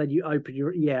makeup off and then you open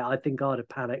I think I'd have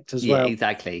panicked as well. Yeah,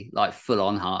 exactly. Like full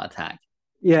on heart attack.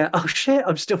 Yeah. Oh shit,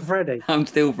 I'm still Freddy. I'm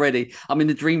still Freddy. I'm in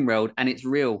the dream world and it's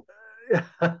real.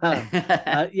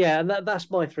 Yeah, and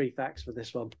that's my 3 facts for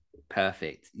this one.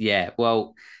 Perfect. Yeah.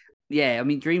 Well, yeah, I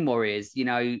mean, Dream Warriors, you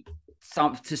know,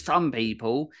 to some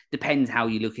people, depends how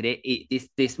you look at it.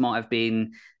 This might have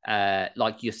been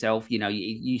like yourself, you know,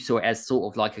 you saw it as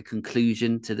sort of like a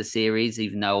conclusion to the series,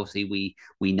 even though obviously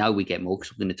we know we get more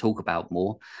because we're going to talk about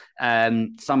more.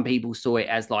 Some people saw it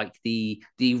as like the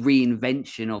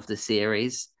reinvention of the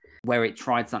series, where it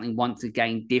tried something once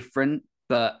again different,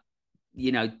 but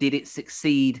you know, did it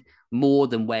succeed more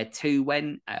than where 2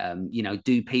 went? You know,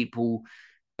 do people,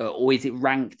 or is it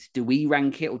ranked? Do we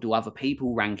rank it, or do other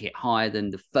people rank it higher than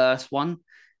the first one?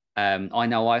 I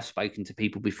know I've spoken to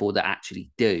people before that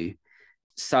actually do.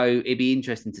 So it'd be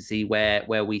interesting to see where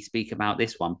we speak about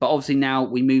this one. But obviously now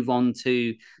we move on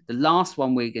to the last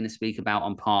one we're going to speak about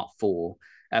on part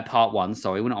 1.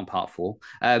 Sorry, we're not on part 4,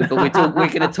 but we're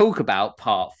going to talk about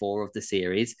part 4 of the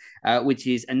series, which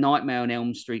is A Nightmare on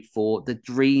Elm Street 4: The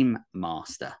Dream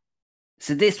Master.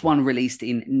 So this one released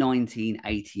in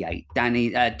 1988,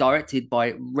 directed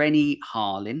by Renny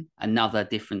Harlin, another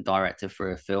different director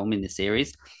for a film in the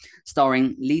series,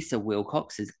 starring Lisa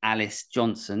Wilcox as Alice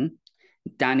Johnson,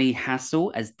 Danny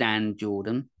Hassel as Dan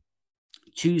Jordan,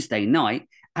 Tuesday Knight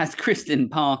as Kristen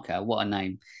Parker. What a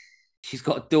name. She's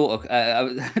got a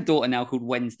daughter now called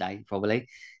Wednesday, probably.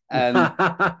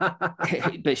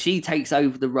 But she takes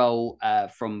over the role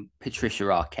from Patricia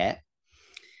Arquette.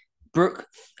 Brooke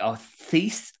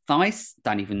Theiss,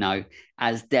 don't even know,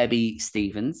 as Debbie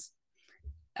Stevens.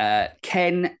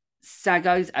 Ken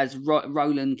Sagoes as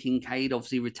Roland Kincaid,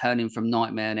 obviously returning from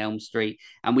Nightmare on Elm Street.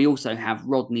 And we also have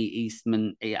Rodney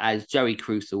Eastman as Joey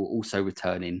Crusoe, also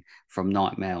returning from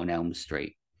Nightmare on Elm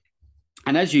Street.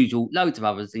 And as usual, loads of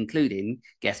others, including,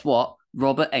 guess what?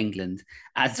 Robert Englund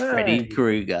as Freddy Hey,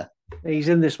 Krueger. he's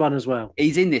in this one as well.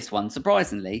 He's in this one.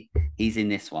 Surprisingly, he's in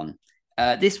this one.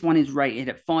 This one is rated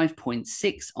at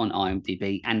 5.6 on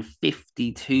IMDb and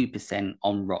 52%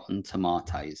 on Rotten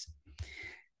Tomatoes.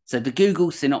 So the Google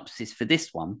synopsis for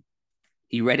this one,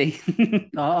 you ready?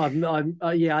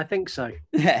 Yeah, I think so.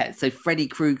 Yeah, so Freddy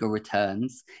Krueger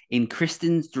returns in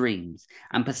Kristen's dreams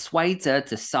and persuades her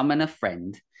to summon a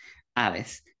friend,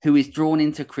 Alice, who is drawn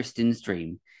into Kristen's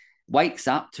dream, wakes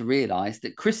up to realize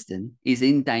that Kristen is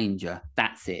in danger.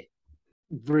 That's it.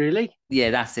 Really? Yeah,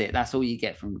 that's it. That's all you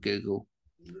get from Google.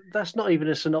 That's not even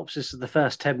a synopsis of the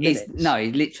first 10 It's minutes. no,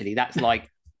 literally, that's like,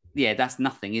 yeah, that's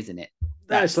nothing, isn't it?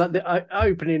 That's like the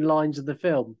opening lines of the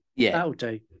film. Yeah, That'll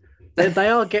do. They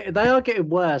are getting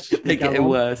worse. they're getting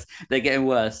worse. They're getting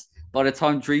worse. By the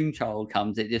time Dream Child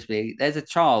comes, it just be there's a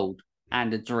child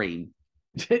and a dream.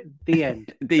 The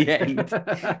end. The end.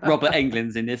 Robert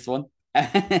Englund's in this one,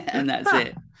 and that's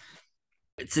it.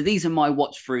 So these are my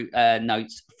watch through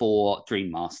notes for Dream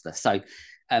Master. So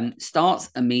starts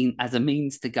as a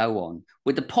means to go on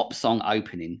with the pop song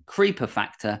opening. Creeper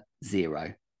factor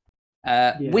 0.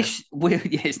 Yeah,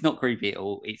 it's not creepy at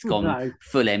all. It's gone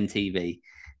full MTV.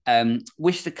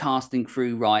 Wish the cast and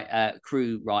crew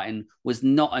writing was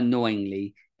not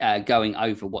annoyingly going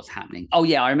over what's happening. Oh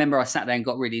yeah, I remember I sat there and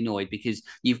got really annoyed because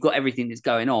you've got everything that's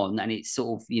going on and it's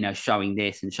sort of showing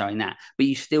this and showing that, but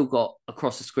you still got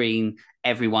across the screen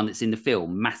everyone that's in the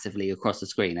film massively across the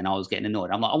screen, and I was getting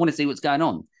annoyed. I'm like, I want to see what's going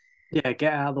on. Yeah,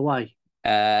 get out of the way.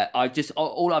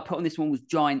 All I put on this one was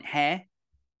giant hair.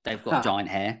 They've got giant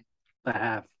hair. They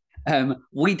have.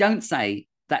 We don't say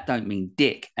that don't mean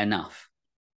dick enough.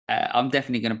 I'm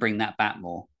definitely going to bring that back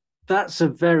more. That's a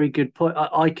very good point.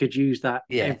 I could use that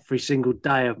every single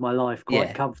day of my life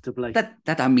quite comfortably. That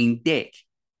don't mean dick.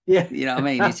 Yeah. You know what I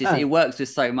mean? It's just, it works with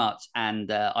so much.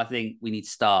 And I think we need to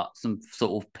start some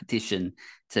sort of petition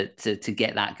to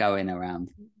get that going around.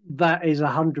 That is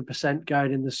 100%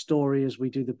 going in the story as we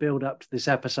do the build up to this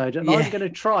episode. And I'm going to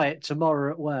try it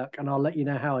tomorrow at work and I'll let you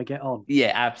know how I get on.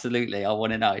 Yeah, absolutely. I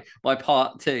want to know. By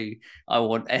part 2, I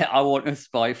want a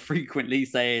spy frequently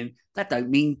saying, that don't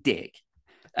mean dick.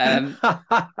 What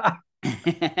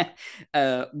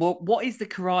is the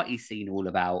karate scene all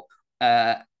about?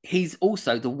 He's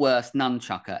also the worst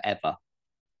nunchucker ever.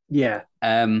 Yeah.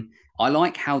 I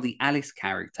like how the Alice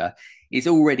character is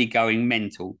already going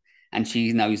mental and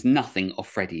she knows nothing of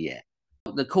Freddy yet.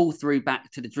 The call through back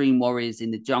to the Dream Warriors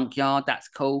in the junkyard, that's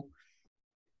cool.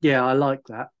 Yeah, I like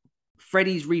that.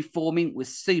 Freddy's reforming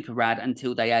was super rad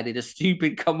until they added a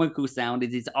stupid comical sound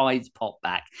as his eyes pop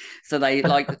back. So they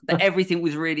everything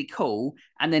was really cool.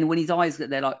 And then when his eyes get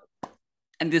there, like,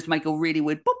 and just make a really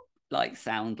weird boop, like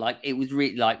sound, like it was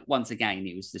really like, once again,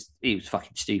 it was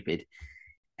fucking stupid.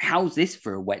 How's this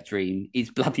for a wet dream? Is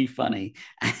bloody funny.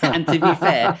 And to be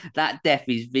fair, that death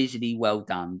is visually well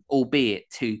done, albeit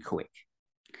too quick.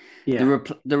 Yeah.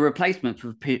 The replacement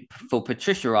for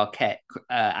Patricia Arquette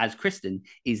as Kristen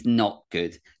is not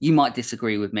good. You might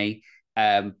disagree with me,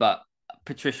 but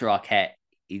Patricia Arquette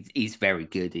is very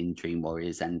good in Dream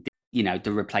Warriors, and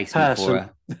the replacement for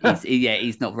her,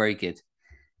 he's not very good.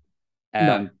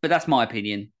 No. But that's my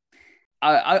opinion.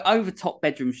 Over top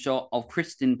bedroom shot of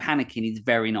Kristen panicking is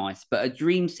very nice, but a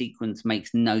dream sequence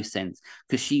makes no sense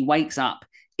because she wakes up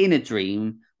in a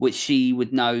dream which she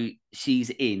would know she's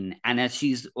in, and as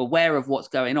she's aware of what's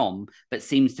going on, but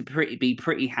seems to be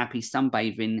pretty happy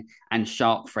sunbathing and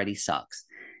Shark Freddy sucks.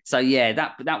 So yeah,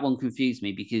 that one confused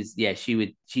me because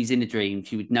she's in a dream,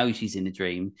 she would know she's in a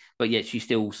dream, but yet she's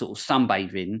still sort of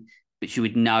sunbathing, but she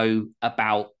would know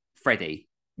about Freddy.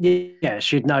 Yeah,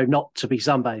 she'd know not to be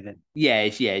sunbathing. Yeah,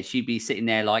 she'd be sitting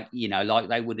there like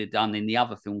they would have done in the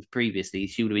other films previously.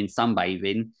 She would have been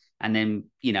sunbathing, and then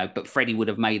but Freddy would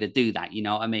have made her do that. You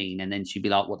know what I mean? And then she'd be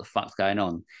like, "What the fuck's going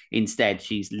on?" Instead,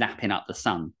 she's lapping up the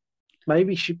sun.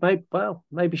 Maybe she hadn't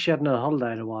had a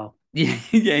holiday in a while. Yeah,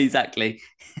 exactly.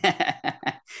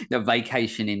 The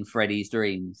vacation in Freddy's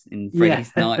dreams, in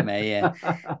Freddy's nightmare.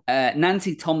 Yeah.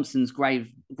 Nancy Thompson's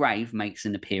grave makes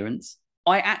an appearance.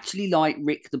 I actually like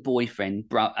Rick, the boyfriend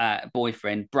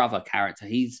brother character.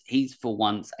 He's for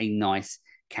once a nice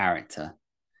character.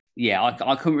 Yeah,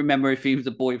 I couldn't remember if he was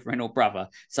a boyfriend or brother.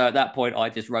 So at that point, I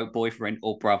just wrote boyfriend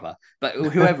or brother. But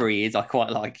whoever he is, I quite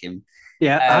like him.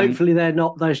 Yeah, hopefully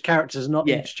those characters are not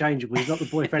interchangeable. He's not the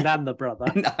boyfriend and the brother.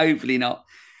 No, hopefully not.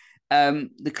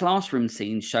 The classroom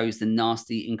scene shows the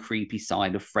nasty and creepy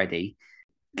side of Freddy.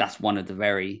 That's one of the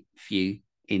very few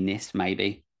in this,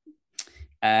 maybe.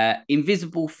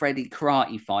 Invisible Freddy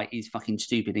karate fight is fucking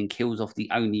stupid and kills off the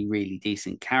only really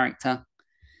decent character.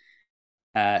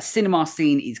 Cinema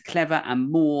scene is clever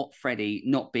and more Freddy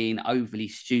not being overly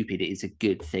stupid is a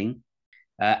good thing.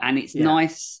 And it's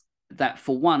nice that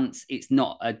for once it's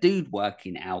not a dude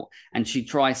working out and she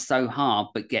tries so hard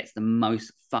but gets the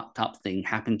most fucked up thing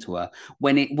happen to her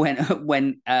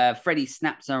when Freddy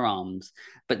snaps her arms,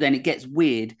 but then it gets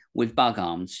weird with bug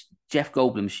arms. Jeff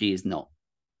Goldblum, she is not.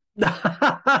 That's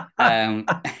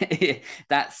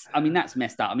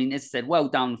messed up. I mean, as I said, well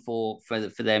done for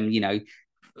them,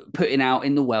 putting out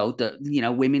in the world that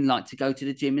women like to go to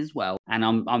the gym as well. And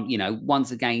I'm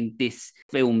once again, this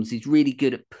films is really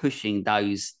good at pushing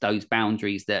those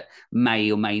boundaries that may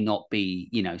or may not be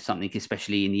something,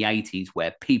 especially in the 80s,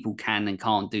 where people can and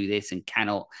can't do this and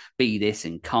cannot be this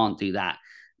and can't do that.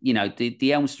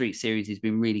 The Elm Street series has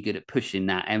been really good at pushing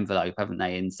that envelope, haven't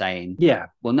they, and saying,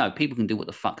 well, no, people can do what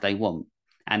the fuck they want.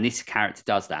 And this character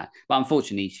does that. But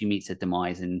unfortunately, she meets her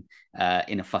demise in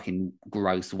a fucking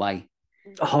gross way.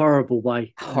 Horrible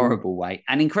way.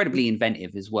 And incredibly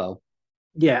inventive as well.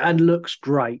 Yeah, and looks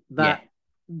great. The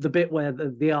bit where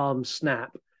the arms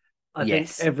snap, I think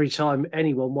every time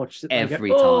anyone watches it, every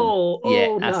go,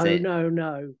 time.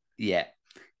 No. Yeah.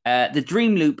 The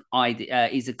dream loop idea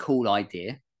is a cool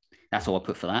idea. That's all I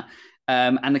put for that.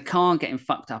 And the car getting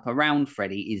fucked up around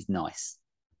Freddy is nice.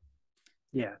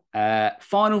 Yeah.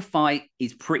 Final fight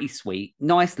is pretty sweet,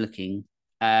 nice looking.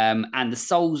 And the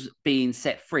souls being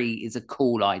set free is a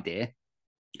cool idea.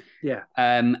 Yeah.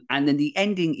 And then the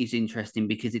ending is interesting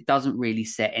because it doesn't really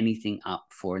set anything up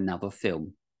for another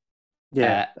film.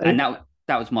 Yeah. And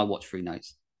that was my watch through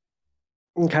notes.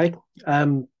 Okay.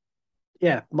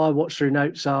 Yeah, my watch through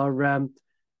notes are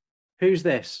who's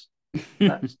this?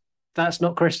 That's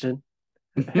not Kristen.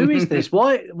 Who is this?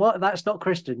 Why? What? That's not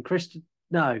Kristen. Kristen?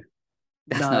 No.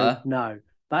 No.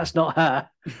 That's not her.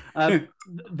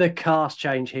 The cast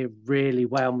change here really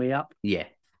wound me up. Yeah.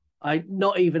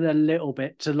 Not even a little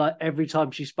bit. To like every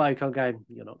time she spoke, I'm going,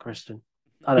 "You're not Kristen.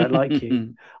 I don't like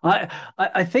you."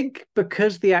 I think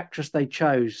because the actress they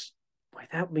chose,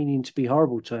 without meaning to be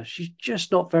horrible to her, she's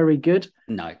just not very good.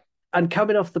 No. And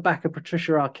coming off the back of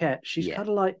Patricia Arquette, she's kind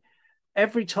of like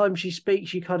every time she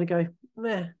speaks, you kind of go,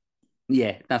 meh.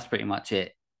 Yeah, that's pretty much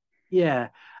it. Yeah.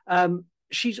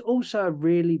 She's also a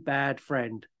really bad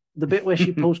friend. The bit where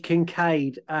she pulls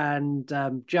Kincaid and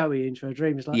Joey into her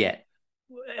dream is like,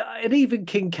 and even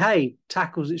Kincaid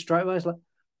tackles it straight away. It's like,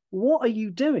 what are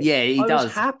you doing? Yeah, he does. I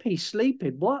was happy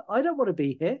sleeping. What? I don't want to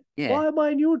be here. Yeah. Why am I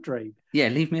in your dream? Yeah,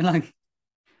 leave me alone.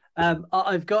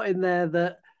 I've got in there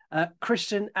that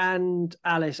Kristen and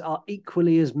Alice are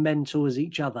equally as mental as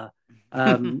each other.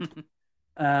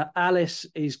 Alice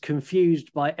is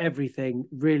confused by everything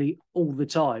really all the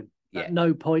time. Yeah. At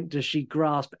no point does she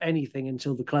grasp anything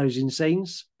until the closing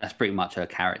scenes. That's pretty much her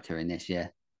character in this, yeah.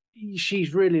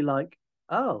 She's really like,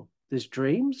 oh, there's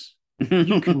dreams?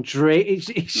 You can dream.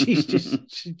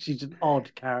 She's an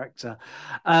odd character.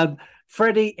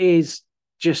 Freddie is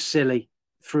just silly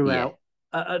throughout.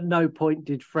 Yeah. At no point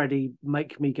did Freddie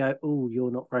make me go, oh,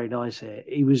 you're not very nice here.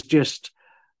 He was just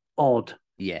odd.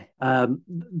 Yeah.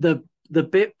 The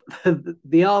bit,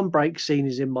 the arm break scene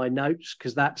is in my notes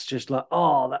because that's just like,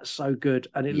 oh, that's so good.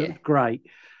 And it looked great.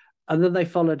 And then they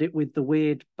followed it with the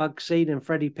weird bug scene and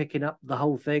Freddie picking up the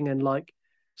whole thing and like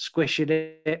squishing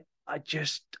it. I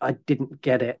didn't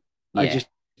get it. Yeah.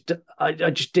 I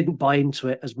just didn't buy into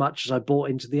it as much as I bought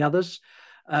into the others.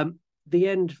 The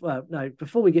end,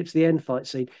 before we get to the end fight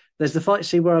scene, there's the fight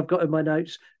scene where I've got in my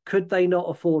notes, could they not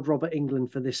afford Robert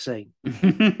Englund for this scene?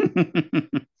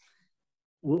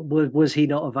 Was he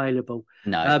not available?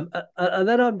 No. And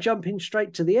then I'm jumping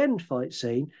straight to the end fight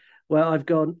scene where I've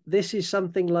gone, this is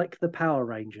something like the Power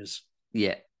Rangers.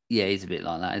 Yeah. Yeah, he's a bit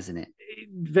like that, isn't it?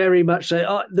 Very much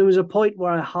so. There was a point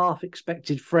where I half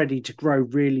expected Freddie to grow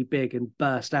really big and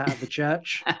burst out of the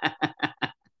church.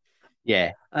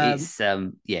 Yeah, it's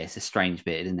a strange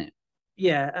bit, isn't it?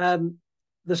 Yeah,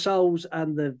 the souls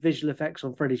and the visual effects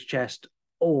on Freddy's chest,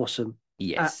 awesome.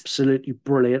 Yes, absolutely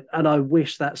brilliant. And I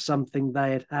wish that's something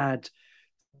they had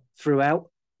throughout.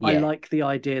 Yeah. I like the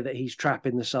idea that he's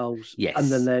trapping the souls, and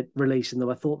then they're releasing them.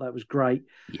 I thought that was great.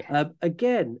 Yeah.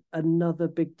 Again, another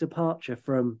big departure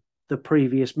from the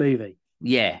previous movie.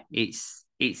 Yeah, it's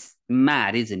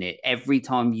mad, isn't it? Every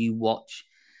time you watch.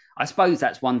 I suppose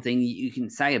that's one thing you can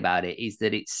say about it is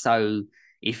that it's so,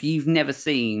 if you've never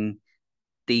seen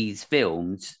these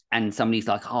films and somebody's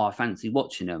like, oh, I fancy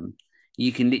watching them,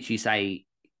 you can literally say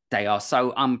they are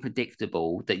so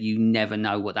unpredictable that you never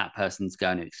know what that person's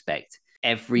going to expect.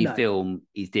 Every film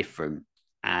is different.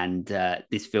 And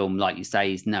this film, like you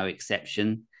say, is no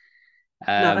exception.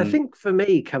 No, I think for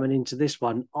me coming into this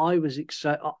one, I was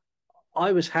excited.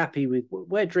 I was happy with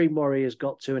where Dream Warriors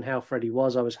got to and how Freddy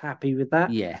was. I was happy with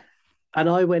that. Yeah. And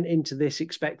I went into this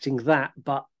expecting that,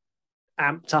 but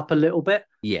amped up a little bit.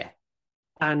 Yeah.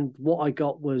 And what I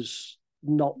got was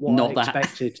not what Not I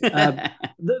expected. that.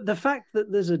 The fact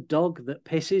that there's a dog that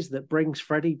pisses that brings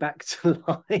Freddy back to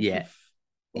life. Yeah.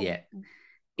 Yeah.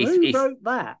 Who wrote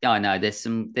that? I know there's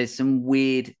some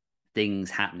weird things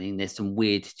happening. There's some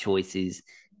weird choices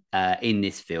in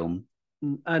this film.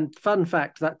 And fun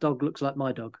fact, that dog looks like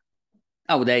my dog.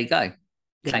 Oh, well, there you go.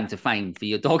 Claim to fame for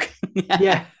your dog.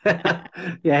 Yeah.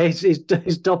 Yeah, his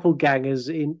doppelgangers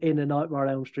in A Nightmare on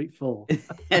Elm Street 4.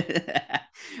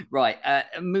 Right.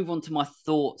 Move on to my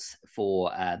thoughts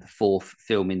for the fourth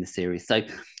film in the series. So,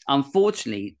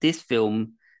 unfortunately, this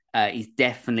film is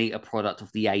definitely a product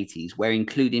of the 80s, where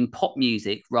including pop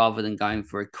music rather than going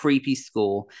for a creepy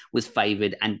score was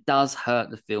favoured and does hurt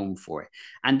the film for it.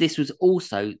 And this was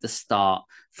also the start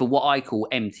for what I call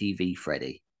MTV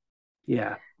Freddy.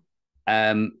 Yeah.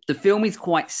 The film is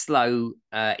quite slow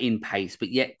in pace, but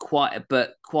yet quite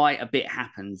a bit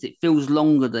happens. It feels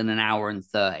longer than an hour and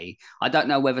 30. I don't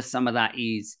know whether some of that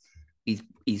is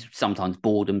sometimes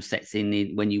boredom sets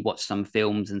in when you watch some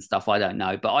films and stuff. I don't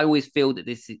know, but I always feel that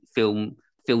this film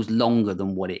feels longer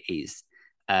than what it is.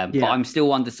 But I'm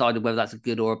still undecided whether that's a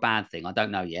good or a bad thing. I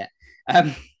don't know yet.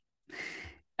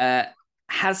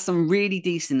 Has some really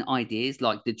decent ideas,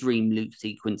 like the dream loop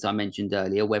sequence I mentioned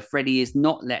earlier, where Freddy is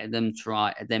not letting them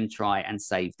try and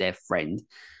save their friend.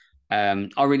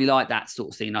 I really like that sort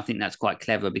of scene. I think that's quite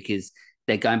clever because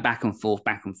they're going back and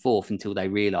forth until they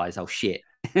realize, oh shit.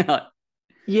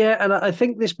 Yeah, and I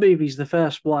think this movie's the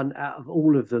first one out of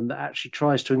all of them that actually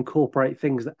tries to incorporate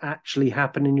things that actually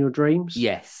happen in your dreams.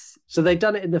 Yes. So they've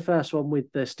done it in the first one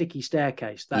with the sticky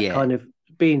staircase, that kind of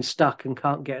being stuck and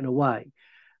can't get away.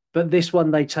 But this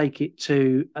one, they take it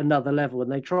to another level and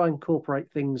they try and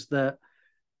incorporate things that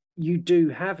you do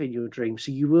have in your dream.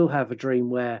 So you will have a dream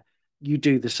where you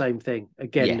do the same thing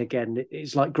again and again.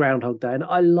 It's like Groundhog Day. And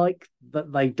I like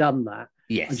that they've done that.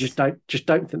 Yes. I just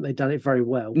don't think they've done it very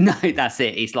well. No, that's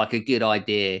it. It's like a good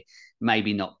idea.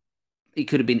 Maybe not. It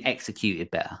could have been executed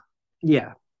better.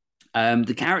 Yeah.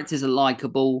 The characters are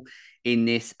likable in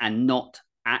this and not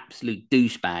absolute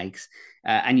douchebags.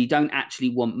 And you don't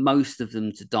actually want most of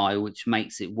them to die, which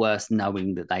makes it worse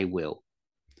knowing that they will.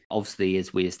 Obviously,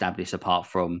 as we established, apart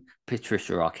from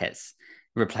Patricia Arquette's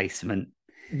replacement.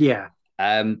 Yeah.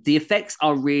 The effects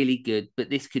are really good, but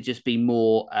this could just be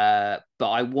more. But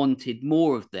I wanted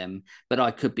more of them, but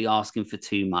I could be asking for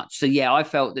too much. So yeah, I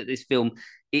felt that this film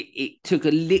it took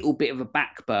a little bit of a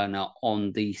back burner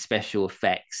on the special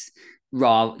effects,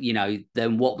 rather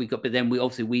than what we got. But then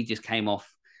we just came off,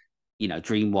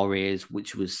 Dream Warriors,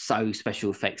 which was so special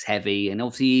effects heavy, and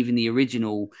obviously even the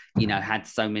original, had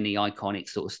so many iconic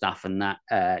sort of stuff and that,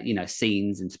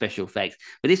 scenes and special effects.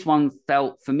 But this one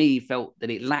felt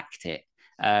that it lacked it.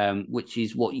 Which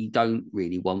is what you don't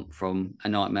really want from a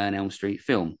Nightmare on Elm Street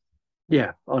film.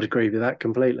 Yeah, I'd agree with that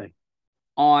completely.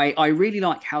 I really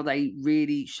like how they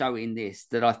really show in this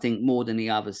that I think more than the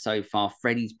others so far,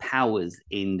 Freddy's powers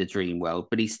in the dream world,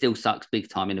 but he still sucks big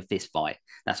time in a fist fight.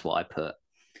 That's what I put.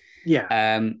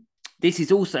 Yeah. This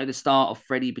is also the start of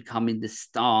Freddy becoming the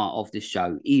star of the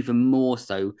show, even more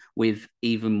so with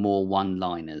even more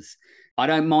one-liners. I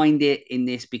don't mind it in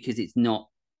this because it's not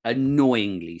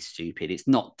annoyingly stupid. It's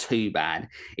not too bad.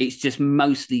 It's just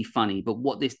mostly funny. But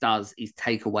what this does is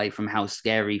take away from how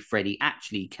scary Freddy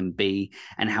actually can be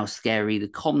and how scary the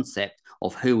concept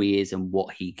of who he is and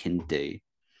what he can do.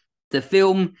 The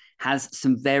film has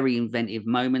some very inventive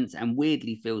moments and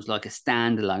weirdly feels like a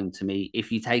standalone to me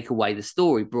if you take away the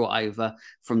story brought over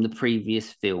from the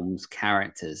previous film's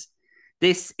characters.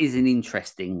 This is an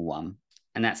interesting one,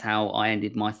 and that's how I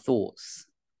ended my thoughts.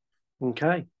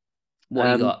 Okay.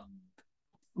 What you got?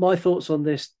 My thoughts on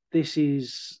this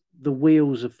is the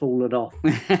wheels have fallen off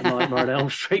the Nightmare on Elm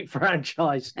Street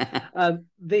franchise.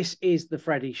 This is the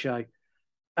Freddy show,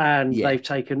 and they've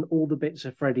taken all the bits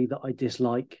of Freddy that I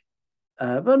dislike.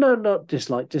 Well, no, not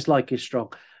dislike. Dislike is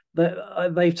strong.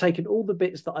 They've taken all the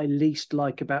bits that I least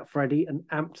like about Freddy and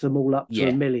amped them all up to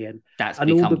a million. That's and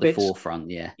become all the the bits,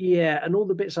 forefront, yeah. Yeah, and all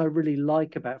the bits I really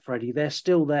like about Freddy, they're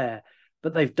still there,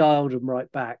 but they've dialed them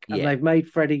right back. And they've made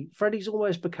Freddy's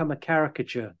almost become a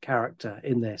caricature character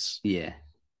in this. Yeah.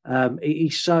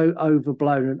 He's so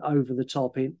overblown and over the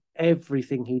top in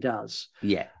everything he does.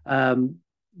 Yeah.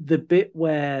 The bit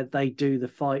where they do the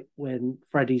fight when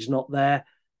Freddy's not there,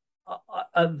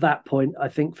 at that point, I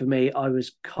think for me, I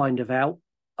was kind of out.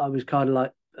 I was kind of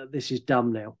like, this is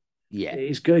dumb now. Yeah.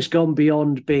 It's gone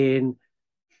beyond being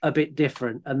a bit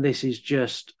different. And this is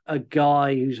just a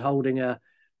guy who's holding a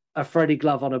a Freddy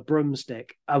glove on a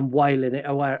broomstick and wailing it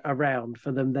around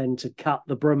for them then to cut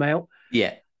the broom out.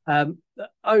 Yeah. Um,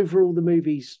 Overall, the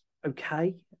movie's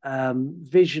okay.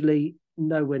 Visually,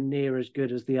 nowhere near as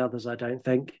good as the others, I don't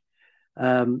think.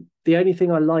 The only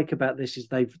thing I like about this is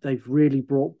they've really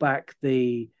brought back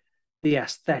the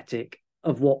aesthetic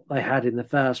of what they had in the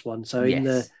first one. So in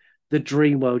the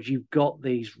dream world, you've got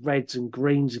these reds and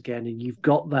greens again, and you've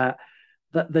got that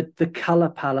the color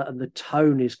palette and the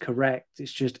tone is correct.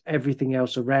 It's just everything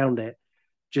else around it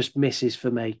just misses for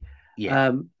me.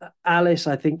 Yeah. Alice,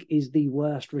 I think, is the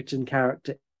worst written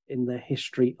character in the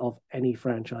history of any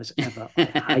franchise ever. I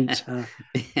hate her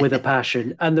with a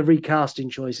passion, and the recasting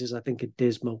choices I think are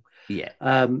dismal. Yeah.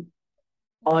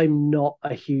 I'm not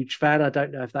a huge fan. I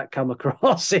don't know if that come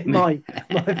across in my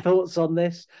thoughts on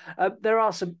this. There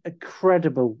are some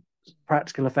incredible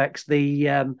practical effects.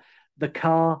 The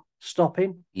car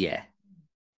stopping,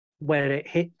 where it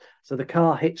hit, so the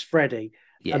car hits Freddy,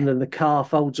 and then the car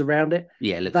folds around it.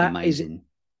 Yeah, it looks amazing.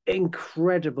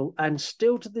 Incredible, and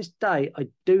still to this day, I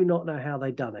do not know how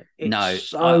they done it.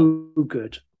 It's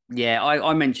good. Yeah,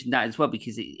 I mentioned that as well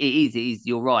because it is.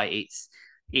 You're right.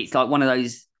 It's like one of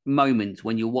those moments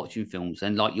when you're watching films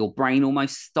and like your brain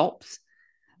almost stops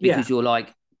because you're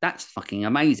like, that's fucking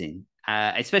amazing.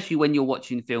 Especially when you're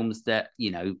watching films that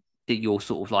that you're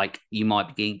sort of like you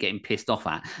might be getting pissed off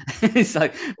at, so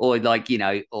or like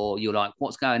or you're like,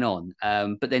 what's going on?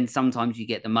 But then sometimes you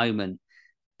get the moment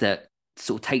that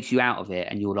sort of takes you out of it,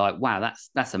 and you're like, wow,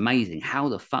 that's amazing. How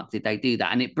the fuck did they do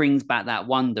that? And it brings back that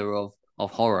wonder of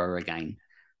horror again.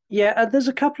 Yeah, and there's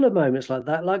a couple of moments like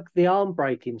that, like the arm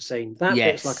breaking scene. That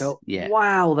bit's like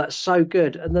wow, that's so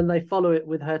good. And then they follow it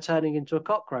with her turning into a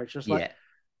cockroach. It's like,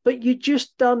 but you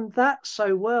just done that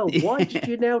so well. Why did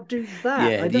you now do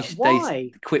that?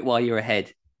 Why? Quit while you're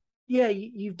ahead. Yeah,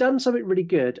 you've done something really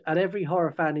good, and every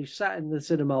horror fan who sat in the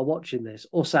cinema watching this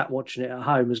or sat watching it at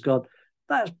home has gone,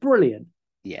 that's brilliant.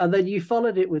 Yeah. And then you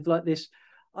followed it with like this,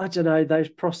 I don't know, those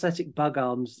prosthetic bug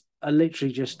arms are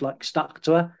literally just like stuck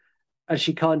to her. And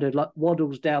she kind of like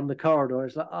waddles down the corridor.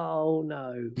 It's like, oh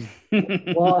no,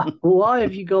 why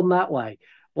have you gone that way?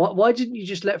 Why didn't you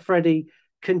just let Freddy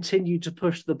continue to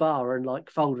push the bar and like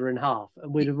fold her in half,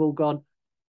 and we'd have all gone,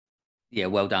 yeah,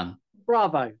 well done,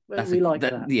 bravo. We like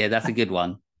that. Yeah, that's a good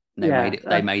one.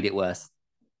 They made it worse.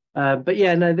 But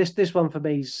yeah, no, this one for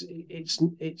me is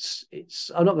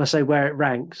it's I'm not going to say where it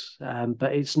ranks,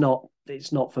 but it's not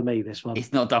for me. This one,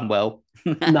 it's not done well.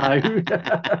 No.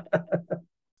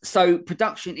 So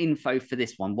production info for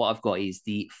this one, what I've got is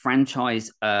the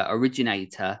franchise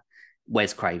originator,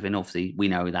 Wes Craven. Obviously, we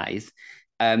know who that is.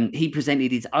 He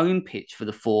presented his own pitch for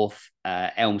the fourth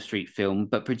Elm Street film,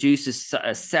 but producers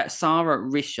Sarah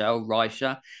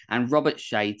Risher and Robert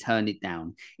Shea turned it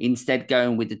down, instead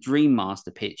going with the Dream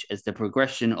Master pitch as the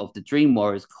progression of the Dream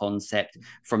Warriors concept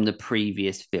from the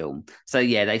previous film. So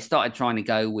yeah, they started trying to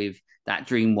go with that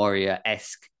Dream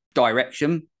Warrior-esque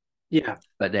direction. Yeah.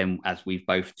 But then, as we've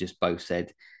both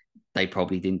said, they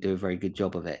probably didn't do a very good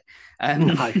job of it.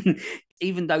 No.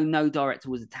 Even though no director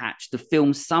was attached, the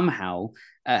film somehow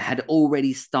had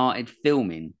already started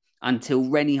filming until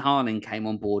Renny Harlin came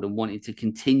on board and wanted to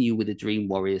continue with the Dream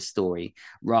Warriors story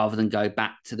rather than go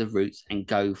back to the roots and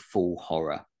go full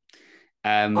horror.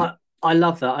 I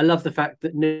love that. I love the fact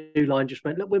that New Line just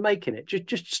went, look, we're making it.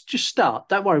 Just start.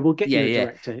 Don't worry, we'll get you a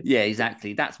director. Yeah,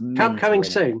 exactly. That's coming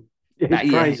soon. It's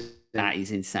crazy. That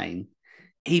is insane.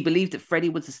 He believed that Freddy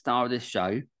was the star of the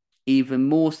show, even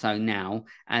more so now,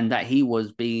 and that he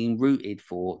was being rooted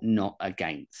for, not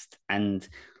against. And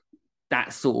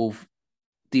that's sort of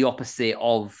the opposite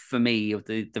of, for me, of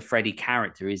the Freddy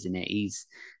character, isn't it? He's,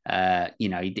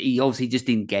 he obviously just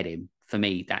didn't get him. For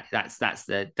me, that's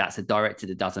a director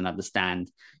that doesn't understand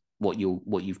what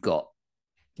you've got.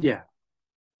 Yeah.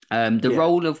 The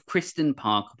role of Kristen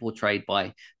Parker, portrayed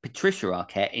by Patricia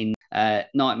Arquette in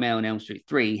Nightmare on Elm Street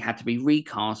 3, had to be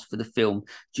recast for the film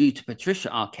due to Patricia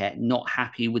Arquette not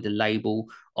happy with the label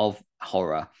of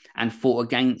horror and fought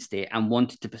against it and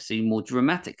wanted to pursue more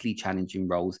dramatically challenging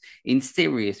roles in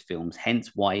serious films,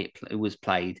 hence why it was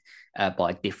played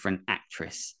by a different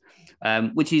actress.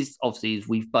 Which is obviously, as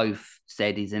we've both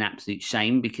said, is an absolute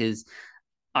shame, because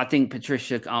I think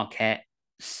Patricia Arquette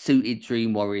suited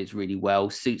Dream Warriors really well,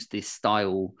 suits this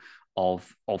style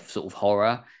of sort of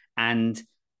horror, and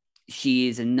she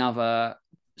is another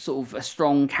sort of a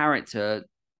strong character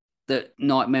that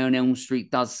Nightmare on Elm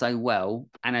Street does so well.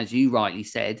 And as you rightly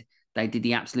said, they did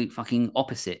the absolute fucking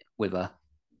opposite with her.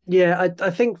 Yeah,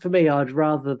 I think for me, I'd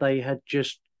rather they had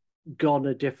just gone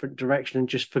a different direction and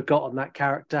just forgotten that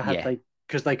character,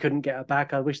 because they couldn't get her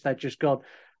back. I wish they'd just gone,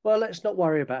 well, let's not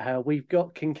worry about her. We've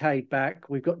got Kincaid back.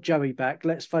 We've got Joey back.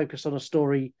 Let's focus on a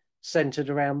story centered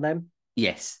around them.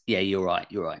 Yes, yeah, you're right.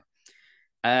 You're right.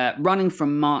 Running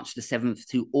from March the 7th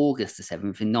to August the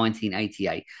 7th in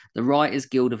 1988, the Writers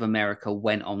Guild of America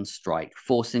went on strike,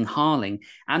 forcing Harling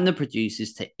and the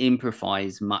producers to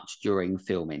improvise much during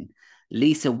filming.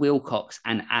 Lisa Wilcox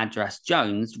and Adras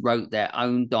Jones wrote their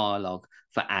own dialogue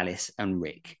for Alice and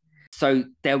Rick. So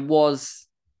there was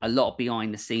a lot of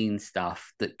behind the scenes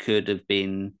stuff that could have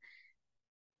been,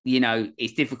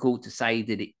 it's difficult to say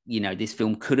that this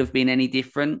film could have been any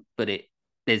different, but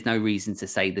there's no reason to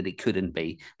say that it couldn't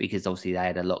be, because obviously they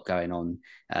had a lot going on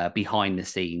behind the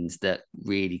scenes that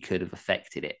really could have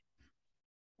affected it.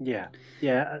 Yeah.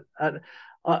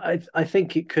 I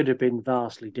think it could have been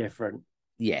vastly different.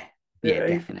 Yeah,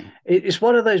 definitely. It's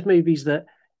one of those movies that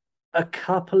a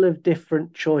couple of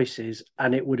different choices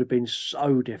and it would have been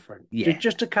so different. Yeah.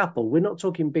 Just a couple. We're not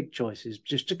talking big choices,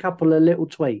 just a couple of little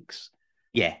tweaks.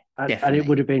 Yeah, definitely. And it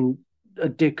would have been a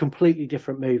completely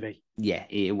different movie. Yeah,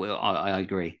 I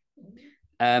agree.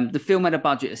 The film had a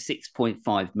budget of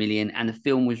 6.5 million, and the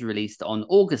film was released on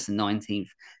August 19th,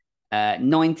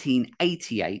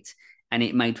 1988, and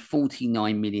it made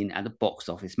 49 million at the box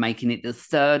office, making it the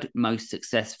third most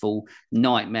successful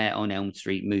Nightmare on Elm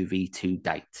Street movie to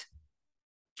date.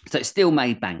 So it still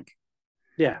made bank.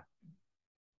 Yeah.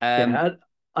 I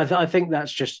think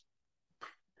that's just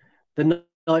the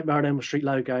Nightmare on Elm Street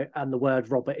logo and the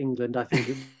word Robert Englund. I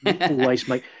think it always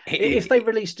make if they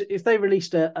released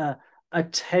a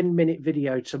 10-minute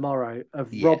video tomorrow of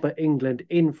Robert Englund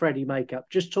in Freddy makeup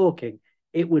just talking,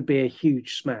 it would be a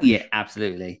huge smash. Yeah,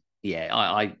 absolutely. Yeah,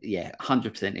 I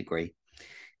 100% agree.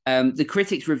 The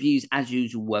critics' reviews, as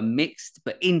usual, were mixed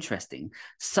but interesting.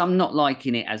 Some not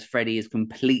liking it as Freddy has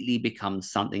completely become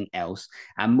something else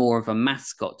and more of a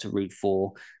mascot to root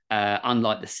for,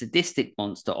 unlike the sadistic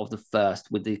monster of the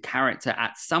first, with the character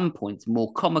at some points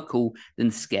more comical than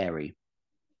scary.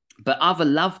 But others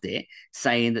loved it,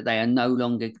 saying that they no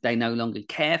longer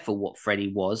care for what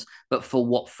Freddy was, but for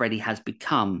what Freddy has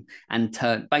become, and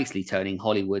basically turning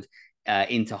Hollywood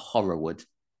into Horrorwood.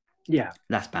 Yeah,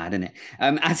 that's bad, isn't it?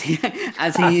 As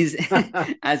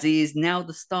he is now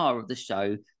the star of the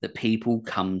show that people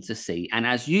come to see, and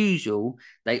as usual,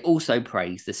 they also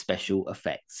praise the special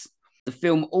effects. The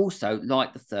film also,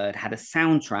 like the third, had a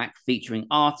soundtrack featuring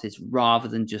artists rather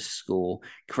than just score,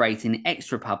 creating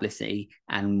extra publicity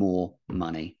and more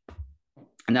money.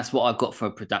 And that's what I've got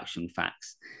for production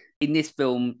facts. In this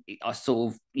film, I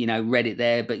sort of, read it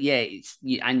there, but yeah,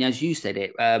 and as you said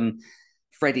it,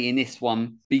 Freddy in this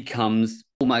one becomes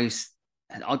almost,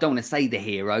 I don't want to say the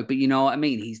hero, but you know what I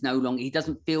mean? He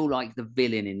doesn't feel like the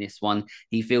villain in this one.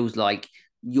 He feels like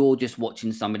you're just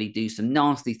watching somebody do some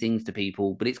nasty things to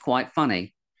people, but it's quite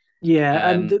funny.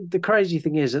 Yeah, and the crazy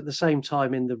thing is, at the same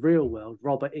time in the real world,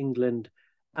 Robert Englund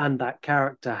and that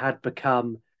character had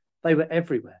become, they were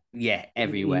everywhere. Yeah,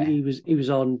 everywhere. He was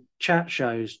on chat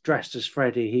shows dressed as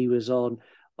Freddy. He was on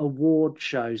award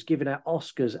shows giving out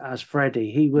Oscars as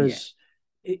Freddy. He was,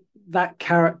 that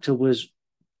character was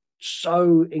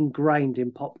so ingrained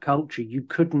in pop culture. You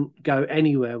couldn't go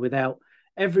anywhere without,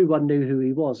 everyone knew who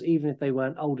he was, even if they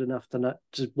weren't old enough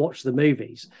to watch the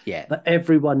movies. Yeah. But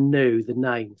everyone knew the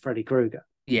name Freddy Krueger.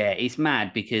 Yeah, it's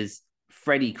mad because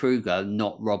Freddy Krueger,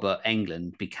 not Robert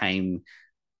Englund, became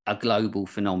a global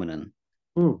phenomenon.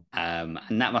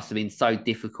 And that must have been so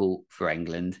difficult for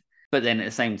Englund. But then at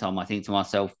the same time, I think to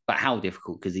myself, but how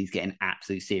difficult? Because he's getting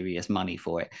absolute serious money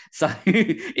for it. So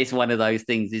it's one of those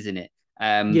things, isn't it?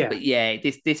 But yeah,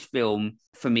 this film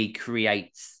for me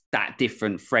creates that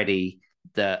different Freddy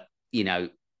that,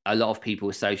 a lot of people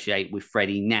associate with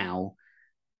Freddy now,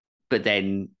 but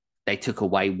then they took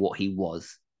away what he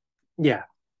was. Yeah.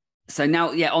 So now,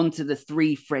 on to the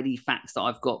 3 Freddy facts that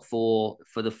I've got for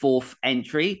the 4th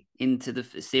entry into the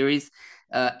series.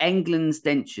 Englund's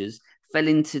dentures fell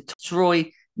into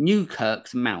Troy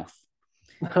Newkirk's mouth.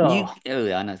 I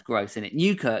know it's gross, isn't it?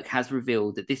 Newkirk has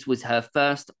revealed that this was her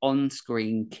first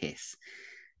on-screen kiss.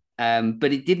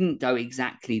 But it didn't go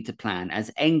exactly to plan,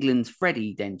 as Englund's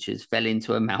Freddy dentures fell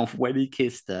into her mouth when he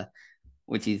kissed her,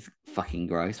 which is fucking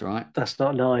gross, right? That's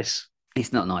not nice.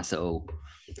 It's not nice at all.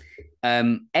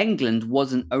 Englund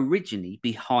wasn't originally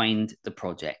behind the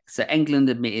project. So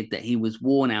Englund admitted that he was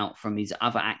worn out from his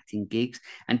other acting gigs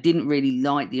and didn't really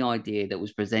like the idea that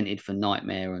was presented for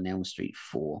Nightmare on Elm Street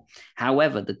 4.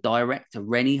 However, the director,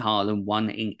 Renny Harlin, won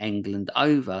Englund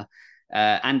over,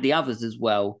 and the others as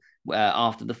well,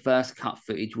 after the first cut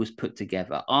footage was put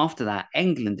together. After that,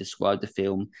 Englund described the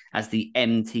film as the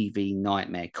MTV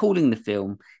Nightmare, calling the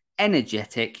film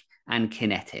energetic and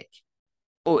kinetic.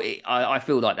 I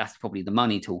feel like that's probably the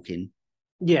money talking.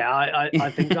 Yeah,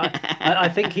 I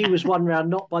think he was won round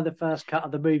not by the first cut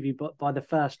of the movie, but by the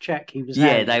first check he was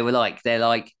Yeah, handed. they're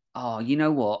like, oh, you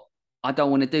know what? I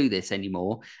don't want to do this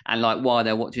anymore. And like while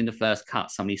they're watching the first cut,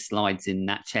 somebody slides in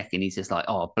that check and he's just like,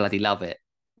 oh, bloody love it.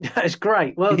 It's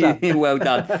great. Well done. Well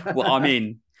done. Well, I'm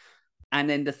in. And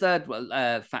then the third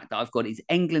fact that I've got is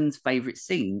England's favourite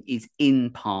scene is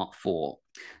in part 4.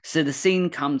 So the scene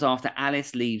comes after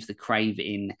Alice leaves the Crave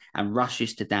Inn and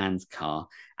rushes to Dan's car.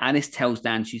 Alice tells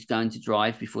Dan she's going to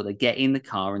drive before they get in the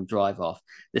car and drive off.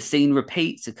 The scene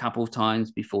repeats a couple of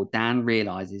times before Dan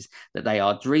realises that they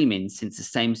are dreaming, since the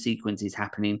same sequence is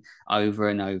happening over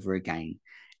and over again.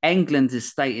 Englund has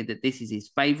stated that this is his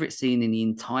favourite scene in the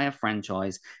entire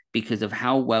franchise because of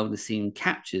how well the scene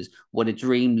captures what a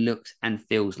dream looks and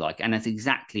feels like, and that's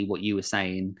exactly what you were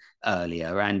saying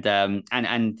earlier. And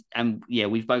yeah,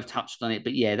 we've both touched on it,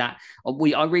 but yeah,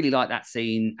 I really like that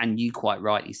scene, and you quite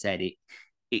rightly said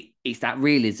it's that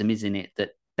realism, isn't it?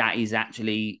 That is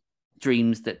actually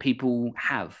dreams that people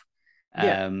have.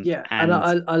 Yeah, and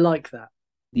I like that.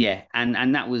 Yeah,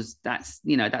 and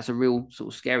that's a real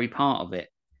sort of scary part of it.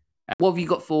 What have you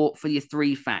got for your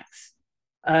 3 facts?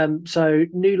 So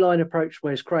New Line approached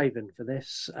Wes Craven for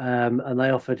this, and they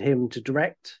offered him to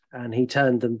direct, and he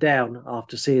turned them down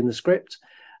after seeing the script.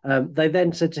 They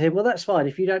then said to him, well, that's fine.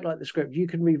 If you don't like the script, you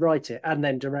can rewrite it and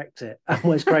then direct it. And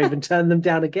Wes Craven turned them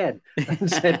down again and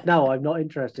said, no, I'm not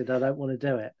interested. I don't want to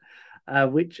do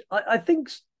it, which I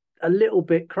think's a little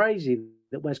bit crazy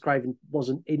that Wes Craven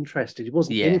wasn't interested. He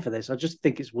wasn't in for this. I just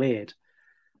think it's weird.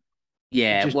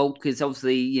 Yeah, well, because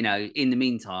obviously, in the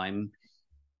meantime,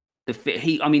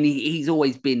 he's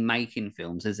always been making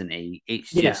films, hasn't he?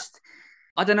 It's just,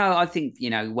 I don't know. I think,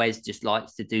 Wes just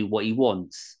likes to do what he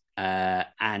wants.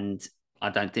 And I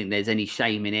don't think there's any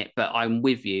shame in it, but I'm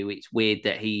with you. It's weird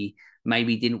that he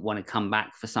maybe didn't want to come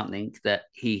back for something that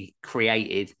he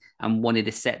created and wanted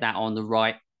to set that on the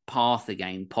right path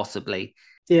again, possibly.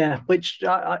 Yeah, which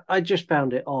I just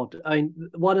found it odd. I mean,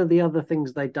 one of the other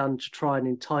things they'd done to try and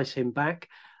entice him back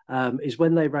is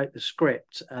when they wrote the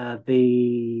script,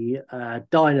 the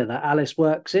diner that Alice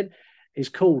works in is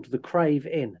called the Crave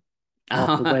Inn,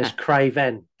 after Wes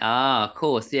Craven. Of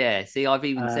course, yeah. See, I've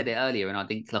even said it earlier and I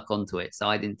didn't click onto it, so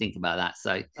I didn't think about that.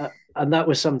 So, and that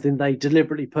was something they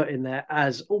deliberately put in there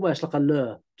as almost like a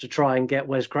lure to try and get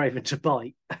Wes Craven to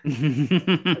bite.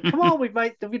 Come on, we've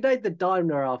made the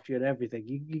diner after you and everything.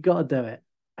 You got to do it.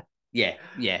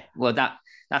 Yeah. Well,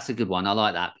 that's a good one. I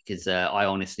like that because I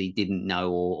honestly didn't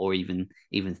know or even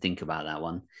think about that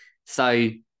one. So,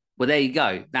 well, there you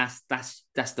go. That's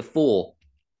the 4.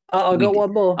 I got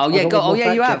one more. Oh yeah, go. Oh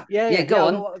yeah, you have. Yeah, go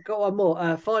on. Got one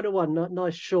more. Final one.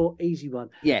 Nice, short, easy one.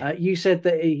 Yeah. You said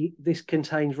that this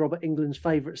contains Robert Englund's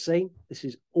favourite scene. This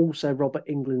is also Robert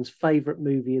Englund's favourite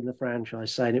movie in the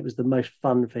franchise, saying it was the most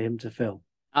fun for him to film.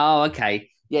 Oh, okay.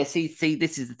 Yeah, see,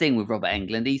 this is the thing with Robert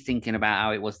Englund. He's thinking about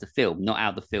how it was the film, not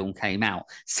how the film came out.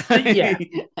 So yeah.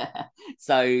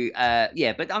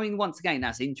 Yeah, but I mean, once again,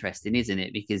 that's interesting, isn't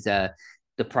it? Because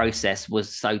the process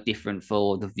was so different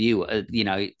for the viewer,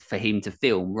 for him to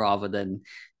film rather than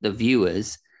the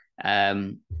viewers.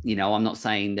 I'm not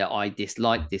saying that I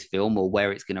dislike this film or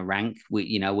where it's going to rank.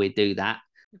 We do that,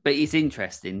 but it's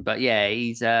interesting. But yeah,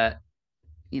 he's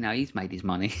made his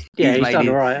money. Yeah, he's done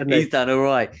all right. He's done all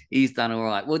right. He's done all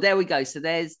right. Well, there we go. So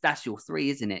that's your 3,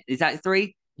 isn't it? Is that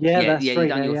 3? Yeah, that's 3. You've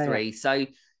done your 3. Yeah. So,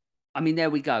 I mean, there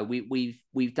we go.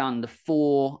 We've done the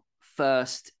 4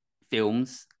 first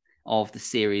films of the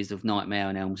series of Nightmare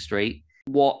on Elm Street.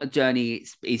 What a journey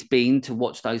it's been to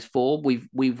watch those 4. We've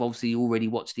obviously already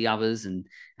watched the others and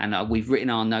we've written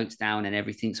our notes down and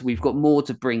everything. So we've got more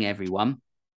to bring everyone.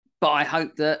 But I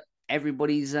hope that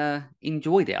everybody's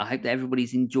enjoyed it. I hope that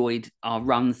everybody's enjoyed our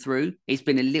run through. It's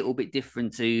been a little bit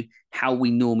different to how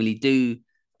we normally do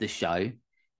the show,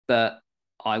 but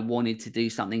I wanted to do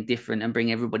something different and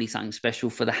bring everybody something special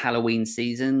for the Halloween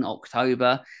season,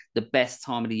 October, the best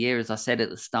time of the year, as I said at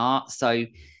the start. So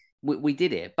we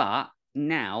did it. But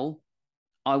now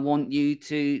I want you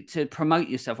to promote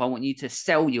yourself. I want you to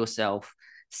sell yourself,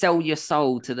 sell your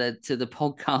soul to the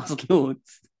podcast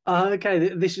lords. Okay,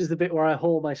 this is the bit where I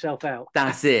haul myself out.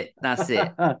 That's it.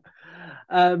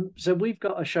 So we've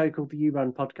got a show called the You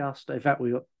Run Podcast. In fact,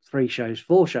 we've got 4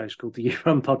 shows called the You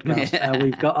Run Podcast.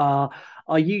 We've got our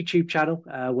YouTube channel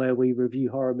where we review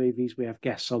horror movies. We have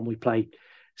guests on. We play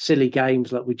silly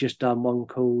games like we just done one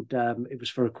called it was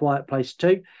for A Quiet Place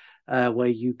 2, where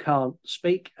you can't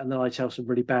speak, and then I tell some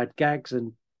really bad gags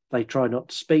and they try not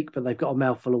to speak, but they've got a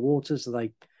mouthful of water, so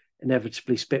they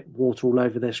inevitably spit water all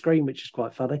over their screen, which is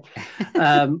quite funny.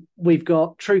 We've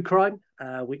got True Crime,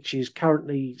 which is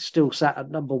currently still sat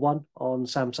at number 1 on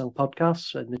Samsung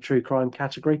Podcasts in the True Crime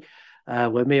category,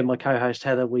 where me and my co-host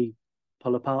Heather, we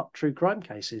pull apart true crime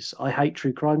cases. I hate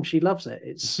true crime. She loves it.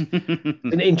 It's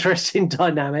an interesting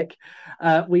dynamic.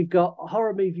 We've got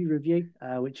Horror Movie Review,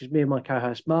 which is me and my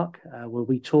co-host Mark, where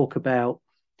we talk about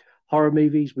horror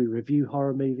movies, we review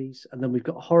horror movies, and then we've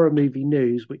got Horror Movie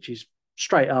News, which is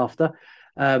straight after,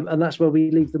 and that's where we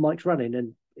leave the mics running,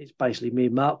 and it's basically me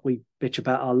and Mark. We bitch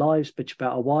about our lives, bitch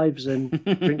about our wives, and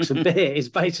drink some beer. Is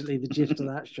basically the gist of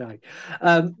that show.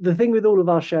 The thing with all of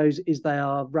our shows is they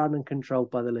are run and controlled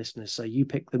by the listeners. So you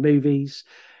pick the movies,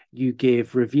 you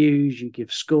give reviews, you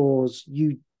give scores,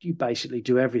 you basically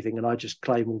do everything, and I just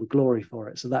claim all the glory for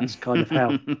it. So that's kind of how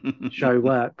the show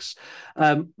works.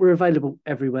 We're available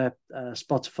everywhere: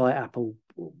 Spotify, Apple,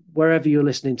 wherever you're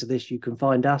listening to this, you can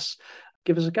find us.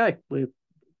 Give us a go.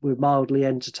 We're mildly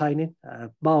entertaining,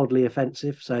 mildly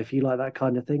offensive. So if you like that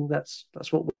kind of thing, that's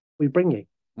what we bring you.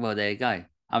 Well, there you go.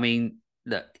 I mean,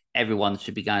 look, everyone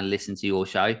should be going to listen to your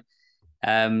show,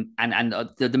 and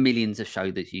the millions of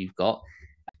shows that you've got.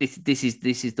 This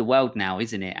is the world now,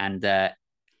 isn't it? And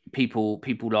people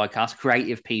like us,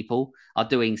 creative people, are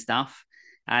doing stuff,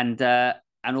 and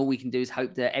all we can do is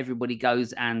hope that everybody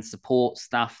goes and supports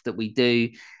stuff that we do,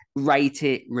 rate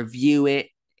it, review it.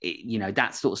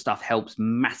 That sort of stuff helps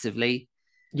massively.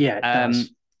 Yeah, it does.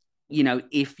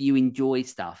 If you enjoy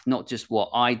stuff, not just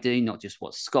what I do, not just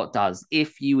what Scott does,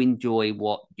 if you enjoy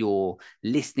what you're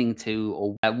listening to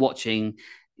or watching,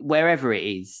 wherever it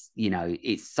is,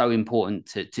 it's so important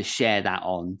to share that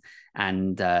on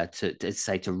and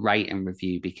to rate and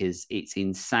review, because it's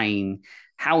insane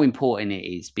how important it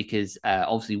is, because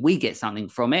obviously we get something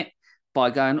from it by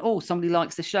going, oh, somebody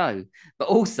likes the show, but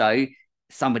also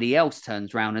somebody else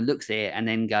turns around and looks at it and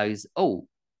then goes, oh,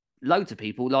 loads of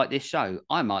people like this show.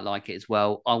 I might like it as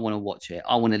well. I want to watch it.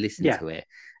 I want to listen to it.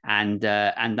 And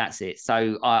that's it.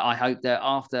 So I hope that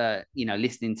after,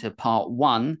 listening to part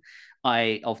 1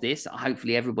 of this,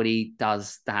 hopefully everybody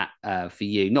does that for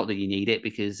you. Not that you need it,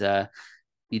 because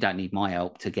you don't need my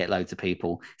help to get loads of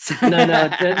people. So... No,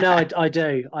 I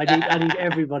do. I need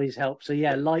everybody's help. So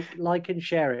yeah, like and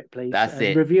share it, please. That's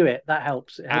it. Review it. That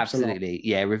helps. It helps absolutely a lot.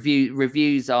 Yeah,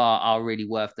 reviews are really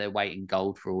worth their weight in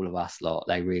gold for all of us lot.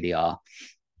 They really are.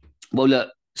 Well, look,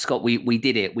 Scott, we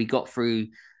did it. We got through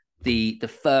the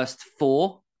first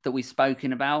 4 that we've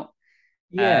spoken about.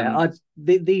 Yeah,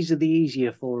 these are the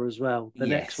easier 4 as well. The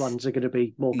next ones are going to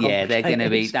be more complicated. Yeah, they're going to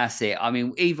be. That's it. I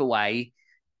mean, either way,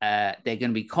 they're going to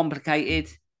be complicated.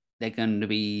 They're going to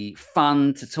be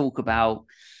fun to talk about.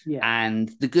 Yeah. And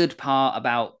the good part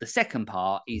about the second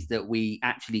part is that we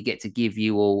actually get to give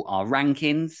you all our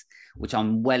rankings, which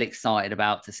I'm well excited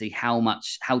about, to see how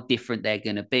different they're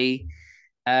going to be.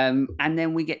 And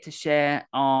then we get to share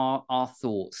our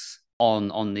thoughts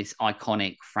on this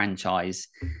iconic franchise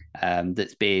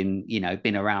that's been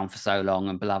around for so long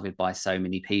and beloved by so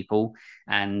many people.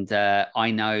 And I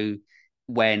know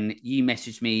when you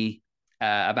messaged me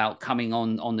about coming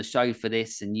on the show for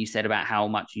this, and you said about how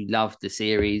much you loved the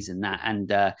series and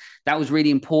that was really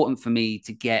important for me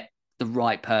to get the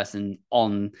right person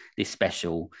on this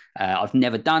special. I've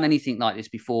never done anything like this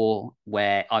before,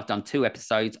 where I've done 2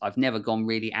 episodes. I've never gone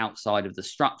really outside of the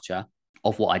structure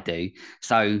of what I do.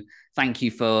 So thank you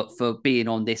for being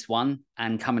on this one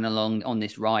and coming along on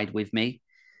this ride with me.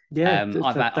 Yeah,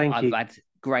 I've had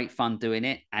great fun doing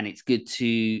it, and it's good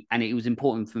and it was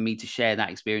important for me to share that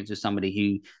experience with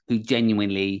somebody who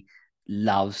genuinely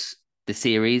loves the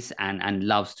series and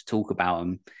loves to talk about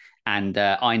them. And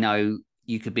I know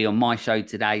you could be on my show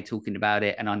today talking about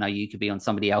it, and I know you could be on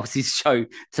somebody else's show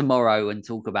tomorrow and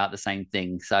talk about the same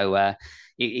thing. So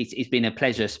it's been a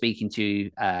pleasure speaking to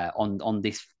you on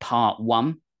this part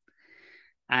 1,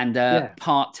 and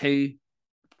part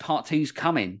 2's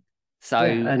coming.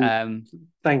 So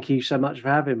thank you so much for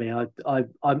having me. I'm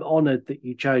honoured that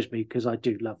you chose me, because I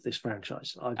do love this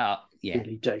franchise. I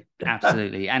really do.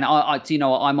 Absolutely. And I do,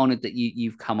 I'm honoured that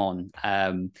you've come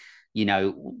on.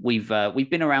 We've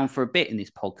been around for a bit in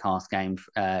this podcast game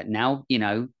now.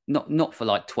 Not for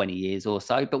like 20 years or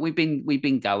so, but we've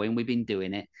been going, we've been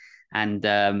doing it, and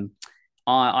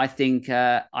I think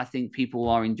people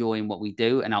are enjoying what we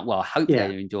do, and I hope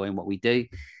they're enjoying what we do,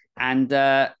 and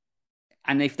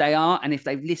if they are, and if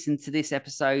they've listened to this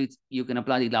episode, you're going to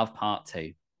bloody love part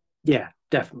 2. Yeah,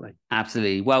 definitely.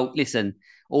 Absolutely. Well, listen,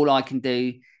 all I can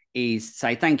do is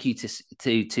say thank you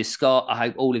to Scott. I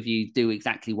hope all of you do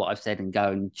exactly what I've said and go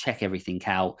and check everything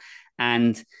out.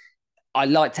 And I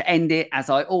like to end it,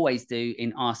 as I always do,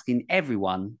 in asking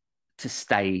everyone to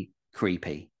stay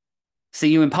creepy. See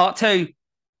you in part 2.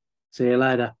 See you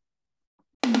later.